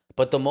terms."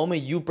 But the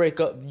moment you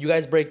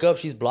guys break up,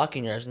 she's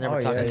blocking you. She's never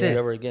Oh, talking yeah, to yeah. you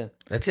ever again.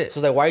 That's it. So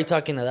it's like, why are you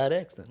talking to that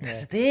ex then? That's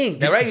the thing.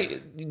 Yeah,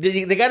 right?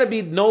 They got to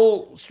be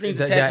no strings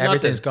Yeah, attached.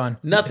 everything's nothing. gone.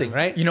 Nothing,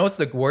 right? You know what's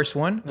the worst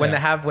one? When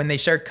they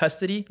share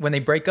custody, when they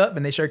break up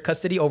and they share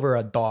custody over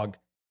a dog,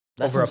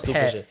 That's over some a stupid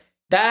pet. shit.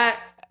 That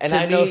And to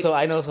I know me- some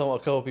a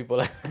couple people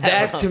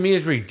that to me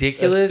is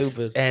ridiculous. That's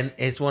stupid. And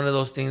it's one of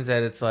those things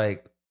that it's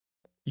like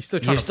You still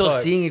trying you're to still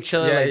fuck. seeing each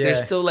other. Yeah, like yeah.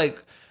 there's still like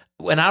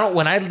when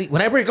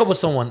I break up with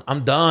someone,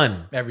 I'm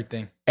done.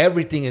 everything.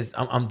 Everything is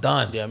I'm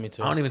done. Yeah, me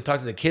too. I don't even talk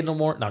to the kid no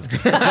more. No, I'm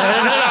just kidding.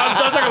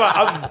 I'm talking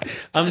about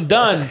I'm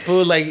done.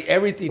 Fool, like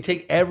everything,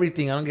 take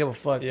everything. I don't give a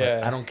fuck. Yeah,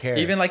 Like, I don't care.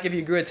 Even like if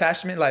you grew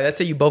attachment, like let's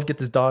say you both get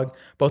this dog,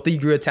 both of you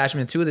grew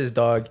attachment to this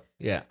dog.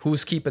 yeah,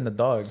 Who's keeping the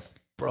dog?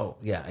 bro.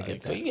 Yeah, I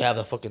get So that. you can have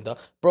the fucking dog,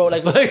 bro.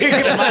 Like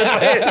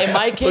in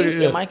my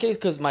case,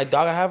 because my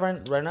dog I have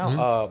right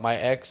now, my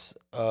ex,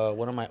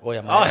 one of my Oh,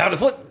 ex. how the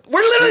fuck? We're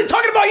literally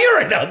talking about you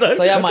right now. Dog.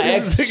 So yeah, my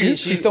ex, she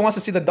She still wants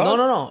to see the dog.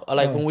 no.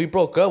 Like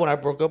when I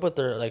broke up with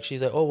her, like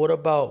she's like, oh, what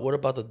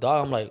about the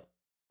dog? I'm like,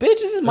 bitch,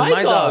 this is my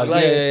my dog. dog.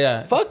 Like,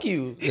 Yeah. fuck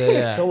you.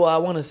 Yeah. So I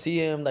want to see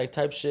him, like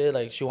type shit.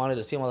 Like she wanted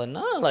to see him. I was like,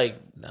 nah, like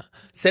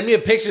Send me a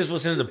picture. We'll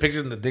send us a picture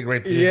of the dick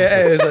right there.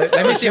 Yeah, it's like,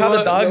 let me see how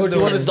the dog's What you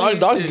doing. wanna see?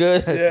 dog's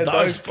good. Yeah,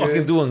 Dog's fucking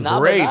good. doing Nah,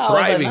 great, but nah, I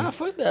was thriving. like, nah,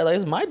 fuck that. Like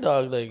it's my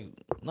dog. Like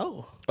no.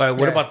 All right,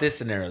 what Yeah. about this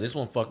scenario? This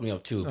one fucked me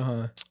up too.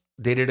 Uh-huh.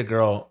 Dated a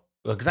girl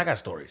because I got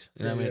stories.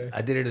 You know what I Yeah, mean? yeah.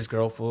 I dated this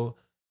girl fool.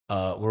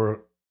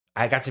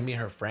 I got to meet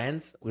her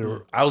friends.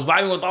 I was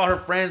vibing with all her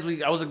friends.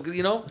 I was a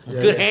good,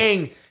 good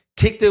hang.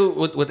 Kicked it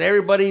with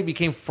everybody.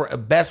 Became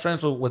best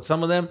friends with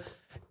some of them.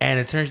 And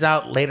it turns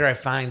out later I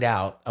find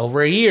out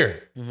over a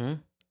year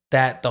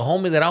that the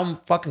homie that I'm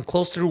fucking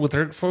close to with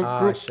her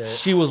group, shit.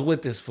 she was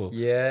with this fool.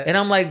 Yeah. And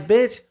I'm like,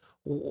 bitch,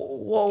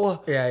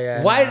 whoa.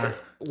 Yeah. Why? nah.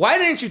 Why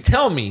didn't you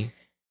tell me?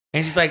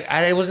 And she's like,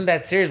 it wasn't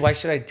that serious. Why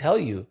should I tell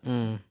you?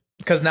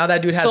 Because now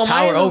that dude has So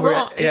power mine over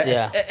wrong. it.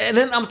 Yeah. And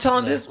then I'm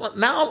telling this one.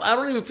 Now I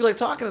don't even feel like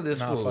talking to this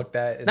No, fool. fuck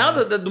that. Now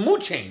No. the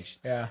mood changed.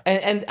 Yeah.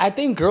 And I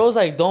think girls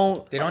like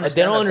don't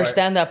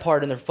understand that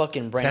part in their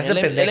fucking brain. Se And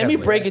hacen let me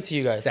pendejas, break güey. it to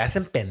you guys. Se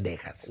hacen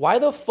pendejas. Why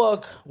the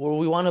fuck would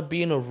we want to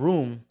be in a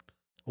room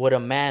with a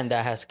man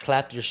that has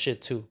clapped your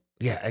shit too?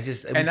 Yeah, we And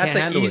that's can't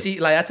an handle it. easy,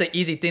 like that's an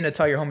easy thing to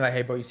tell your homie, like,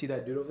 hey, bro, you see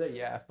that dude over there?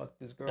 Yeah, fuck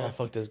this girl. Yeah,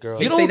 fuck this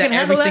girl. You know say who that can every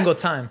handle that? single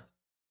time.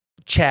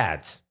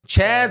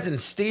 Chads and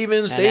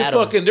Stevens, And they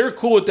Adam. fucking, they're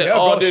cool with that. Yeah,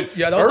 Oh, bro, dude,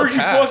 yeah, I those are heard you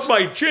pass. fucked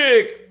my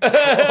chick.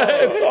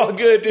 It's all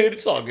good, dude.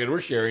 It's all good.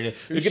 We're sharing it.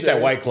 You get that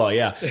White Claw,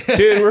 yeah.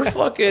 Dude, we're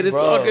fucking, it's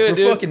Bro, all good, We're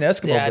dude. fucking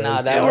Eskimo Yeah, bros.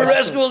 nah, that- Yeah, we're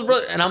that's- Eskimos,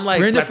 bro. And I'm like,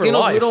 We're in it for Latinos,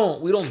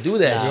 life. we don't do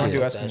that We shit. don't do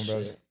that Eskimo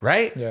bros. shit.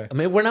 Right? Yeah. I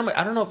mean, we're not.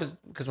 I don't know if it's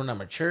because we're not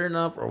mature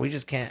enough, or we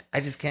just can't. I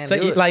just can't. It's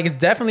do like, it. like it's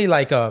definitely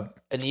like a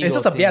An it's ego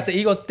just a thing. yeah, it's an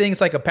ego thing.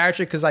 It's like a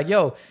Patrick because like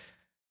yo,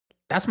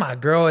 that's my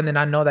girl, and then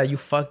I know that you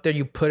fucked her,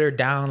 you put her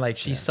down, like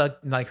she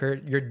sucked like your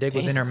dick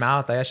was in her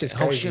mouth. Like that's just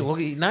crazy. Oh shit!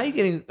 Well, now you're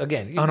getting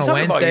again. You're On a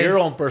talking about Wednesday? your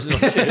own personal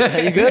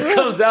shit. This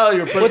comes out of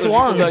your personal. What's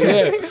wrong? Like,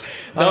 yeah.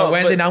 On a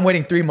Wednesday, but now I'm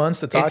waiting 3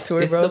 months to talk to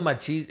her, it's bro. the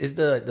machis. It's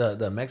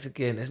the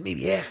Mexican. It's mi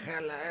vieja.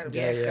 La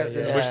vieja.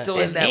 yeah. We're still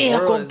in Es that mía,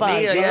 world. It's compa.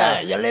 mía, Yo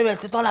yeah. yo le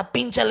metí toda la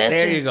pinche leche.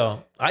 There you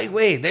go. Ay,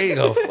 wait. There you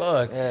go.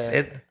 Fuck.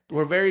 Yeah.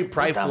 We're very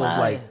prideful of madre.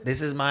 like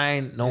this is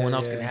mine. No one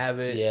else can yeah. have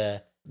it. Yeah.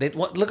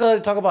 Look how they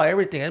talk about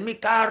everything. Es mi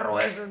carro.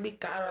 Ese es mi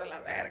carro. La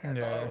verga.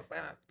 todo.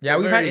 Yeah,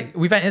 We're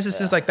we've had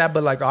instances like that,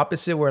 but like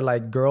opposite where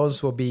like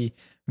girls will be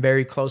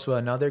very close with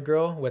another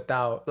girl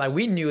without like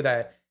we knew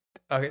that.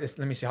 Okay, let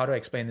me see. How do I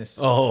explain this?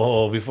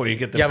 Oh, before you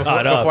get them yeah,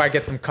 caught up. before I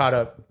get them caught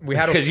up, we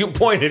had Because you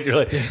pointed, you're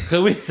like,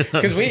 because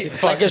we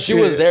Like if she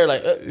was there,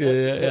 like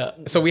yeah.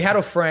 So we had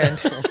a friend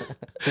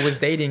who was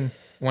dating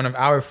one of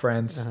our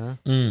friends.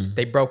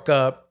 They broke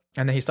up,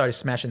 and then he started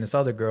smashing this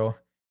other girl,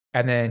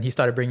 and then he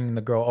started bringing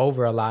the girl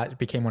over a lot.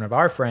 Became one of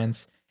our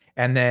friends,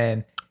 and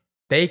then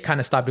they kind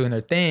of stopped doing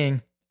their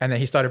thing, and then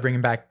he started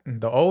bringing back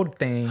the old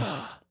thing,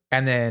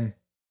 and then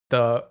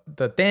the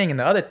thing and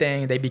the other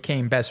thing they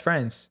became best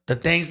friends. The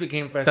things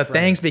became best The friends.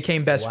 things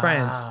became best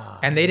friends,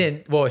 and they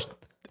didn't. Well,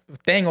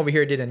 thing over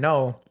here didn't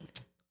know,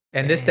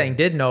 and this thing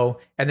did know.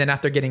 And then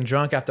after getting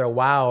drunk, after a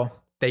while,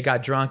 they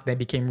got drunk. They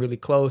became really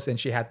close, and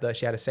she had to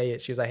say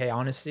it. She was like, "Hey,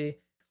 honestly,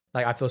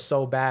 like I feel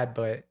so bad,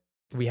 but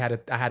I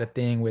had a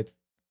thing with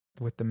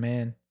the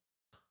man,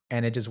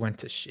 and it just went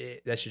to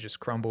shit. That shit just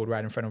crumbled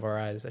right in front of our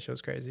eyes. That shit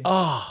was crazy.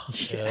 Oh,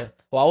 yeah.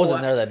 Well, I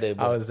wasn't there that day,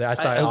 but I was there. I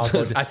saw it all.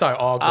 I saw it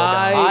all go down.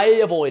 I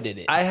avoided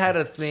it. I had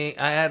a thing.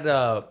 I had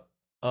a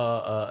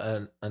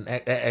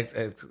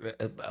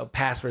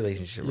past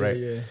relationship, right?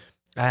 Yeah.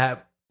 I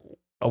have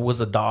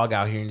was a dog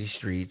out here in these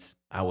streets.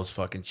 I was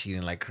fucking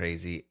cheating like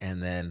crazy.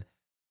 And then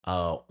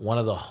one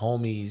of the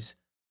homies,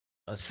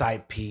 a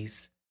side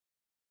piece,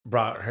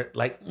 brought her,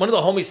 like one of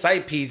the homies'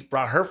 side piece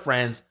brought her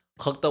friends,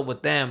 hooked up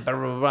with them, blah,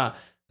 blah, blah, blah.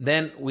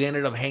 Then we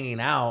ended up hanging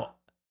out.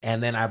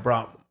 And then I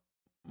brought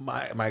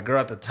my girl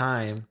at the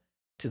time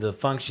to the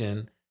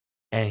function.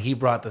 And he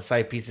brought the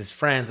side piece's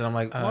friends, and I'm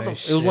like, what the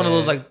it was one of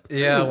those like,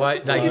 yeah,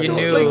 what like you doing?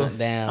 knew. Like,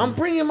 Damn. I'm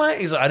bringing my.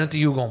 He's like, I didn't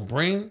think you were gonna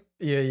bring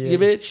Yeah, your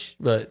bitch,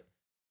 but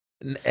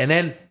and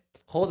then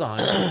hold on,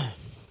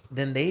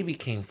 then they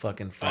became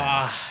fucking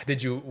friends.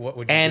 Did you? What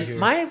would you do And here?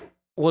 my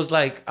was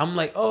like, I'm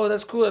like, oh,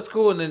 that's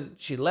cool, and then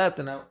she left,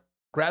 and I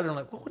grabbed her. I'm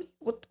like,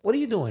 what are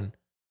you doing?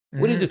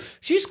 What do you do?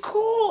 She's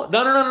cool.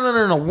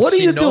 No. What are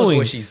She you knows doing?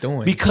 what she's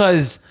doing.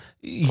 Because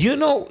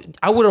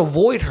I would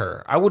avoid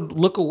her. I would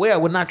look away. I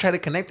would not try to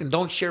connect, and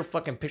don't share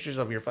fucking pictures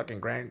of your fucking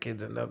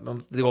grandkids and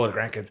the older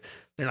grandkids.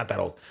 They're not that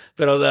old,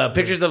 but the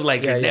pictures of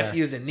like your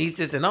nephews and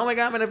nieces and oh my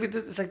god, my nephew.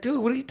 It's like, dude,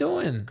 what are you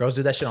doing? Girls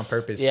do that shit on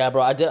purpose. Yeah,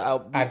 bro. I did.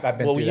 I've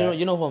been well, through that.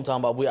 you know who I'm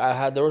talking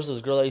about. There was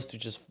this girl I used to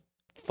just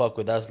fuck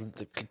with. That's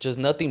just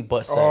nothing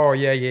but sex. Oh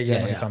yeah. Yeah, What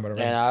you're yeah. talking about,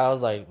 right? And I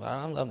was like,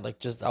 I'm like,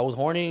 just I was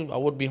horny. I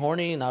would be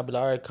horny, and I'd be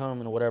like, all right,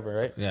 come and whatever,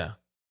 right? Yeah.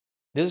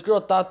 This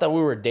girl thought that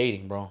we were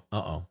dating, bro.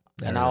 Oh.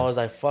 And I was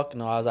like, fuck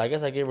no. I was like, I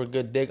guess I gave her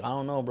good dick. I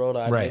don't know, bro.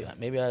 Right.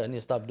 Maybe I need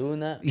to stop doing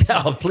that.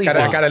 Yeah, please.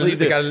 Gotta please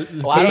do. gotta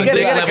Well, I don't dick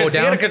do that. level You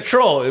down. gotta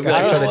control. It'd be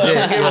like, Control the dick.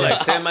 okay, well, like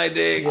send my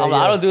dick.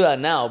 I don't do that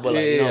now, but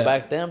like, Yeah.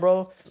 back then,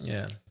 bro.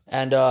 Yeah.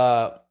 And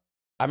I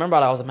remember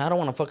I was like, man, I don't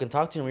want to fucking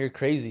talk to you. You're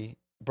crazy,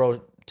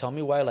 bro. Tell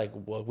me why. Like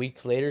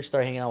weeks later,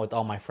 start hanging out with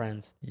all my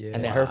friends. Yeah.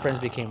 And then her friends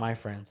became my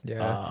friends.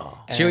 Yeah. Oh.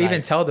 And She'll even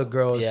like, tell the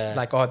girls Yeah.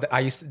 like, oh,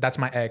 that's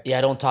my ex. yeah,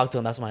 I don't talk to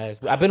him. That's my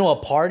ex. I've been to a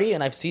party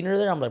and I've seen her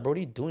there. I'm like, bro, what are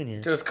you doing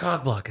here? Just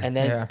cock blocking. And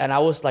then Yeah. and I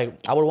was like,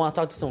 I would want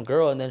to talk to some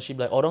girl, and then she'd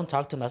be like, oh, don't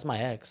talk to him. That's my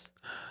ex.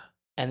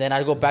 And then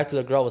I'd go back to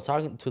the girl I was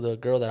talking to, the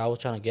girl that I was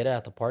trying to get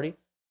at the party.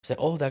 She's like,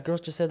 oh, that girl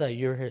just said that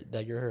you're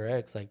her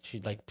ex. Like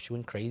she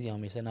went crazy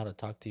on me, saying how to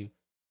talk to you.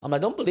 I'm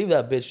like, don't believe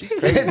that bitch. She's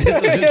crazy.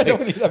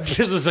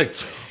 This was like,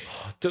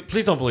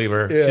 please don't believe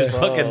her. Yeah. She's Bro.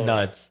 fucking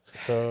nuts.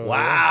 So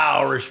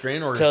Wow,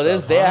 restraint order. till this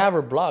stuff, day, huh? I have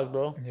her blocked,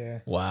 bro. Yeah.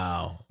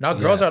 Wow. No,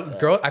 girls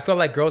I feel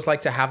like girls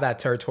like to have that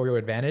territorial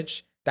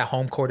advantage, that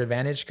home court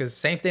advantage. Because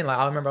same thing. Like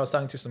I remember I was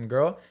talking to some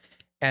girl,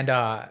 and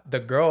the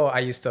girl I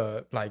used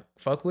to like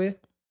fuck with,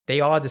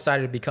 they all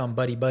decided to become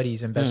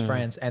buddies and best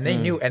friends, and they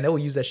knew, and they will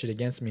use that shit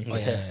against me.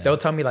 Yeah. They'll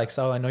tell me like,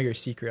 "So I know your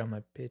secret." I'm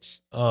like, "Bitch."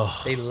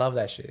 Oh, They love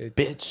that shit.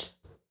 Bitch.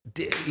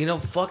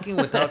 fucking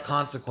without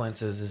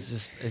consequences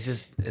is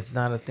just it's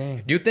not a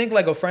thing. Do you think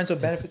like a friends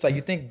with benefits? Like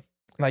you think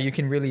like you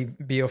can really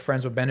be a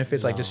friends with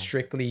benefits? Like just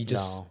strictly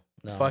just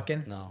No,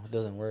 fucking? No, it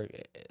doesn't work.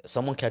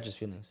 Someone catches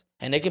feelings,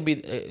 and it can be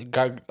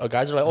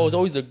guys are like, oh, it's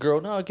always the girl.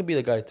 No, it can be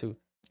the guy too.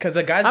 because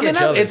the guys I get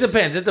mean, jealous. it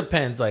depends. It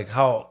depends like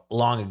how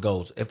long it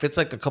goes. If it's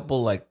like a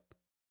couple like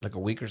a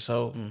week or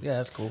so, yeah,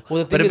 that's cool. Well,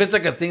 the thing But if is- it's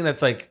like a thing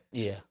that's like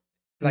Yeah.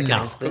 Like no,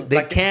 instant- they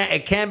like- can't.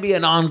 It can't be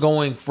an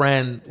ongoing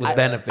friend with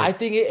benefits. I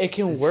think it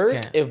can Just work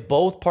can't. if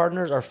both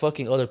partners are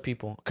fucking other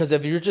people. Because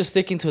if you're just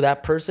sticking to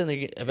that person,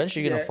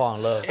 eventually you're gonna Yeah. fall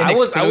in love. And I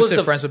was exclusive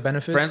the friends with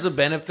benefits? Friends with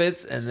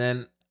benefits, and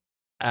then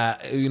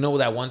you know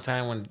that one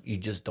time when you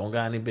just don't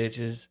got any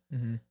bitches,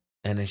 Mhm.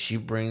 and then she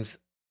brings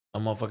a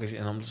motherfucker,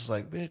 and I'm just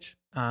like, bitch. She's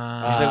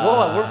Uh, like,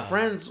 whoa, we're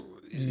friends.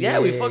 Yeah,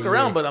 we fuck yeah,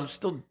 around, yeah. but I'm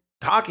still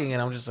talking,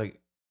 and I'm just like,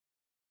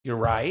 you're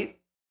right,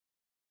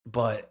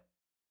 but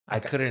I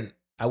couldn't.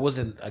 I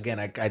wasn't. Again,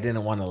 I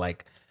didn't want to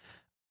like.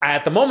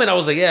 At the moment, I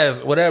was like, yeah,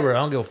 whatever. I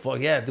don't give a fuck.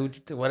 Yeah,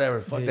 dude,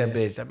 whatever. Fuck that Yeah.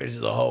 bitch. That bitch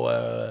is a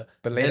hoe.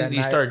 but later then at you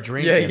night- start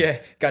drinking. Yeah.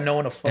 Got no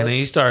one to fuck. And then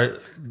you start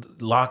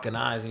locking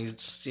eyes and you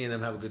seeing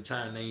them have a good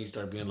time. And then you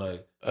start being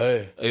like,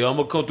 Hey. I'm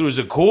gonna come through. Is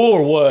it cool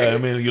or what? I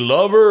mean, you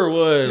love her or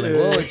what?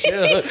 Like, whoa,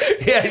 chill.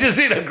 Yeah, just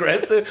being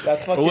aggressive.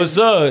 That's fucking- What's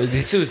up?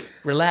 She was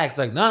relaxed.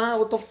 Like, no,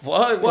 what the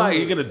fuck? Why?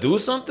 You gonna do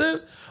something?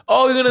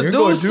 Oh, you're gonna You're do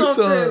gonna do something?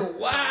 something.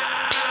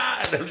 Wow.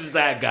 I'm just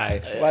that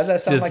guy. Why does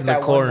that sound Just like in the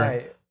that corner. one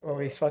night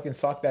where he fucking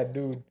socked that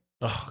dude?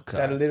 Oh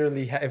That god.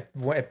 literally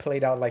it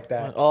played out like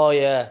that. Oh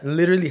yeah.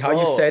 Literally how you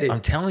Bro, said it. I'm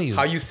telling you.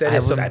 How you said I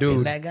it, some I've been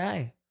dude. that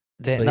guy.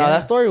 Damn, But no, yeah.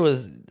 that story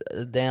was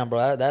damn,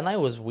 bro. That night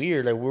was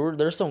weird. Like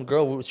there's some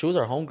girl. She was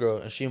our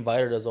homegirl, and she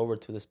invited us over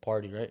to this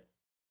party, right?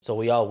 So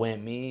we all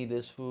went. Me,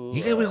 this fool.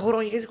 You guys, wait, hold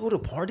on. You guys go to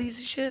parties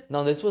and shit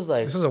No, this was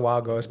like This was a while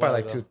ago. It's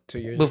probably While like ago. two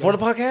years before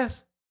ago. the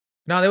podcast.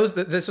 No, this was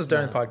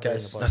during the No, during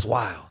podcast. the That's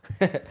wild.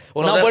 well,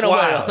 No, no, that's bueno,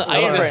 wild. bueno. I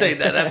ain't want to friends. say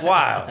that. That's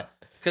wild.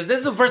 Because this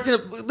is the first thing.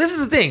 This is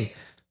the thing.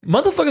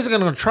 Motherfuckers are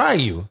gonna try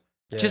you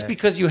just Yeah.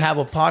 because you have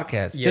a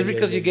podcast. Yeah, just yeah,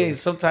 because yeah, you're getting yeah.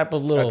 some type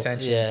of little.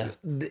 Attention. Yeah.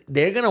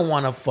 They're gonna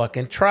want to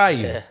fucking try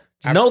you. Yeah.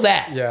 Know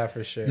that. Yeah,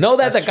 for sure. Know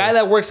that That's the guy true.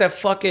 that works at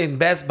fucking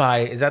Best Buy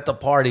is at the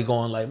party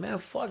going like, man,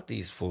 fuck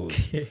these fools.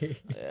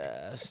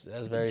 Yeah, that's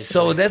very.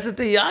 So true. that's the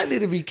thing. I need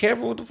to be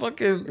careful with the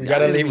fucking. We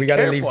gotta leave. We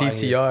gotta leave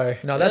DTR.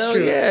 DTR. No, that's Hell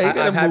true. yeah, you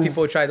gotta I've had move.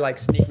 people try like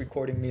sneak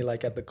recording me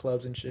like at the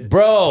clubs and shit.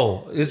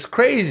 Bro, it's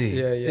crazy.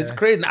 Yeah, It's yeah.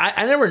 crazy.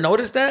 I never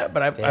noticed that,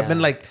 but I've been Damn.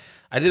 like,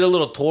 I did a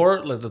little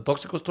tour, like the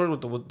Toxicos tour with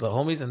the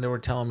homies, and they were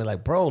telling me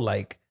like, bro,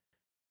 like,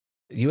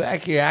 you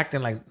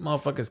acting like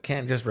motherfuckers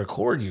can't just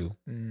record you.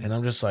 And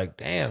I'm just like,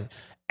 damn.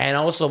 And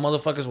also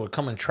motherfuckers will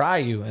come and try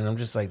you. And I'm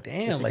just like,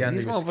 damn, Just like again,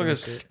 these do your motherfuckers,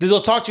 skin shit. they'll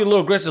talk to you a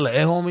little aggressive, like,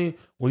 hey homie,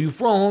 where you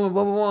from, homie,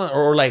 blah, blah, blah.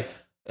 Or like,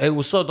 hey,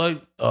 what's up,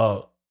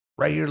 dog?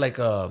 Right here, like,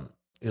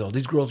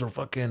 these girls are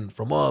fucking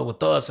from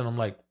with us. And I'm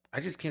like, I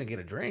just can't get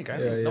a drink.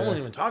 No one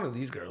even talking to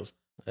these girls.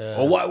 Yeah.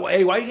 Or why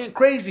you getting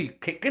crazy?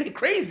 Getting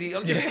crazy.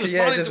 I'm just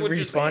responding to what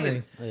you're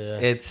saying. Yeah.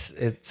 It's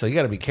so you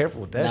got to be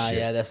careful with that Nah, shit.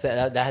 yeah,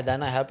 that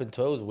night happened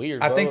too. It was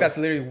weird. I bro. think that's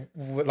literally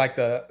like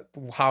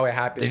how it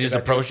happened. They just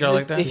 'Cause I approach think- y'all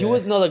like that. He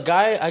was the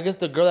guy. I guess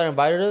the girl that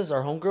invited us,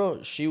 our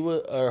homegirl, she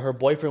was her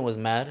boyfriend was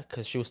mad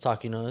because she was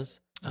talking to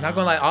us. Not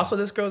gonna lie. Also,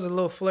 this girl's a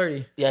little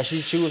flirty. Yeah, she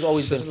was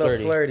always She's been a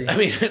little flirty. flirty. I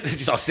mean,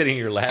 just all sitting in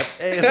your lap.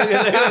 Hey, look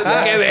at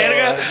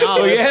that.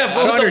 no, I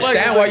don't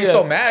understand why you're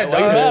so mad. Why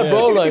you dog. mad,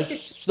 bro? Like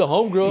she's the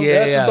homegirl.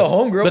 Yeah, Yes, it's a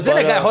homegirl. But then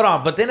a but, guy, hold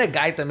on. But then a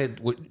guy,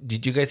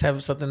 did you guys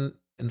have something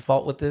in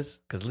fault with this?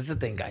 Because listen,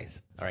 thing,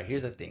 guys. All right,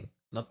 here's the thing.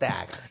 No te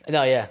hagas.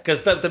 No, yeah.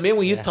 Because the minute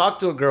when you Yeah. talk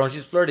to a girl and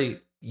she's flirty,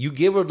 you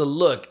give her the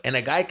look, and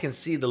a guy can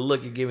see the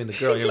look you're giving the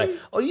girl. You're like,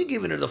 oh, you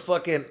giving her the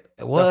fucking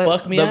what?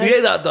 fuck me The, eye?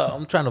 yeah,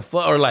 I'm trying to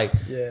fuck. Or like,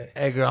 Yeah.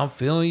 hey girl, I'm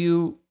feeling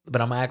you, but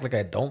I'm gonna act like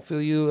I don't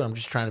feel you. I'm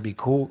just trying to be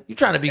cool. You're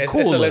trying to be It's,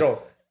 cool. it's a like-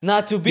 little.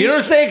 Not to be. You know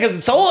what I'm saying?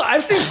 Because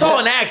I've seen Saul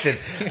in action.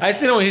 I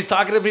seen him when he's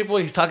talking to people.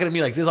 He's talking to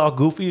me like this, all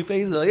goofy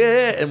face, like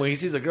yeah. And when he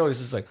sees a girl, he's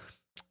just like,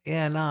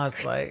 yeah, no,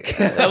 it's like,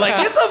 I'm like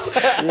get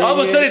the. All of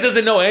a sudden, he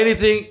doesn't know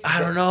anything. I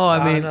don't know.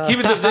 I mean, know. he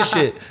even does this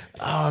shit.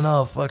 I don't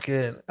know.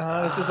 Fucking.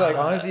 It's just like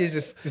honestly, it's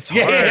just it's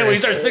Yeah, hard. when he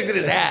starts fixing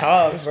his It's hat.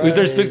 tough, When he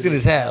starts bro. fixing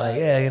his hat, like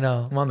yeah, you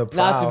know. I'm on the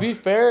prowl. Now, to be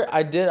fair,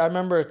 I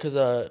remember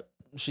because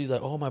she's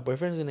like, oh, my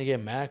boyfriend's gonna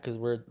get mad because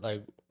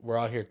we're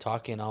out here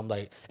talking. I'm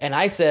like, and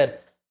I said,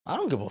 I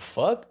don't give a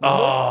fuck.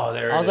 Oh,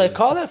 there. I was like,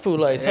 call that fool.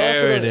 Like, tell that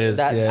There fool it is,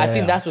 That, I yeah.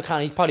 think that's what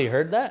kind of, he probably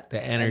heard that.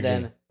 The energy.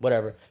 And then,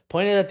 whatever.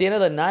 Point is, at the end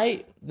of the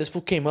night, this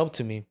fool came up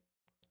to me.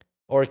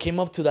 Or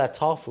came up to that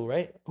tall fool,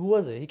 right? Who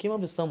was it? He came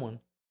up to someone.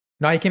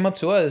 No, he came up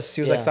to us.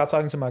 He was like, Yeah. "Stop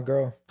talking to my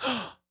girl."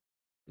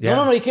 Yeah.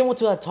 No, he came up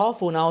to that tall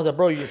fool, and I was like,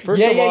 bro,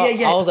 first Yeah, of all,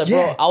 yeah. I was like,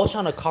 Yeah. bro, I was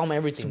trying to calm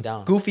everything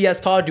down. Goofy ass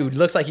tall dude.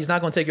 Looks like he's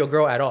not gonna take your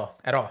girl at all.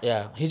 At all.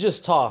 Yeah, he's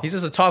just tall. He's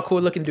just a tall,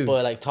 cool looking dude.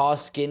 but like tall,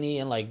 skinny,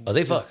 and like Oh,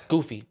 they just fuck.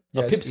 goofy.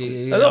 Yeah, a he's-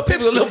 pipsqueak. Yeah, A little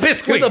pipsqueak. A little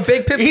pipsqueak. He was a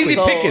big pipsqueak. Easy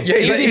So- pickings. Yeah,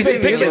 he's Easy like, easy,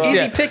 pickings, he's like, bro. easy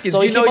Yeah. pickings.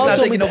 So You he know came he's up not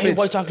to me, taking he's no like, hey, why you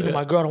pictures. talking to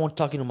my girl? I don't want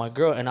to talking to my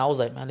girl. And I was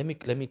like, man,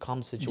 let me calm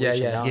the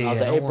situation yeah, down. yeah, I was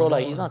yeah, like, hey, no bro, one-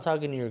 like no he's one. not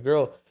talking to your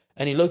girl.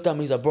 And he looked at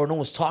me, he's like, bro, no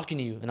one's talking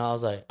to you. And I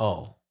was like,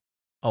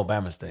 Oh,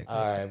 bad mistake.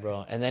 all right,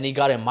 bro. And then he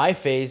got in my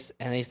face,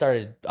 and he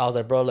started. I was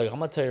like, bro, like I'm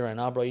gonna tell you right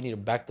now, bro, you need to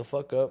back the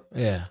fuck up.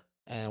 Yeah.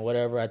 And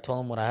whatever, I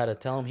told him what I had to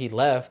tell him. He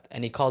left,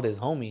 and he called his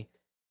homie.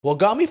 What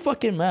got me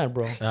fucking mad,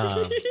 bro,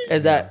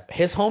 is that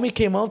his homie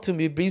came up to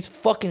me, but he's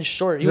fucking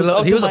short. He was a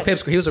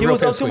pipsqueak. He was a real up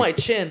to pipsqueak. my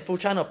chin for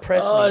trying to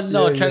press Oh me.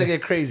 no, Yeah, trying to yeah.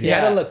 get crazy. He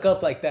had Yeah. to look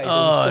up like that.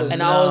 Oh,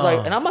 And I was like,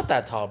 No. and I'm not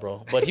that tall,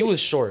 bro, but he was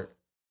short.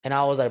 And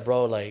I was like,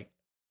 bro, like,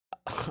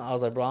 I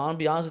was like, bro, I'm gonna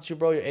be honest with you,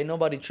 bro. Ain't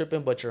nobody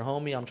tripping but your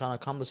homie. I'm trying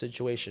to calm the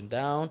situation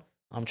down.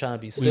 I'm trying to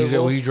be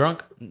civil. Were you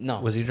drunk? No,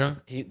 Was he drunk?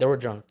 they were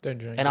drunk. They're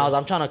drunk, And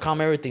I'm trying to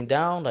calm everything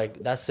down.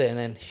 Like, that's it. And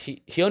then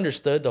he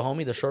understood, the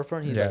homie, the short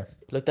friend. He's Yeah. like,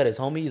 looked at his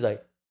homie. He's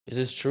like, is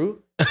this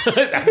true?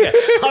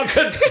 I'm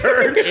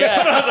concerned.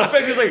 Yeah. The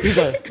fact he's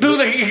like, dude,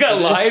 like he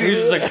got lied. He's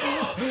just like,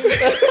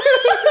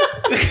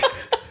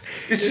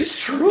 is this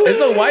true? It's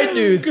a white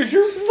dude. Because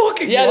you're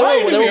fucking Yeah, they were-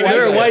 lying to they were me. white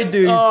They're guys. white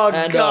dudes. Oh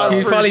And, god,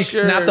 He for probably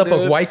sure, snapped up a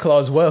dude. White Claw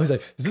as well. He's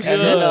like, "Is this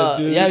And then,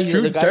 dude, yeah, is this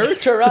true, the guy Derek?"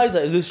 looked her eyes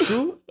like, is this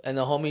true? And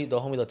the homie,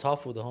 the tall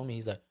fool, the homie,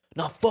 he's like,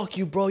 nah, fuck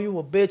you, bro, you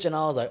a bitch. And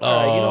I was like, all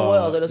right, you know what?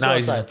 I was like, let's Now go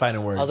he's just outside.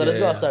 finding words. I was like, let's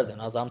Yeah, go yeah. outside then.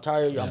 I was like, I'm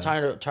tired. I'm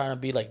tired of trying to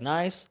be like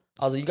nice.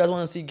 I was like, you guys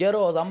want to see ghetto?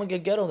 I was like, I'm gonna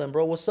get ghetto then,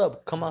 bro. What's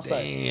up? Come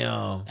outside.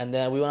 Damn. And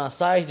then we went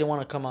outside. He didn't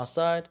want to come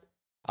outside.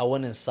 I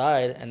went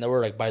inside, and they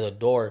were like by the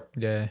door.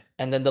 Yeah.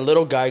 And then the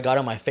little guy got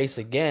in my face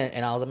again,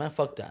 and I was like, man,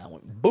 fuck that. I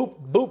went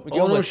boop, boop. We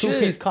gave Oh, him no a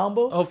shit. 2-piece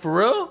combo. Oh, for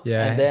real?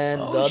 Yeah. And then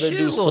Oh, the other shit,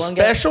 dude a little swung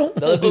special? At,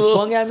 the other dude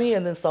swung at me,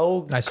 and then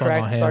Saul I swung on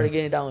cracked, him. started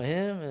getting down with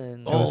him.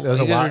 And It was you a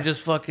guys lot. were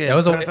just fucking. It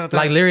was like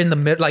literally in the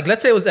middle. Like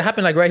let's say it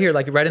happened like right here,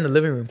 like right in the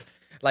living room.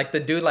 Like the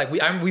dude, like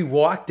we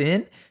walked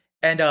in,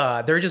 and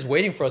they were just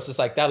waiting for us, just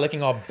like that,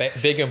 looking all big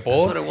and That's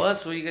bold. what it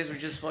was. So you guys were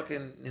just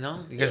fucking, you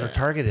guys were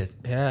targeted.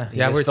 Yeah, You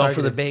yeah, guys we're fell for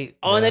targeted. the bait.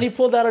 oh, and then he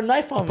pulled out a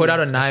knife on me. Put out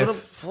a That's knife. what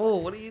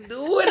fool. What are you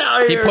doing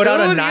out He here? put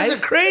out a dude? You guys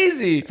knife? are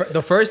crazy.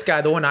 The first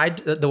guy, the one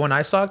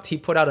I socked, he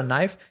put out a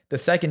knife. The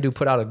second dude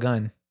put out a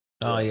gun.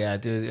 Oh yeah,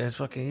 dude. It's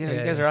fucking. You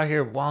Yeah. guys are out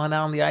here walling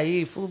out on the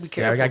IE. Fool, be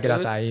careful. Yeah, we gotta get out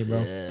dude. the IE, bro.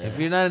 If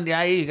you're not in the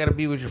IE, you gotta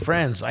be with your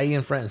friends. IE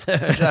and friends.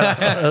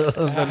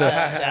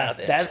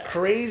 That's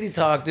crazy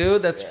talk,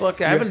 dude. That's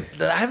fucking.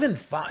 I haven't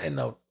fought in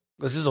a.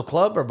 This is a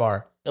club or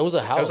bar. It was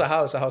a house. It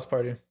was a house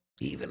party.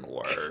 Even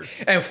worse.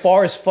 And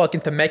far as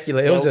fucking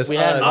Temecula, it was just we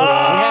had us. no-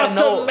 had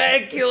no-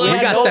 Temecula. we We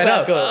had got no set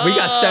up. backup. We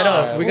got set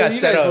up. We got you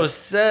set guys up. Was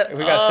set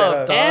We got set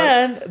up. dog.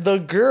 And the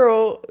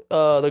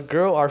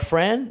girl, our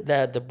friend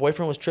that the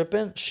boyfriend was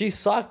tripping, she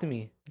socked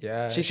me.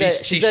 Yeah. She said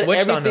switched on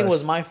everything us.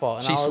 was my fault.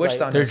 And She I was switched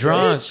like, on They're us.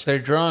 drunk. They're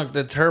drunk.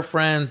 That's her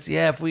friends.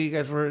 Yeah, if you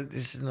guys were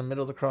this is in the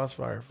middle of the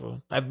crossfire,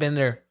 fool. I've been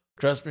there.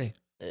 Trust me.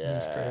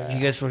 Yeah.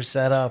 You guys were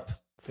set up.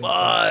 Fuck,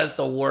 that's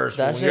the worst.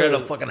 That When you're at a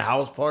shit- fucking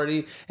house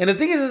party, and the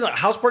thing is, a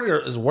house party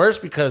is worse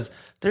because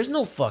there's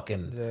no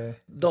fucking, Yeah.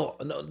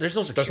 there's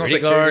no security security,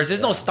 guards.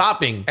 There's no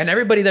stopping. And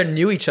everybody there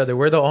knew each other.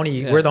 We're the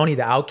only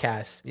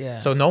outcasts. Yeah.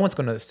 So no one's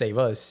gonna save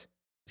us.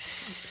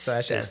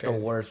 that shit's That's the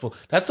crazy. worst. Fool.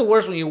 That's the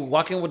worst when you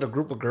walk in with a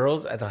group of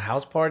girls at the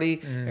house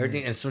party,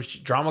 everything, and some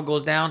drama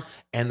goes down,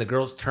 and the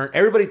girls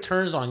everybody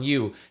turns on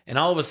you, and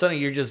all of a sudden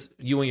you're just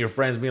you and your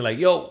friends being like,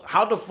 "Yo,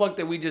 how the fuck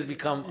did we just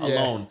become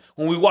alone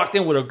when we walked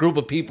in with a group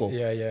of people?"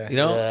 Yeah, yeah. You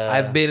know, Yeah.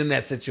 I've been in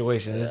that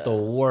situation. It's the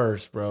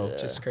worst, bro.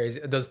 Just crazy.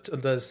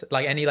 Does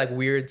like any like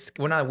weird,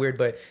 well not weird,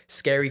 but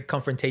scary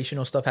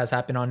confrontational stuff has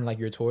happened on like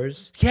your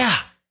tours? Yeah.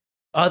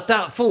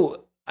 That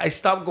fool. I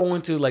stopped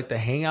going to like the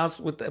hangouts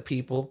with the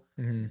people.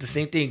 The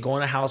same thing,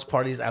 going to house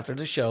parties after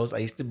the shows. I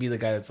used to be the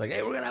guy that's like,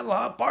 "Hey, we're gonna have a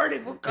hot party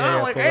for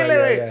come." Like,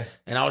 hey, yeah.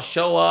 and I'll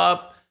show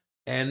up,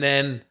 and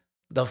then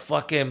the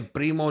fucking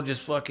primo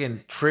just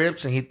fucking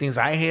trips, and he thinks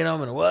I hit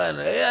him, and what? And,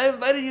 hey, I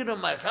invited you to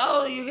my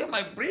house. You hit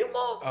my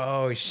primo.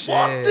 Oh shit.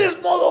 Fuck this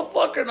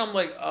motherfucker. And I'm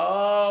like,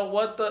 oh,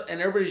 what the? And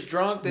everybody's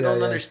drunk. They Yeah, don't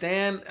yeah.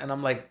 understand. And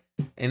I'm like,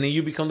 and then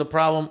you become the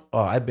problem. Oh,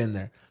 I've been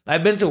there.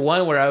 I've been to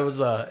one where I was,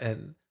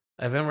 and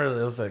I remember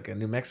it was like in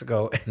New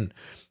Mexico, and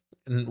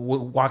we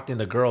walked in,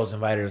 the girls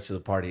invited us to the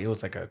party. It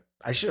was like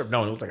I should have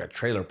known, it was like a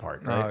trailer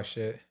park, right? Oh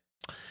shit.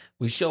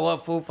 We show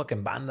up, full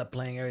fucking banda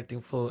playing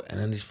everything, full, and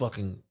then these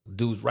fucking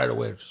dudes right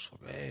away, just,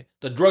 hey,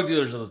 the drug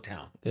dealers of the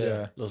town.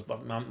 Yeah. Those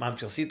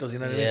mafiositos, you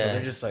know what I mean? So Yeah.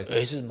 they're just like,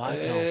 This is my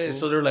town, hey. fool.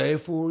 So they're like, hey,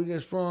 fool, where you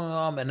guys from?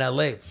 I'm in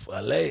LA.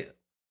 LA.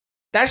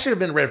 That should have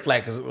been red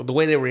flag because the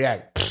way they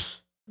react.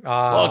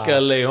 Fuck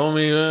LA,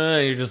 homie.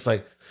 And you're just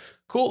like,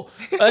 cool.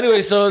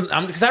 Anyway, so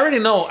because I already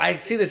know, I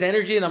see this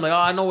energy and I'm like, oh,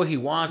 I know what he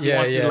wants. He Yeah,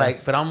 wants yeah. to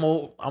like, but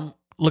I'm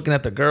looking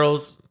at the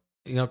girls,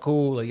 you know,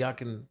 cool. Like y'all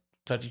can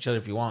touch each other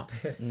if you want.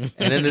 And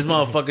then this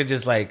motherfucker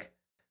just like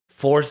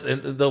forced,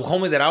 and the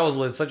homie that I was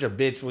with, such a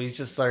bitch. Where he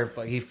just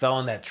started, he fell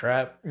in that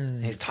trap.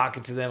 And he's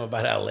talking to them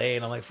about LA,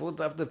 and I'm like, fool,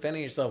 stop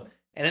defending yourself.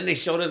 And then they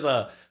showed us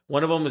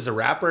one of them is a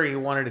rapper. He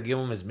wanted to give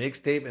him his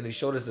mixtape, and they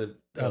showed us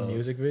A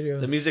music video.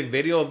 the music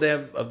video of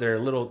them of their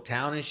little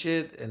town and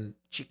shit, and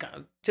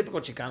typical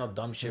Chicano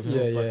dumb shit.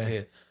 Yeah, yeah.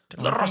 Fucking,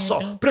 La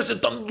raza,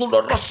 presentando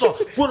la raza,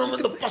 put them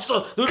in the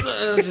pasa.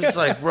 It's just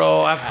like,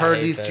 bro, I've heard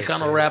hate these that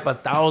Chicano shit. rap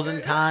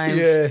 1,000 times.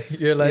 Yeah,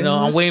 you're like, You know,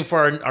 I'm waiting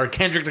for our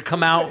Kendrick to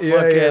come out. Yeah,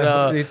 fucking,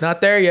 yeah. He's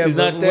not there yet. he's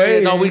but not there.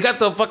 wait. No, we got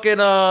the fucking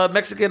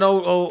Mexican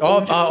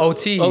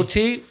OT.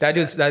 OT.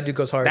 That dude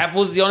goes hard. That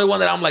was the only one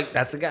that I'm like,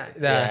 that's the guy.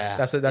 Yeah,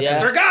 that's Yeah.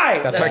 That's our guy.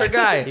 That's That's our our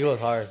guy. He goes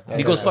hard.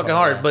 He goes fucking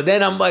hard. But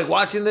then I'm like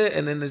watching it,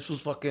 and then this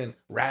was fucking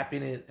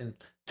rapping it and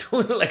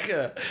doing like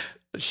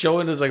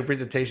showing us like a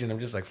presentation. I'm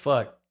just like,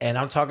 fuck. And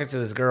I'm talking to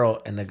this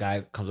girl, and the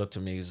guy comes up to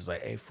me. He's just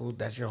like, hey, fool,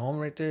 that's your home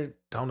right there.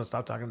 Tell him to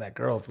stop talking to that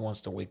girl if he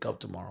wants to wake up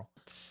tomorrow.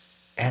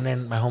 And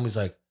then my homie's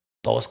like,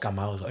 Dos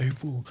camados. Hey,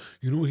 fool,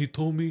 you know what he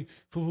told me?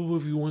 Fool,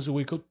 if he wants to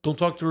wake up, don't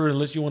talk to her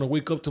unless you want to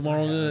wake up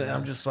tomorrow. And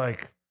I'm just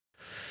like,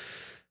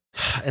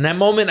 in that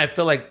moment, I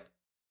feel like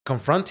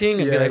confronting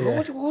and be Yeah, like,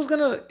 yeah. who's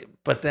gonna?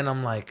 But then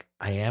I'm like,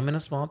 I am in a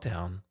small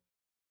town.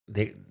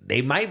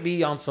 They might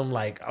be on some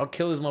like, I'll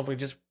kill this motherfucker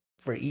just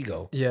for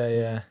ego. Yeah,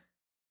 yeah.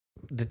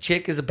 The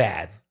chick is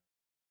bad.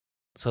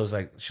 So it's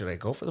like, should I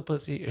go for the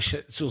pussy? Or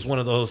should, so it's one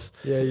of those.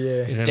 Yeah, yeah.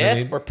 You know what I Death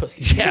mean? or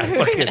pussy? Yeah,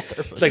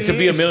 fucking like to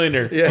be a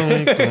millionaire.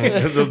 Yeah.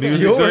 The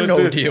music Deal or going no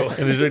to- deal.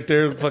 And it's right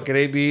there, fucking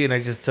AB, and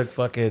I just took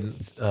fucking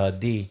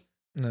D.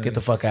 Get the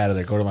fuck out of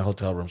there. Go to my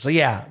hotel room. So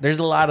yeah, there's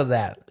a lot of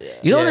that.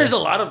 You know, Yeah. there's a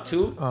lot of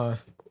too. Uh,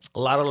 A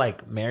lot of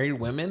like married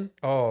women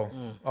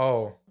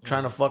oh,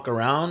 trying to fuck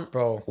around,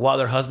 Bro. while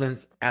their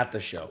husband's at the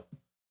show.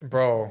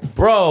 bro.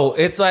 Bro,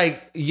 it's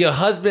like your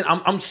husband.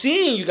 I'm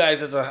seeing you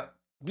guys as a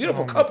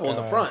beautiful Oh my couple in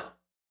the God. front,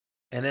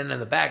 and then in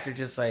the back they're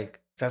just like,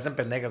 se hacen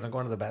pendejas. I'm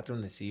going to the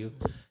bathroom. They see you.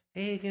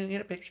 Hey, can we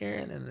get a picture?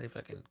 And then they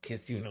fucking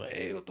kiss you, and you're like,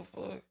 hey, what the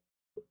fuck?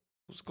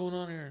 What's going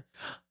on here?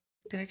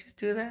 Did I just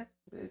do that?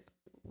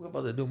 We're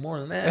about to do more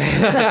than that.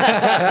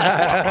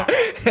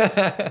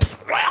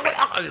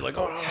 You're like,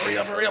 oh, hurry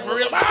up.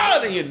 Ah,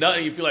 and then you're nut,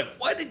 and you feel like,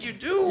 what did you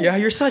do? Yeah,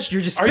 you're Are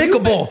you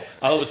despicable.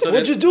 All of a sudden,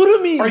 What'd you do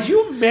to me? Are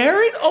you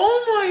married?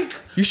 Oh my!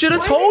 You should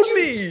have Why told did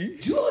me.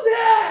 Do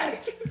that.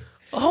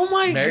 Oh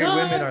my Married god!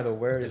 women are the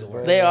worst.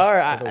 They are.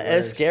 They're the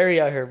It's worst. scary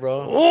out here,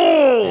 bro.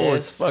 Oh,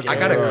 It's it's fucking. I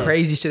got a Bro.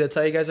 crazy shit to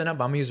tell you guys right now,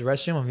 but I'm gonna use the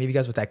restroom. I'm gonna leave you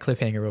guys with that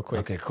cliffhanger real quick.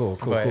 Okay, cool.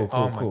 But,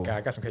 oh my cool. god,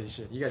 I got some crazy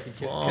shit. You guys can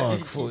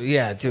Fuck, fool.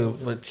 Yeah,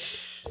 dude. But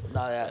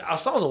Nah, yeah. I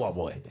was a wild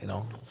boy. You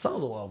know,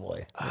 Saul's a wild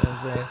boy. You know what I'm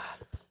saying?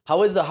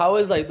 How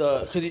is like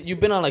the? Because you've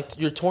been on like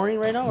you're touring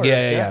right now. Or?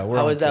 Yeah, we're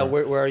How on is that?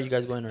 tour. Where are you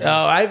guys going right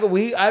now?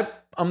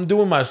 I'm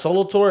doing my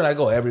solo tour, and I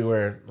go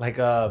everywhere. Like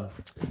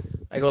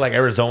I go like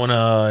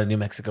Arizona, New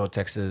Mexico,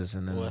 Texas,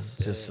 and then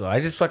I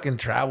just fucking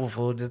travel.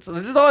 Fool. This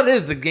is all it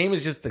is. The game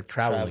is just the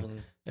traveling.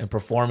 Traveling. And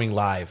performing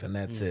live, and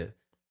that's it.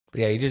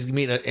 But yeah, you just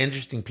meet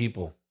interesting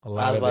people. A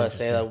lot I was of about to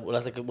say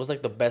interesting- that. What's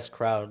like the best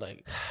crowd?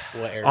 Like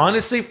what area?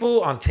 Honestly,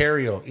 fool,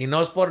 Ontario. You know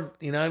what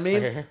I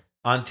mean? Okay.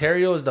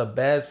 Ontario is the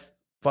best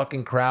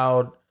fucking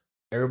crowd.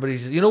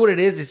 Everybody's, you know what it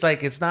is? It's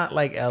like, it's not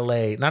like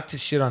LA, not to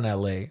shit on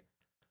LA,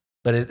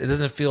 but it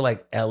doesn't feel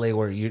like LA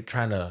where you're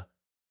trying to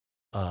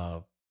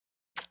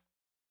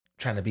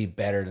be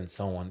better than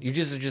someone. You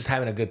just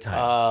having a good time.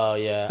 Oh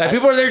yeah. Like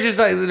people are there just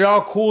like, they're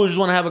all cool, just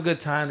want to have a good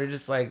time. They're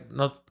just like,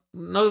 no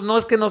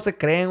es que no se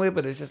creen, güey,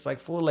 but it's just like,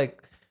 fool,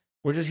 like,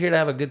 we're just here to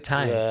have a good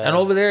time. Yeah. And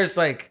over there, it's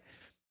like,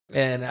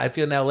 and I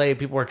feel in LA,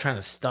 people are trying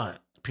to stunt.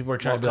 People are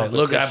trying to be More like,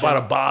 look, I competition. bought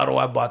a bottle,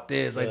 I bought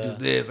this, I do Yeah.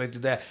 this, I do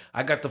that.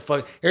 I got the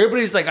fuck.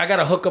 Everybody's like, I got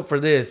a hookup for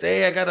this.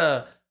 Hey, I got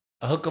a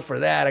hookup for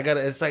that.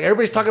 It's like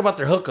everybody's talking about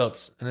their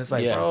hookups. And it's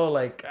like, Yeah. bro,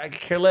 like, I could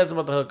care less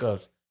about the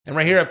hookups. And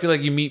right here, I feel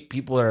like you meet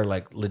people that are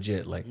like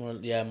legit, like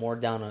more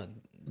down to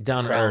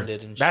down to grounded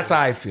earth. and That's shit.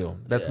 how I feel.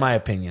 That's Yeah. my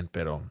opinion,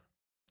 pero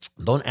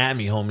don't at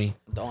me, homie.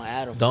 Don't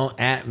add them. Don't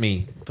at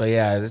me. But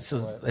yeah, this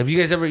is. Have you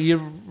guys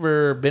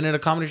ever been at a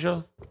comedy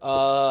show?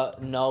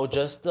 No,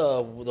 just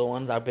the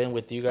ones I've been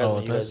with you guys Oh,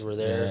 when you guys those- were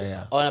there. yeah,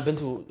 yeah. Oh, and I've been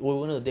to we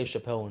went to the Dave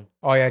Chappelle one.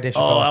 Oh yeah, Dave Oh,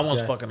 Chappelle. that one's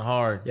yeah. fucking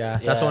hard. Yeah,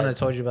 that's the one I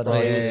told you about. Bro, The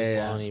yeah, he's ladies. yeah, just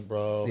yeah. funny,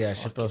 bro. Yeah,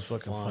 Chappelle's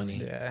fucking funny.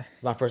 Yeah.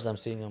 My first time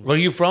seeing him. Where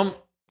you from?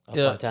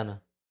 Yeah.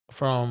 Fontana.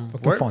 From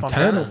Fucking where?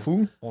 Fontana,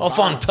 fool. Oh,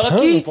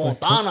 Fontucky?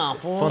 Fontana,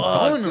 fool.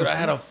 Fuck, dude, I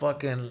had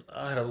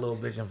a little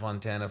bitch in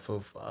Fontana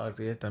for fuck.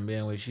 Yeah,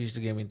 también, güey. She used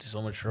to get me into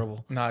so much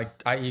trouble. Nah,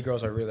 IE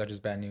girls are really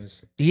just bad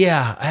news.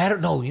 Yeah, I had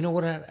no. You know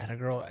what? I had a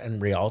girl in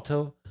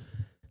Rialto.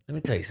 Let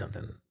me tell you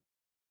something.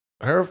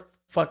 Her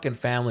fucking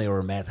family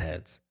were meth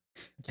heads,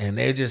 and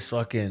they just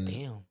fucking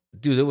Damn.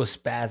 dude. They would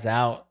spaz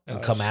out and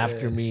Oh, come shit.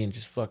 after me and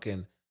just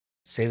fucking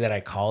say that I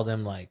called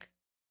them like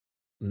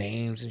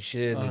names and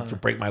shit, and to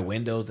break my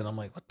windows. And I'm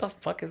like, what the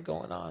fuck is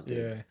going on, dude?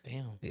 Yeah.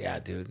 Damn. Yeah,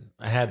 dude.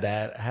 I had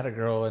that. I had a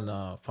girl in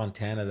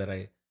Fontana that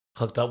I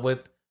hooked up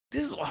with.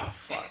 This is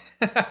fuck.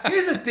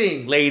 Here's the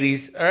thing,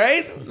 ladies. All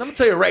right, let me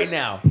tell you right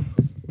now.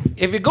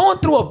 If you're going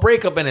through a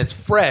breakup and it's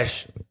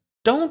fresh,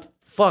 don't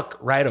fuck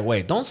right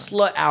away. Don't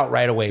slut out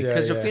right away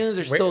because your feelings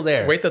are still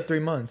there. Wait the 3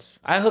 months.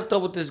 I hooked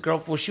up with this girl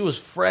for she was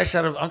fresh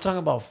out of. I'm talking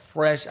about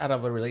fresh out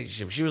of a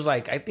relationship. She was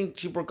like, I think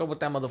she broke up with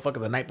that motherfucker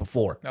the night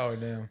before. Oh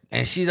damn.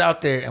 And she's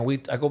out there,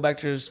 and I go back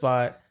to her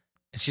spot,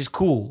 and she's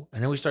cool.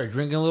 And then we start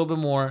drinking a little bit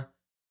more.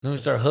 Then we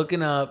start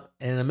hooking up,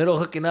 and in the middle of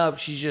hooking up,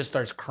 she just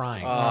starts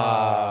crying.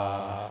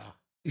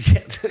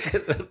 Yeah,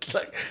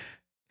 like,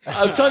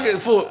 I'm talking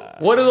for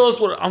one of those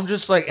where I'm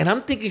just like, and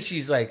I'm thinking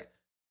she's like,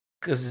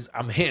 because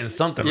I'm hitting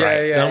something Yeah,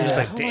 right. yeah, and I'm just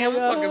yeah. like, damn, Oh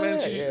my fucking man.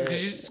 God. She, Yeah, 'cause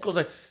she just goes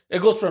like, it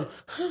goes from,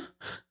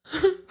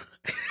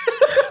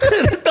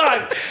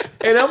 dog,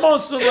 and I'm on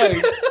some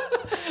like,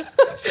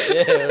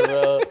 Yeah,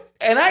 bro.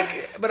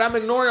 but I'm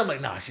ignoring. I'm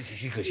like, nah, she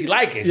like it. She's Yeah,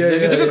 like, it's a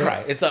yeah, good yeah. cry.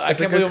 I a can't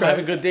good believe I'm cry.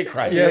 having a good dick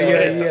cry. Yeah, That's what yeah,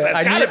 it is. yeah.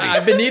 It's gotta be.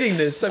 I've been needing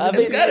this. It's gotta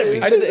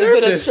be. I It's deserve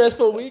been a this.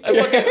 stressful week.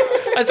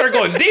 I start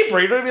going deeper.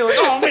 You know what I mean? Like,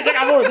 oh, bitch, I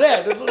got more of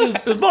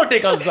that. There's more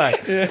dick on the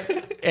side.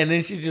 Yeah. And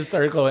then she just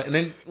started going. And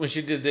then when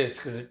she did this,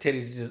 because her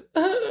titties just,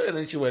 and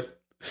then she went,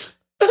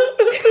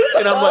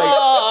 and I'm like,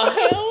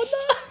 Oh,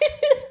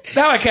 hell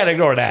no. now I can't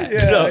ignore that.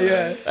 Yeah, you know?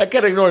 yeah. I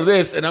can't ignore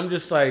this. And I'm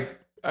just like,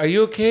 are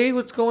you okay?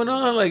 What's going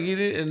on? Like, you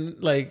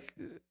didn't, like,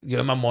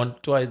 yeah, my mom,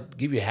 do I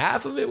give you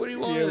half of it? What do you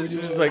want? Yeah,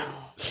 She's just like,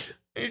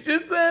 it's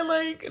just that,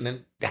 like, and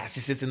then she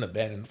sits in the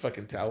bed and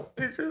fucking towel.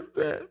 It's just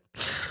that.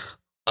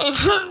 I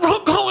just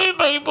broke up with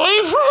my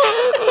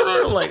boyfriend.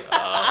 And I'm like,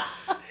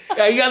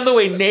 yeah, you got in the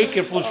way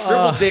naked, full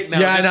shriveled dick now.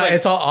 Yeah, I Just know. like,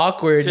 It's all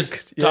awkward.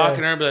 just yeah. talking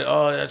to her and be like,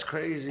 oh, that's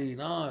crazy.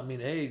 No, I mean,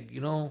 hey, you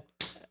know,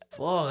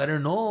 fuck, I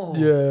don't know.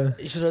 Yeah.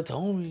 You should have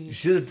told me. You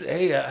should have,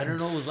 hey, I don't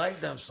know it was like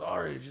that. I'm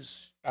sorry.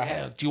 Just,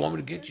 damn, do you want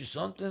me to get you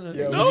something?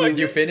 Yeah. No, Did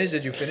you finish?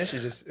 Did you finish?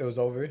 It was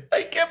over.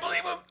 I can't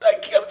believe I'm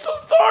so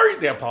sorry.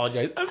 They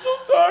apologize. I'm so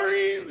sorry.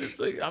 It's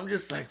like, I'm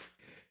just like,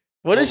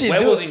 What did she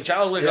huevos do?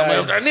 hinchados, like, Yeah.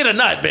 I'm like, I need a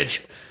nut,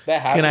 bitch.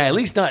 That Can I at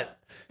least nut?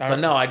 So Alright.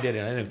 no, I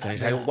didn't. I didn't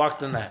finish. I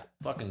walked in that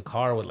fucking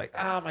car with like,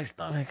 my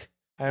stomach.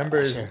 I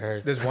remember That shit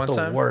hurts. this That's one the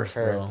time. worst,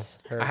 bro. Hurts.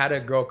 I had a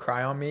girl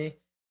cry on me,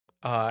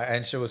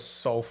 and she was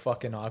so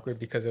fucking awkward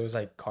because it was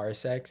like car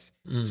sex.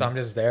 Mm. So I'm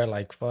just there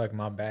like, fuck,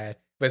 my bad.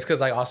 But it's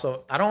because like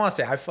also, I don't want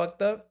to say I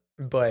fucked up,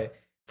 but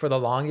for the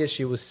longest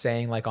she was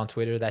saying like on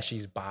Twitter that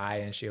she's bi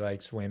and she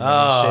likes women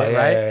Oh, and shit, yeah,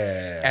 right?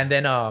 yeah. And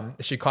then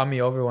she called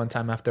me over one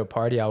time after a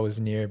party. I was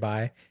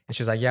nearby, and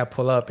she's like, "Yeah,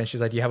 pull up." And she's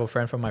like, "Do you have a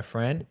friend from my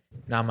friend?"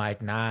 And I'm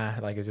like, "Nah,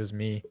 like it's just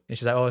me." And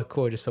she's like, "Oh,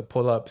 cool, just so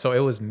pull up." So it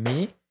was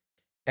me,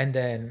 and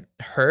then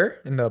her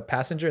in the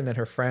passenger, and then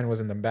her friend was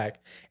in the back,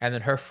 and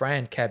then her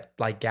friend kept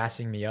like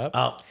gassing me up,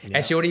 Oh, yeah.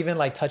 and she would even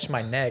like touch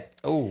my neck,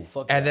 Oh,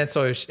 fuck. and then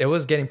so it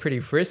was getting pretty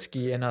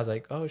frisky, and I was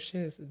like, "Oh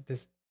shit,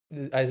 is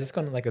this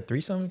gonna like a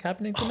threesome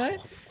happening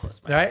tonight?" Of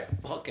course, my Right?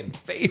 fucking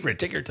favorite.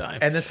 Take your time.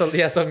 And then so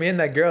me and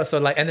that girl, so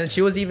like, and then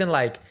she was even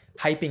like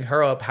hyping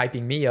her up,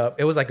 hyping me up.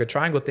 It was like a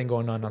triangle thing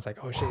going on. I was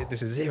like, oh shit,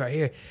 this is it right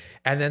here.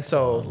 And then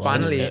so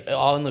finally,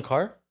 All in the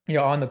car?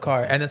 you're on the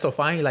car. And then so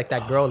finally, like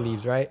that girl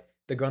leaves, right?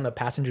 The girl in the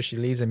passenger, she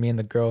leaves, and me and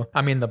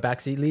the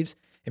back seat leaves,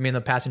 and me in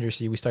the passenger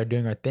seat, we start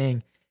doing our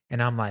thing.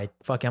 And I'm like,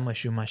 fuck, I'm gonna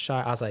shoot my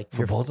shot. I was like,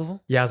 For both of them?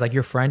 yeah, I was like,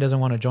 your friend doesn't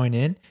want to join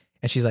in,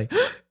 and she's like,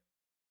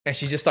 and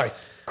she just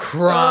starts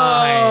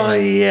crying. Oh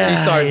yeah, she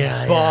starts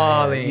yeah,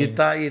 bawling. Yeah.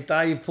 You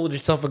thought you pulled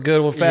yourself a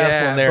good one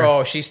fast one there,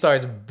 bro. She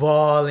starts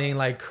bawling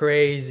like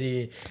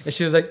crazy, and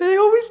she was like, "They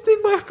always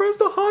think my friend's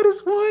the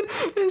hottest one."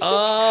 And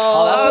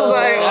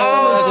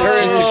that's her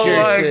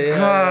insecure my shit.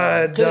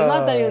 god, Because it's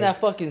not that even dog.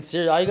 that fucking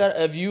serious. All you got,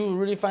 if you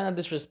really find that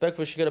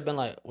disrespectful, she could have been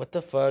like, "What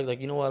the fuck?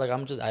 Like, you know what? Like,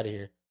 I'm just out of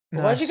here." But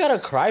Nah, why'd you gotta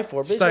cry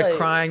for? She Bitch, started like,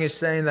 crying and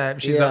saying that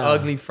she's an Yeah.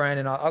 ugly friend,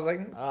 and all. I was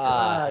like,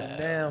 God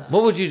damn.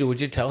 What would you do? Would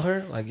you tell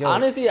her? Like, yo,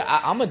 Honestly,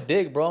 I'm a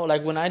dick, bro.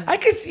 Like when I I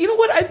could. You know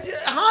what?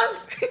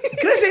 Hans,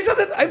 can I say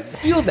something? I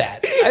feel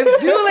that. I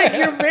feel like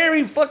you're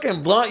very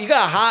fucking blunt. You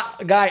got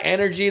hot guy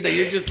energy that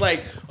you're just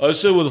like, I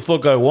say what the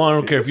fuck I want. I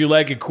don't care if you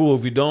like it, cool.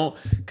 If you don't,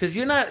 because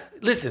you're not.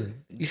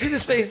 Listen, you see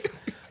this face.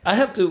 I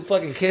have to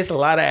fucking kiss a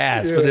lot of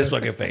ass for this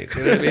fucking face.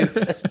 You know what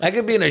I mean? I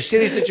could be in a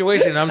shitty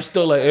situation and I'm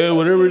still like, hey,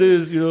 whatever it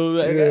is, you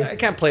know. I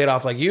can't play it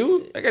off like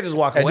you. I can just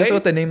walk And away. just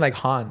with the name like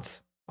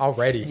Hans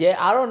already. Yeah,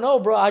 I don't know,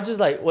 bro. I just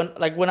like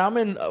when I'm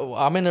in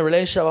a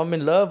relationship, I'm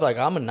in love. Like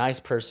I'm a nice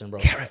person, bro.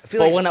 Yeah, right. I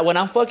feel But like- when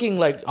I'm fucking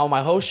like on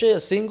my whole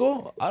shit,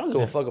 single, I don't give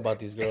a fuck about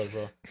these girls,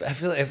 bro. I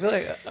feel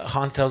like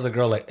Hans tells a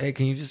girl like, hey,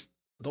 can you just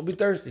don't be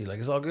thirsty? Like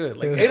it's all good.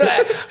 Like you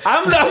know,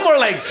 I'm more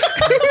like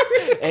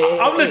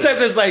I'm the type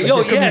that's like,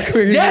 yo, yes,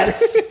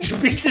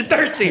 bitch is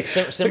thirsty.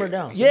 Simmer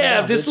down.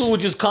 Yeah, if this one would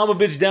just calm a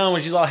bitch down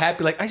when she's all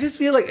happy. Like I just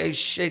feel like, hey,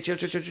 shit,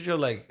 chill.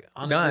 Like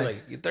honestly, Nice.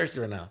 like you're thirsty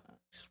right now.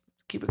 Just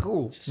keep it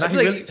cool. Nah, I he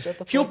feel really-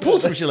 like he'll pull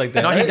some shit like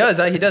that. No, he right? does.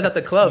 He does at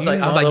the clubs. You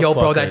Like I'm like, yo,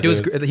 bro, that motherfucker,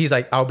 dude's. dude. He's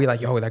like, I'll be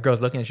like, yo, that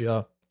girl's looking at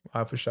you.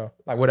 Oh, for sure.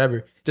 Like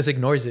whatever. Just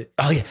ignores it.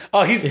 Oh yeah.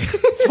 Oh, he's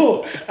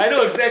fool. I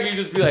know exactly. You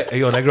just be like, hey,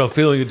 yo, that girl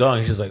feeling you, dog.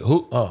 He's just like,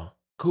 who? Oh,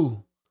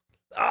 cool.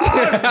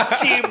 Oh,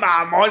 she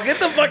mama. Get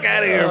the fuck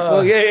out of here,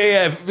 fool.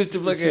 Yeah.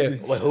 Mr.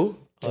 Fucking. Wait, who?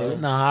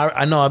 Nah,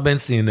 I know. I've been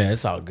seeing that.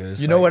 It's all good.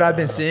 It's You know like, what I've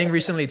been seeing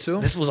recently too?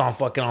 This was on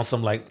fucking on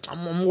some like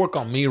I'm work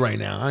on me right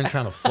now. I ain't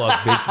trying to fuck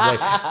bitches.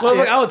 Like,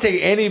 well, I would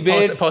take any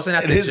bitch. Posting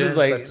at the This gym, is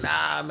like, it's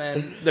nah,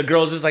 man. The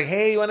girls just like,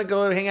 hey, you want to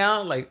go hang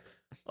out? Like,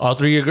 all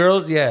three of your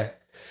girls, yeah.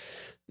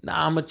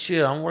 Nah, I'm a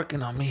chill. I'm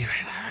working on me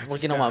right now.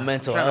 Working on my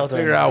mental trying health to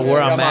figure right out now.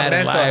 where Yeah, I'm my at in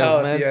mental life.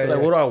 health, It's yeah, like, yeah.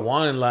 what do I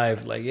want in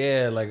life? Like,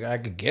 yeah, like I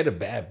could get a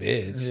bad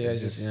bitch. Yeah,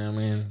 It's just, just- you know what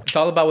I mean? It's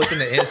all about what's in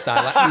the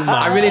inside. Like,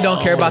 I really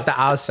don't care about the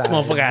outside. This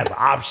motherfucker has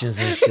options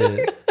and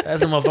shit.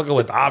 That's a motherfucker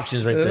with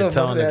options right there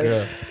telling the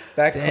girl.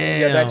 That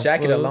Damn,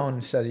 jacket fool.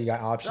 alone says you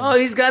got options. Oh,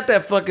 he's got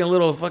that fucking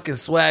little fucking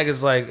swag.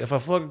 It's like, if I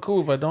fucking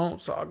cool, if I don't,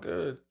 it's all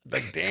good.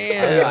 Like,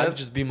 damn. I'd that's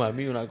just be my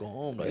me when I go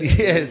home. Like,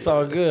 yeah, it's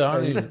all good. I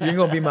don't even, You're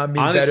gonna be my me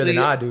better Honestly,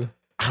 than I do.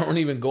 I don't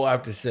even go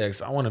after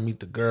sex. I want to meet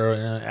the girl.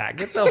 And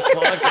get the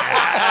fuck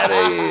out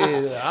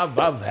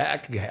of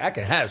here. I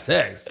can have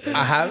sex.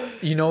 I have,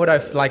 you know what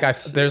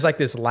there's like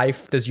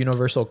this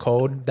universal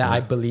code that I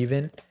believe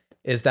in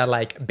is that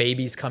like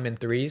babies come in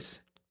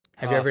threes.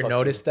 Have you ever fuck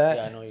noticed you. that?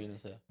 Yeah, I know what you're gonna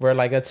say. Where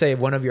like, let's say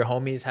one of your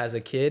homies has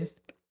a kid.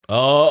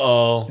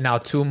 Uh-oh. Now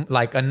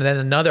and then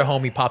another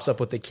homie pops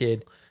up with a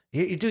kid.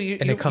 You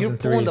it comes you're in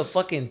pulling the threes.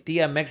 fucking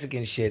tia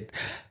Mexican shit.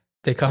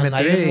 They come in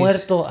Hay threes.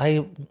 muerto,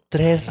 hay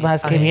tres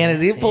más que vienen.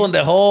 You're pulling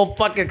the whole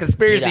fucking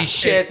conspiracy Mira,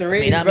 shit. It's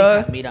threes, Mira,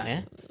 bro.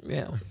 mira,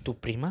 Yeah. Tu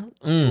prima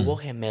tuvo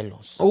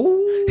gemelos.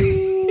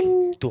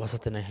 Ooh. Tú vas a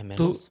tener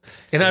gemelos.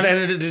 And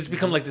it just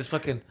become like this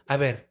fucking. A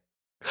ver.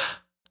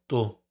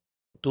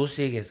 Tú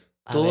sigues.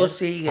 A Tú ver,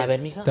 sigues. A ver,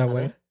 mija. That a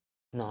way. ver.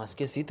 No, es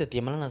que sí, te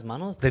tiemblan las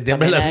manos. Te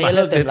tiemblan También las a ella le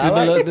manos, te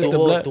temblaba y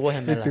tiembla- tuvo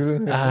gemelas.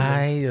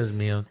 Ay, Dios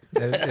mío.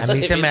 A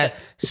mí se me.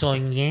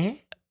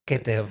 Soñé que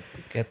te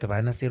va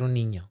a nacer un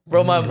niño.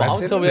 Bro, my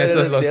mom told me That's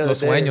that the other los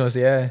day. sueños,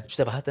 yeah. She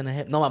said, vas a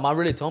tener No, my mom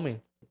really told me.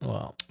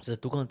 Wow. So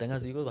tú cuando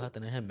tengas hijos vas a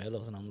tener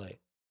gemelos. And I'm like,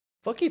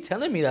 fuck you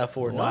telling me that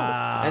for? No.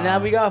 Wow. And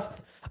then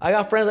I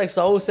got friends like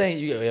Saul saying,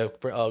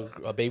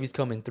 a baby's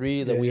come in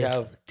three. That we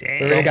have.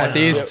 Damn. So we got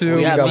these two.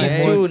 We have got these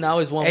one. two. Now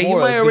it's one Hey, more. you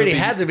might It's gonna already be-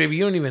 had the baby.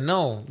 You don't even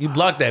know. You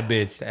blocked that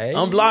bitch. Hey.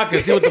 Unblock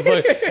it. See what the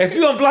fuck. If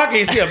you unblock it,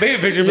 you see a baby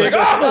picture. Be like,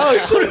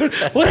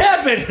 oh, what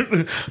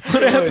happened?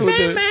 What happened with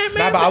the...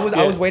 Nah, but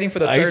I was waiting for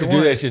the I used third to do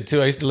one. that shit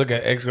too. I used to look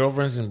at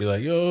ex-girlfriends and be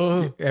like,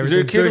 yo, is there a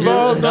Everything's kid good,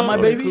 involved? Is that my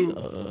No? baby? Cool.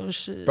 Oh,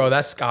 shit. Bro,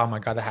 oh my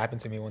god, that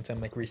happened to me one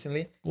time, like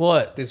recently.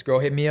 What? This girl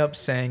hit me up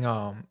saying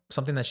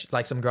something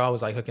that some girl I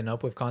was like hooking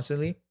up with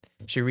constantly.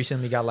 She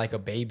recently got like a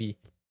baby,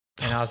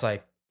 and I was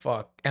like,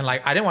 fuck. And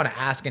like I didn't want to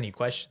ask any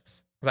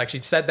questions. Like she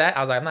said that, I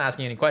was like, I'm not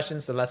asking any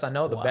questions. The less I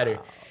know, the better.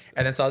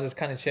 And then so I was just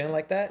kind of chilling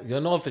like that.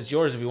 You'll know if it's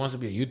yours if he wants to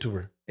be a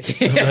YouTuber.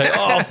 Like,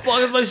 oh, fuck,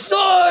 it's my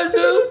son,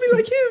 dude. Be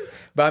like him.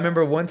 But I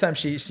remember one time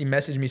she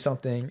messaged me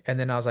something, and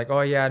then I was like,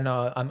 oh yeah,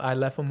 no, I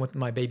left him with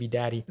my baby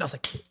daddy. And I was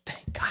like,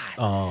 thank God.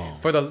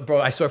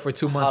 Oh. I swear for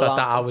 2 months How I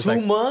thought I long? was 2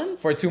 like,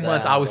 months? for 2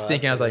 months Nah, I was bro,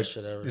 thinking, I was that's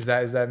like, the worst shit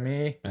ever. is that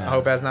me? I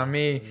hope that's not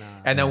me.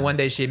 And then one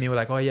day she hit me with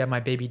like, oh yeah, my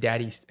baby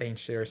daddy ain't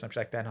shit or something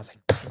like that. And I was like,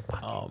 thank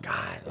fucking Oh,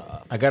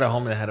 God. I got a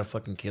homie that had a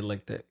fucking kid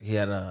like that.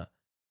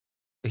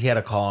 He had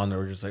a call and they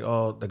were just like,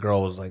 oh, the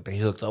girl was like, they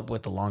hooked up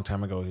with a long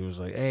time ago. He was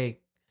like, hey,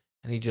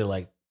 I need you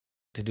like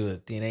to do a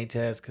DNA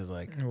test because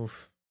like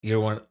Oof.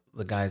 you're one.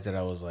 the guys that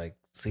I was like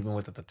sleeping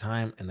with at the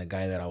time, and the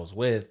guy that I was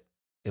with,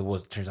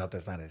 turns out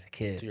that's not his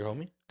kid. To your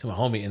homie? To my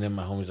homie, and then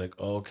my homie's like,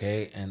 oh,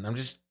 okay, and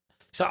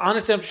so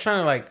honestly, I'm just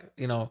trying to like,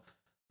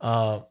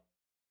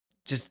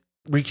 just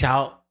reach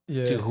out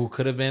to who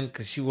could have been,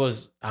 because she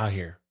was out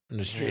here in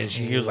the street, and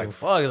he was like,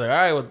 fuck, he's like, all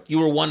right, well, you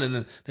were one, and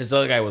then this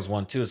other guy was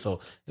one too, so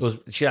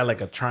she had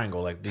like a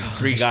triangle, like these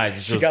 3 guys,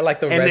 and she got like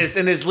the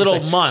in this little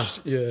like,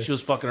 month, yeah. she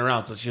was fucking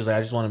around, so she was like,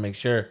 I just want to make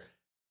sure,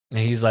 and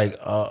he's like,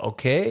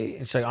 okay,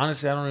 and she's like,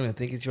 honestly, I don't even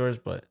think it's yours,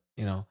 but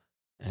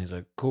and he's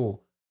like,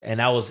 cool, and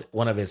that was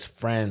one of his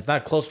friends,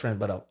 not a close friend,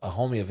 but a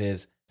homie of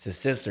his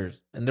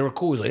sisters, and they were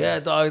cool. He's like, yeah,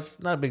 dog, it's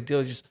not a big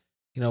deal, just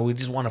we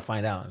just want to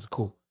find out. It's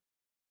cool.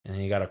 And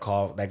he got a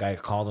call. That guy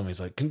called him. He's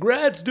like,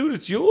 congrats, dude,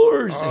 it's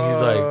yours. And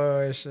he's like,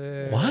 oh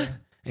shit, what? And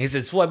he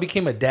said, so I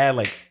became a dad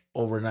like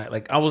overnight.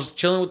 Like I was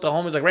chilling with the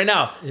homies. Like right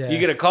now, Yeah. you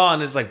get a call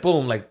and it's like,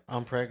 boom, like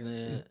I'm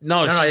pregnant.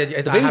 no,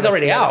 it's, the baby's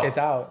already out. It's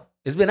out.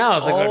 It's been out.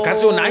 It's like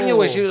casi un año.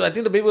 Where Oh. I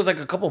think the baby was like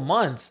a couple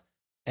months,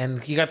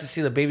 and he got to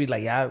see the baby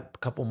like a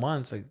couple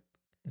months.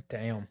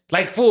 Damn.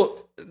 Like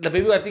fool, the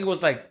baby I think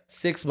was like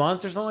 6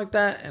 months or something like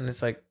that, and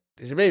it's like,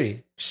 there's your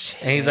baby. Shit.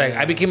 And he's like,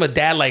 I became a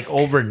dad like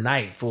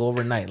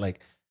overnight. Like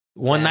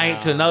one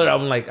night to another,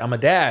 I'm like, I'm a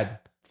dad.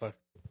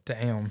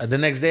 Damn. The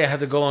next day I had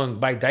to go and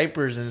buy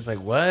diapers, and it's like,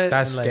 what?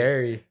 That's And like,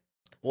 scary.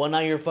 Well, now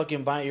you're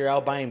you're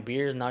out buying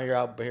beers. Now you're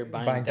out here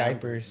buying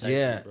diapers.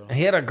 Yeah, bro. and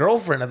he had a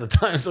girlfriend at the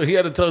time, so he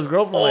had to tell his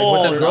girlfriend like, With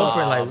what the the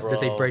girlfriend, nah, like, did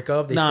they bro. break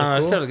up? They No,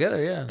 still still cool?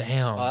 together, yeah.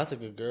 Damn. Oh, that's a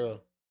good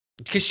girl.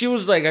 Because she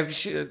was like,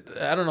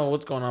 I don't know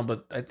what's going on,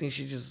 but I think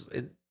she just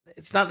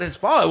it's not his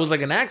fault. It was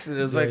like an accident.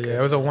 It was like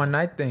it was a one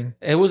night thing.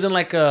 it wasn't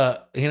like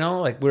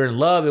like we're in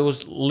love. It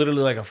was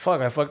literally like I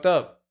fucked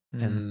up,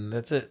 and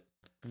that's it.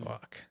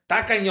 Fuck.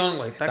 Ta cañón,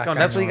 güey. Ta Ta cañón.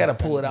 That's why you cañón. gotta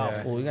pull it out,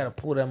 Yeah. fool. You gotta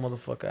pull that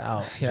motherfucker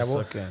out. Yeah, Just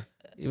well- like,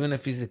 even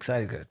if he's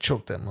excited, you gotta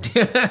choke that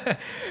motherfucker.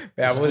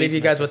 Yeah, we'll leave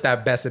you guys with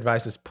that best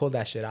advice: is pull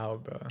that shit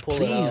out, bro.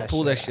 Please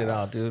pull that shit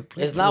out, dude.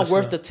 Please It's not pull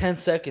worth that the shit 10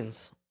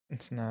 seconds.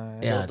 It's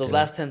not. Yeah. Those dude.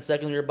 last 10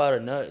 seconds you're about to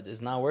nut.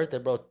 It's not worth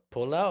it, bro.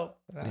 Pull out.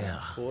 out. Yeah.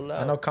 Pull I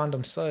out. know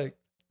condoms suck.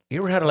 You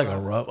ever had like a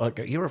rough,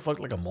 you ever fucked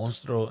like a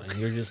monstro, and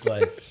you're just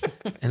like,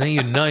 and then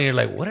you know, and you're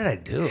like, what did I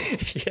do?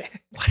 Yeah.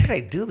 Why did I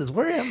do this?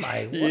 Where am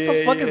I? What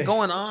the fuck is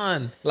going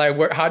on?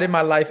 Like, how did my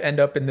life end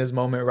up in this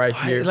moment right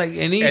here? Like,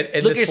 and you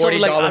At look this at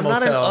yourself like, $40 I'm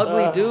not an motel.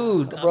 ugly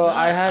dude, Bro,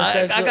 I had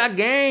sex I with- got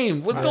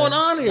game. What's going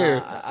on here?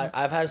 Nah,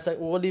 I've had sex.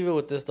 We'll leave it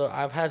with this though.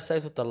 I've had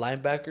sex with the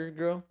linebacker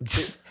girl.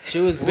 She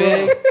was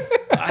big,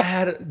 I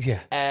had,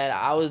 and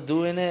I was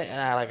doing it,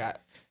 and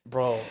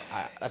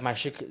my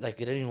shit like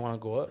it didn't even want to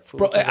go up. Fool.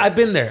 bro. Just, like, I've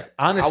been there.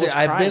 Honestly, was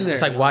I've been crying. there.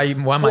 It's like, why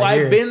am Fool, I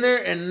here? I've been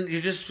there, and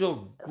you just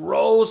feel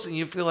gross, and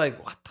you feel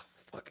like, what the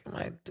fuck am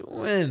I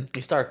doing?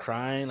 you start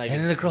crying, like, And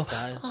then the girl,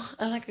 inside. oh,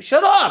 I like it.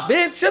 Shut up,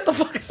 bitch. Shut the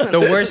fuck up.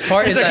 The worst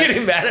part is She's like that-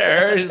 getting mad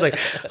at her. She's like,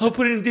 oh,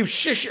 put it in deep.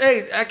 Shh.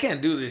 Hey, I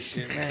can't do this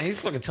shit, man.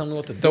 He's fucking telling me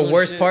what to do. The and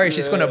worst shit. part is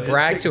she's gonna Yeah.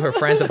 brag to her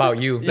friends about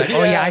you. Like,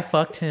 oh yeah, I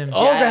fucked him.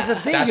 Oh, Yeah, that's the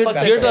thing. that's You're,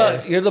 fucking you're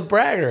tough. the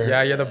bragger.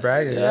 Yeah, you're the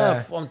bragger.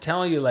 Yeah, Yeah. I'm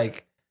telling you,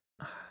 like,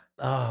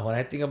 when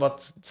I think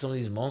about some of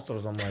these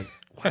monsters, I'm like,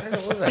 what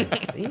was I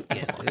thinking,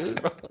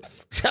 dude?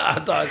 Yeah,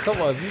 dog,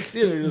 come on, if you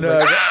see him, you're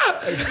just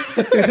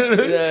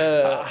like,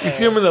 Yeah. you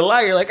see him in the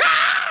light, you're like,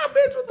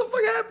 bitch, what the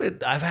fuck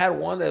happened? I've had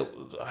one that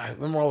I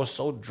remember I was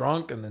so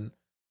drunk, and then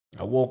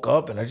I woke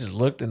up and I just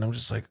looked, and I'm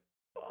just like,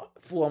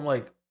 fool, I'm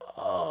like,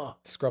 oh.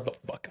 Scrub the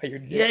fuck out your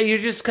dick. Yeah, you're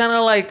just kind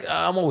of like,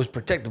 I'm always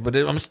protected, but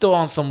I'm still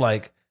on some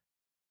like,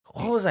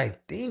 what was I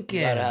thinking?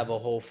 You gotta have a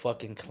whole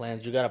fucking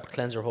cleanse. You gotta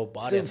cleanse your whole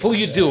body. Fool,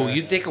 you do.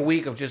 You take a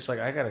week of just like,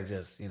 I gotta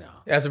just,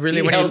 That's really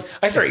eat when health-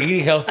 I start eating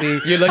healthy.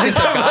 you look into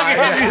God.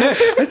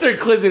 I start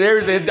cleansing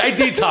everything. I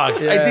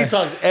detox. I Yeah.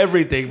 detox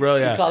everything, bro.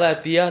 You Yeah. call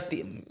that tia.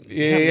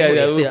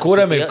 Yeah.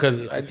 Cúrame,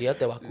 because Tia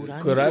te va a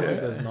curar. Cúrame,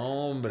 because no,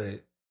 hombre.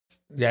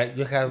 Yeah,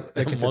 you have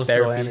Look into monstruo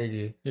therapy.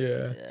 energy.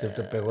 Yeah. Se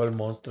te pegó el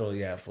monstruo.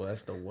 Yeah, fool,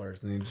 that's the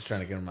worst. And you're just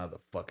trying to get him out of the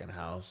fucking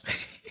house.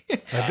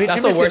 Like, bitch, That's you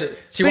the missing worst. a-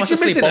 She bitch, wants you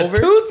to sleep missing a over.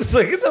 tooth? It's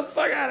like, get the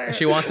fuck out of here.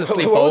 She wants to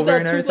sleep Where was over that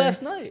and tooth everything.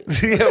 last night?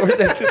 Yeah, where's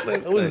that tooth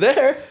last It was night?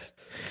 there.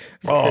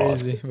 Oh,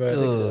 Crazy, but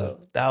dude,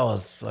 that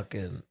was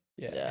fucking.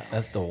 Yeah.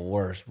 That's the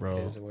worst, bro.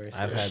 It is the worst.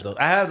 I've had those.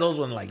 I have those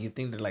when like you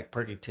think they're like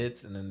perky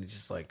tits, and then they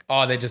just like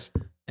Oh, they just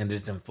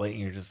inflate,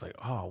 and you're just like,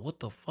 oh, what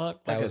the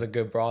fuck? that Like was a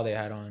good bra they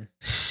had on.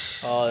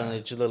 Oh, and they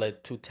just look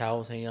like two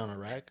towels hanging on a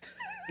rack,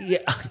 yeah,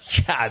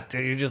 yeah,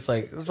 dude. You're just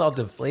like, it's all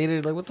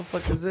deflated. Like, what the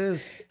fuck is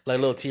this? like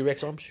little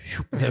T-Rex arms.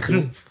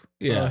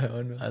 Yeah,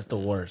 Oh, no. that's the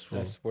worst. Fool.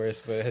 That's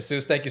worse. But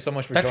Jesus, thank you so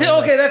much for That's it.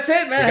 joining Okay, us. that's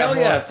it, man. We got Hell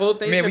more. yeah, fool. I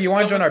Thank mean, if for you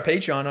want to join coming.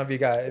 our Patreon,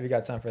 if you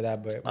got time for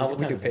that, but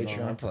we do I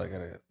Patreon. probably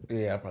gotta.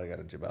 Yeah, I probably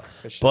gotta jib out.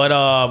 For sure.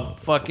 But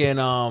fucking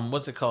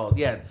what's it called?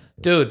 Yeah,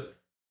 dude,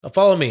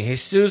 follow me,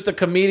 Jesus the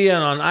Comedian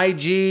on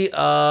IG.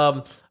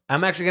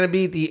 I'm actually gonna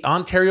be at the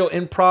Ontario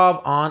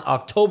Improv on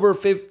October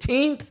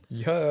 15th.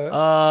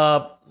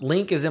 Yeah.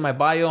 Link is in my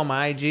bio on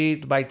my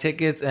IG to buy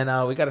tickets, and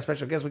we got a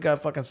special guest. We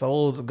got fucking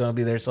Saul gonna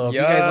be there. So if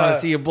you guys want to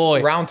see your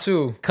boy, Round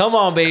 2. come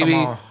on, baby.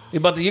 Come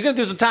on. You're gonna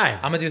do some time.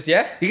 I'm gonna just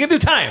You can do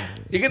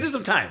time. You can do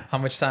some time. How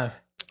much time?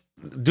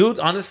 dude,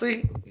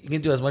 honestly, you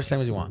can do as much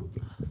time as you want.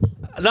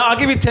 No, I'll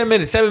give you 10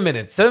 minutes, 7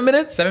 minutes. 7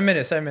 minutes? 7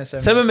 minutes, 7 minutes,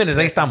 7 minutes.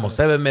 Ahí estamos.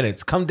 7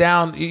 minutes. Come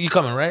down. You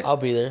coming, right? I'll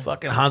be there.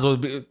 Fucking Hans will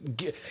be.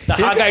 The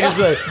hot guy just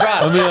be like,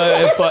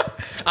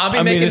 I'll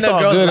be making the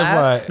girls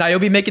laugh. Now you'll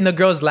be making the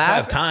girls laugh.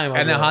 have time,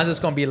 And then I'll Hans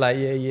is going to be like,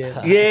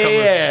 yeah.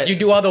 Yeah. You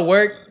do all the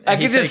work. I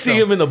can just see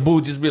him in the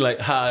booth, just be like,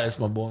 "Hi, that's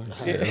my boy.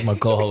 That's my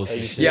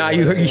co-host." Yeah,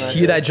 you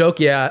hear that joke?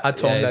 Yeah, I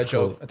told him that it's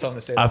cool. joke. I told him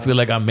to say I that. feel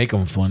like I make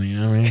him funny. You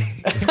know what I mean?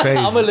 It's crazy.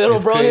 I'm a little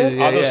It's bro crazy.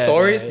 here. All those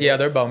stories, yeah,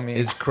 they're about me.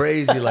 It's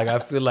crazy. Like I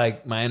feel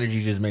like my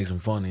energy just makes him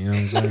funny. You know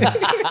what I'm saying?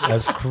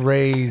 That's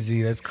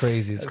crazy. It's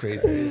crazy.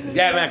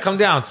 Yeah, man, come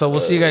down. So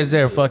we'll see you guys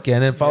there. Fuck yeah,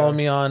 and then follow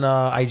me on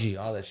IG,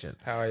 all that shit.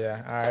 Hell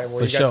yeah. All right. Well,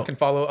 For you guys sure. can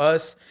follow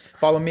us.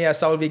 Follow me at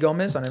Saul V.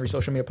 Gomez on every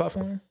social media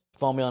platform.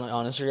 Follow me on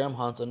Instagram,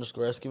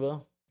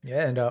 Hans_Esquivel.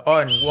 Yeah, and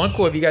and one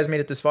cool, if you guys made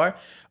it this far,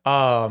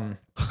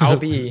 I'll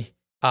be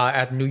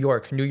at New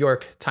York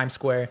Times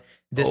Square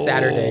this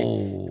Saturday,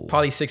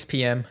 probably 6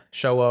 p.m.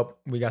 Show up.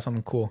 We got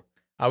something cool.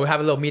 We'll have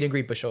a little meet and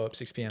greet, but show up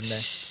 6 p.m. there.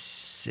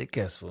 Sick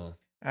ass fool.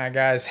 All right,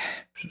 guys.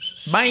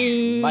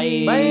 Bye.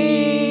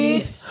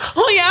 Bye.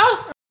 Oh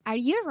yeah. Are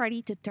you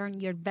ready to turn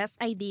your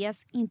best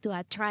ideas into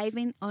a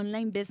thriving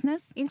online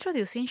business?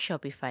 Introducing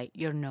Shopify,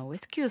 your no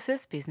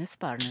excuses business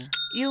partner.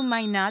 You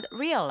might not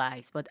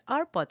realize, but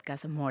our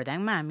podcast, More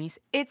Than Mommies,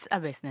 it's a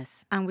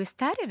business. And we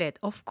started it,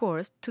 of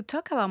course, to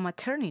talk about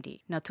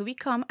maternity, not to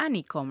become an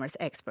e-commerce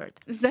expert.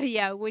 So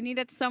yeah, we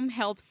needed some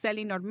help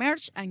selling our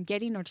merch and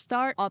getting our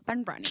store up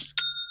and running.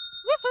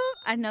 Woohoo!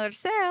 Another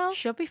sale!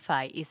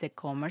 Shopify is a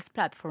commerce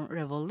platform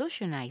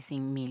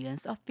revolutionizing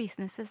millions of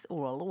businesses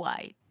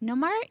worldwide. No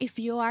matter if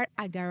you are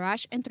a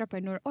garage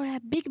entrepreneur or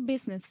a big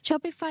business,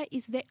 Shopify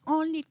is the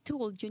only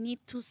tool you need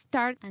to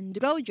start and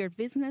grow your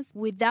business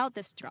without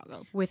the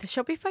struggle. With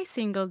Shopify's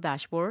single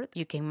dashboard,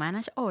 you can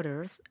manage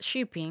orders,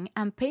 shipping,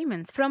 and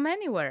payments from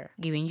anywhere,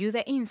 giving you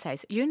the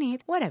insights you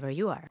need wherever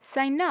you are.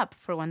 Sign up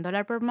for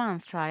 $1 per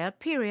month trial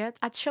period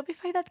at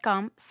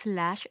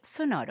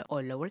shopify.com/sonoro,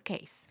 all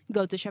lowercase.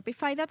 Go to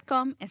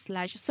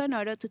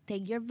shopify.com/sonoro to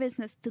take your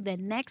business to the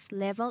next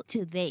level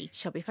today.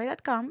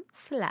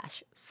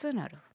 Shopify.com/sonoro.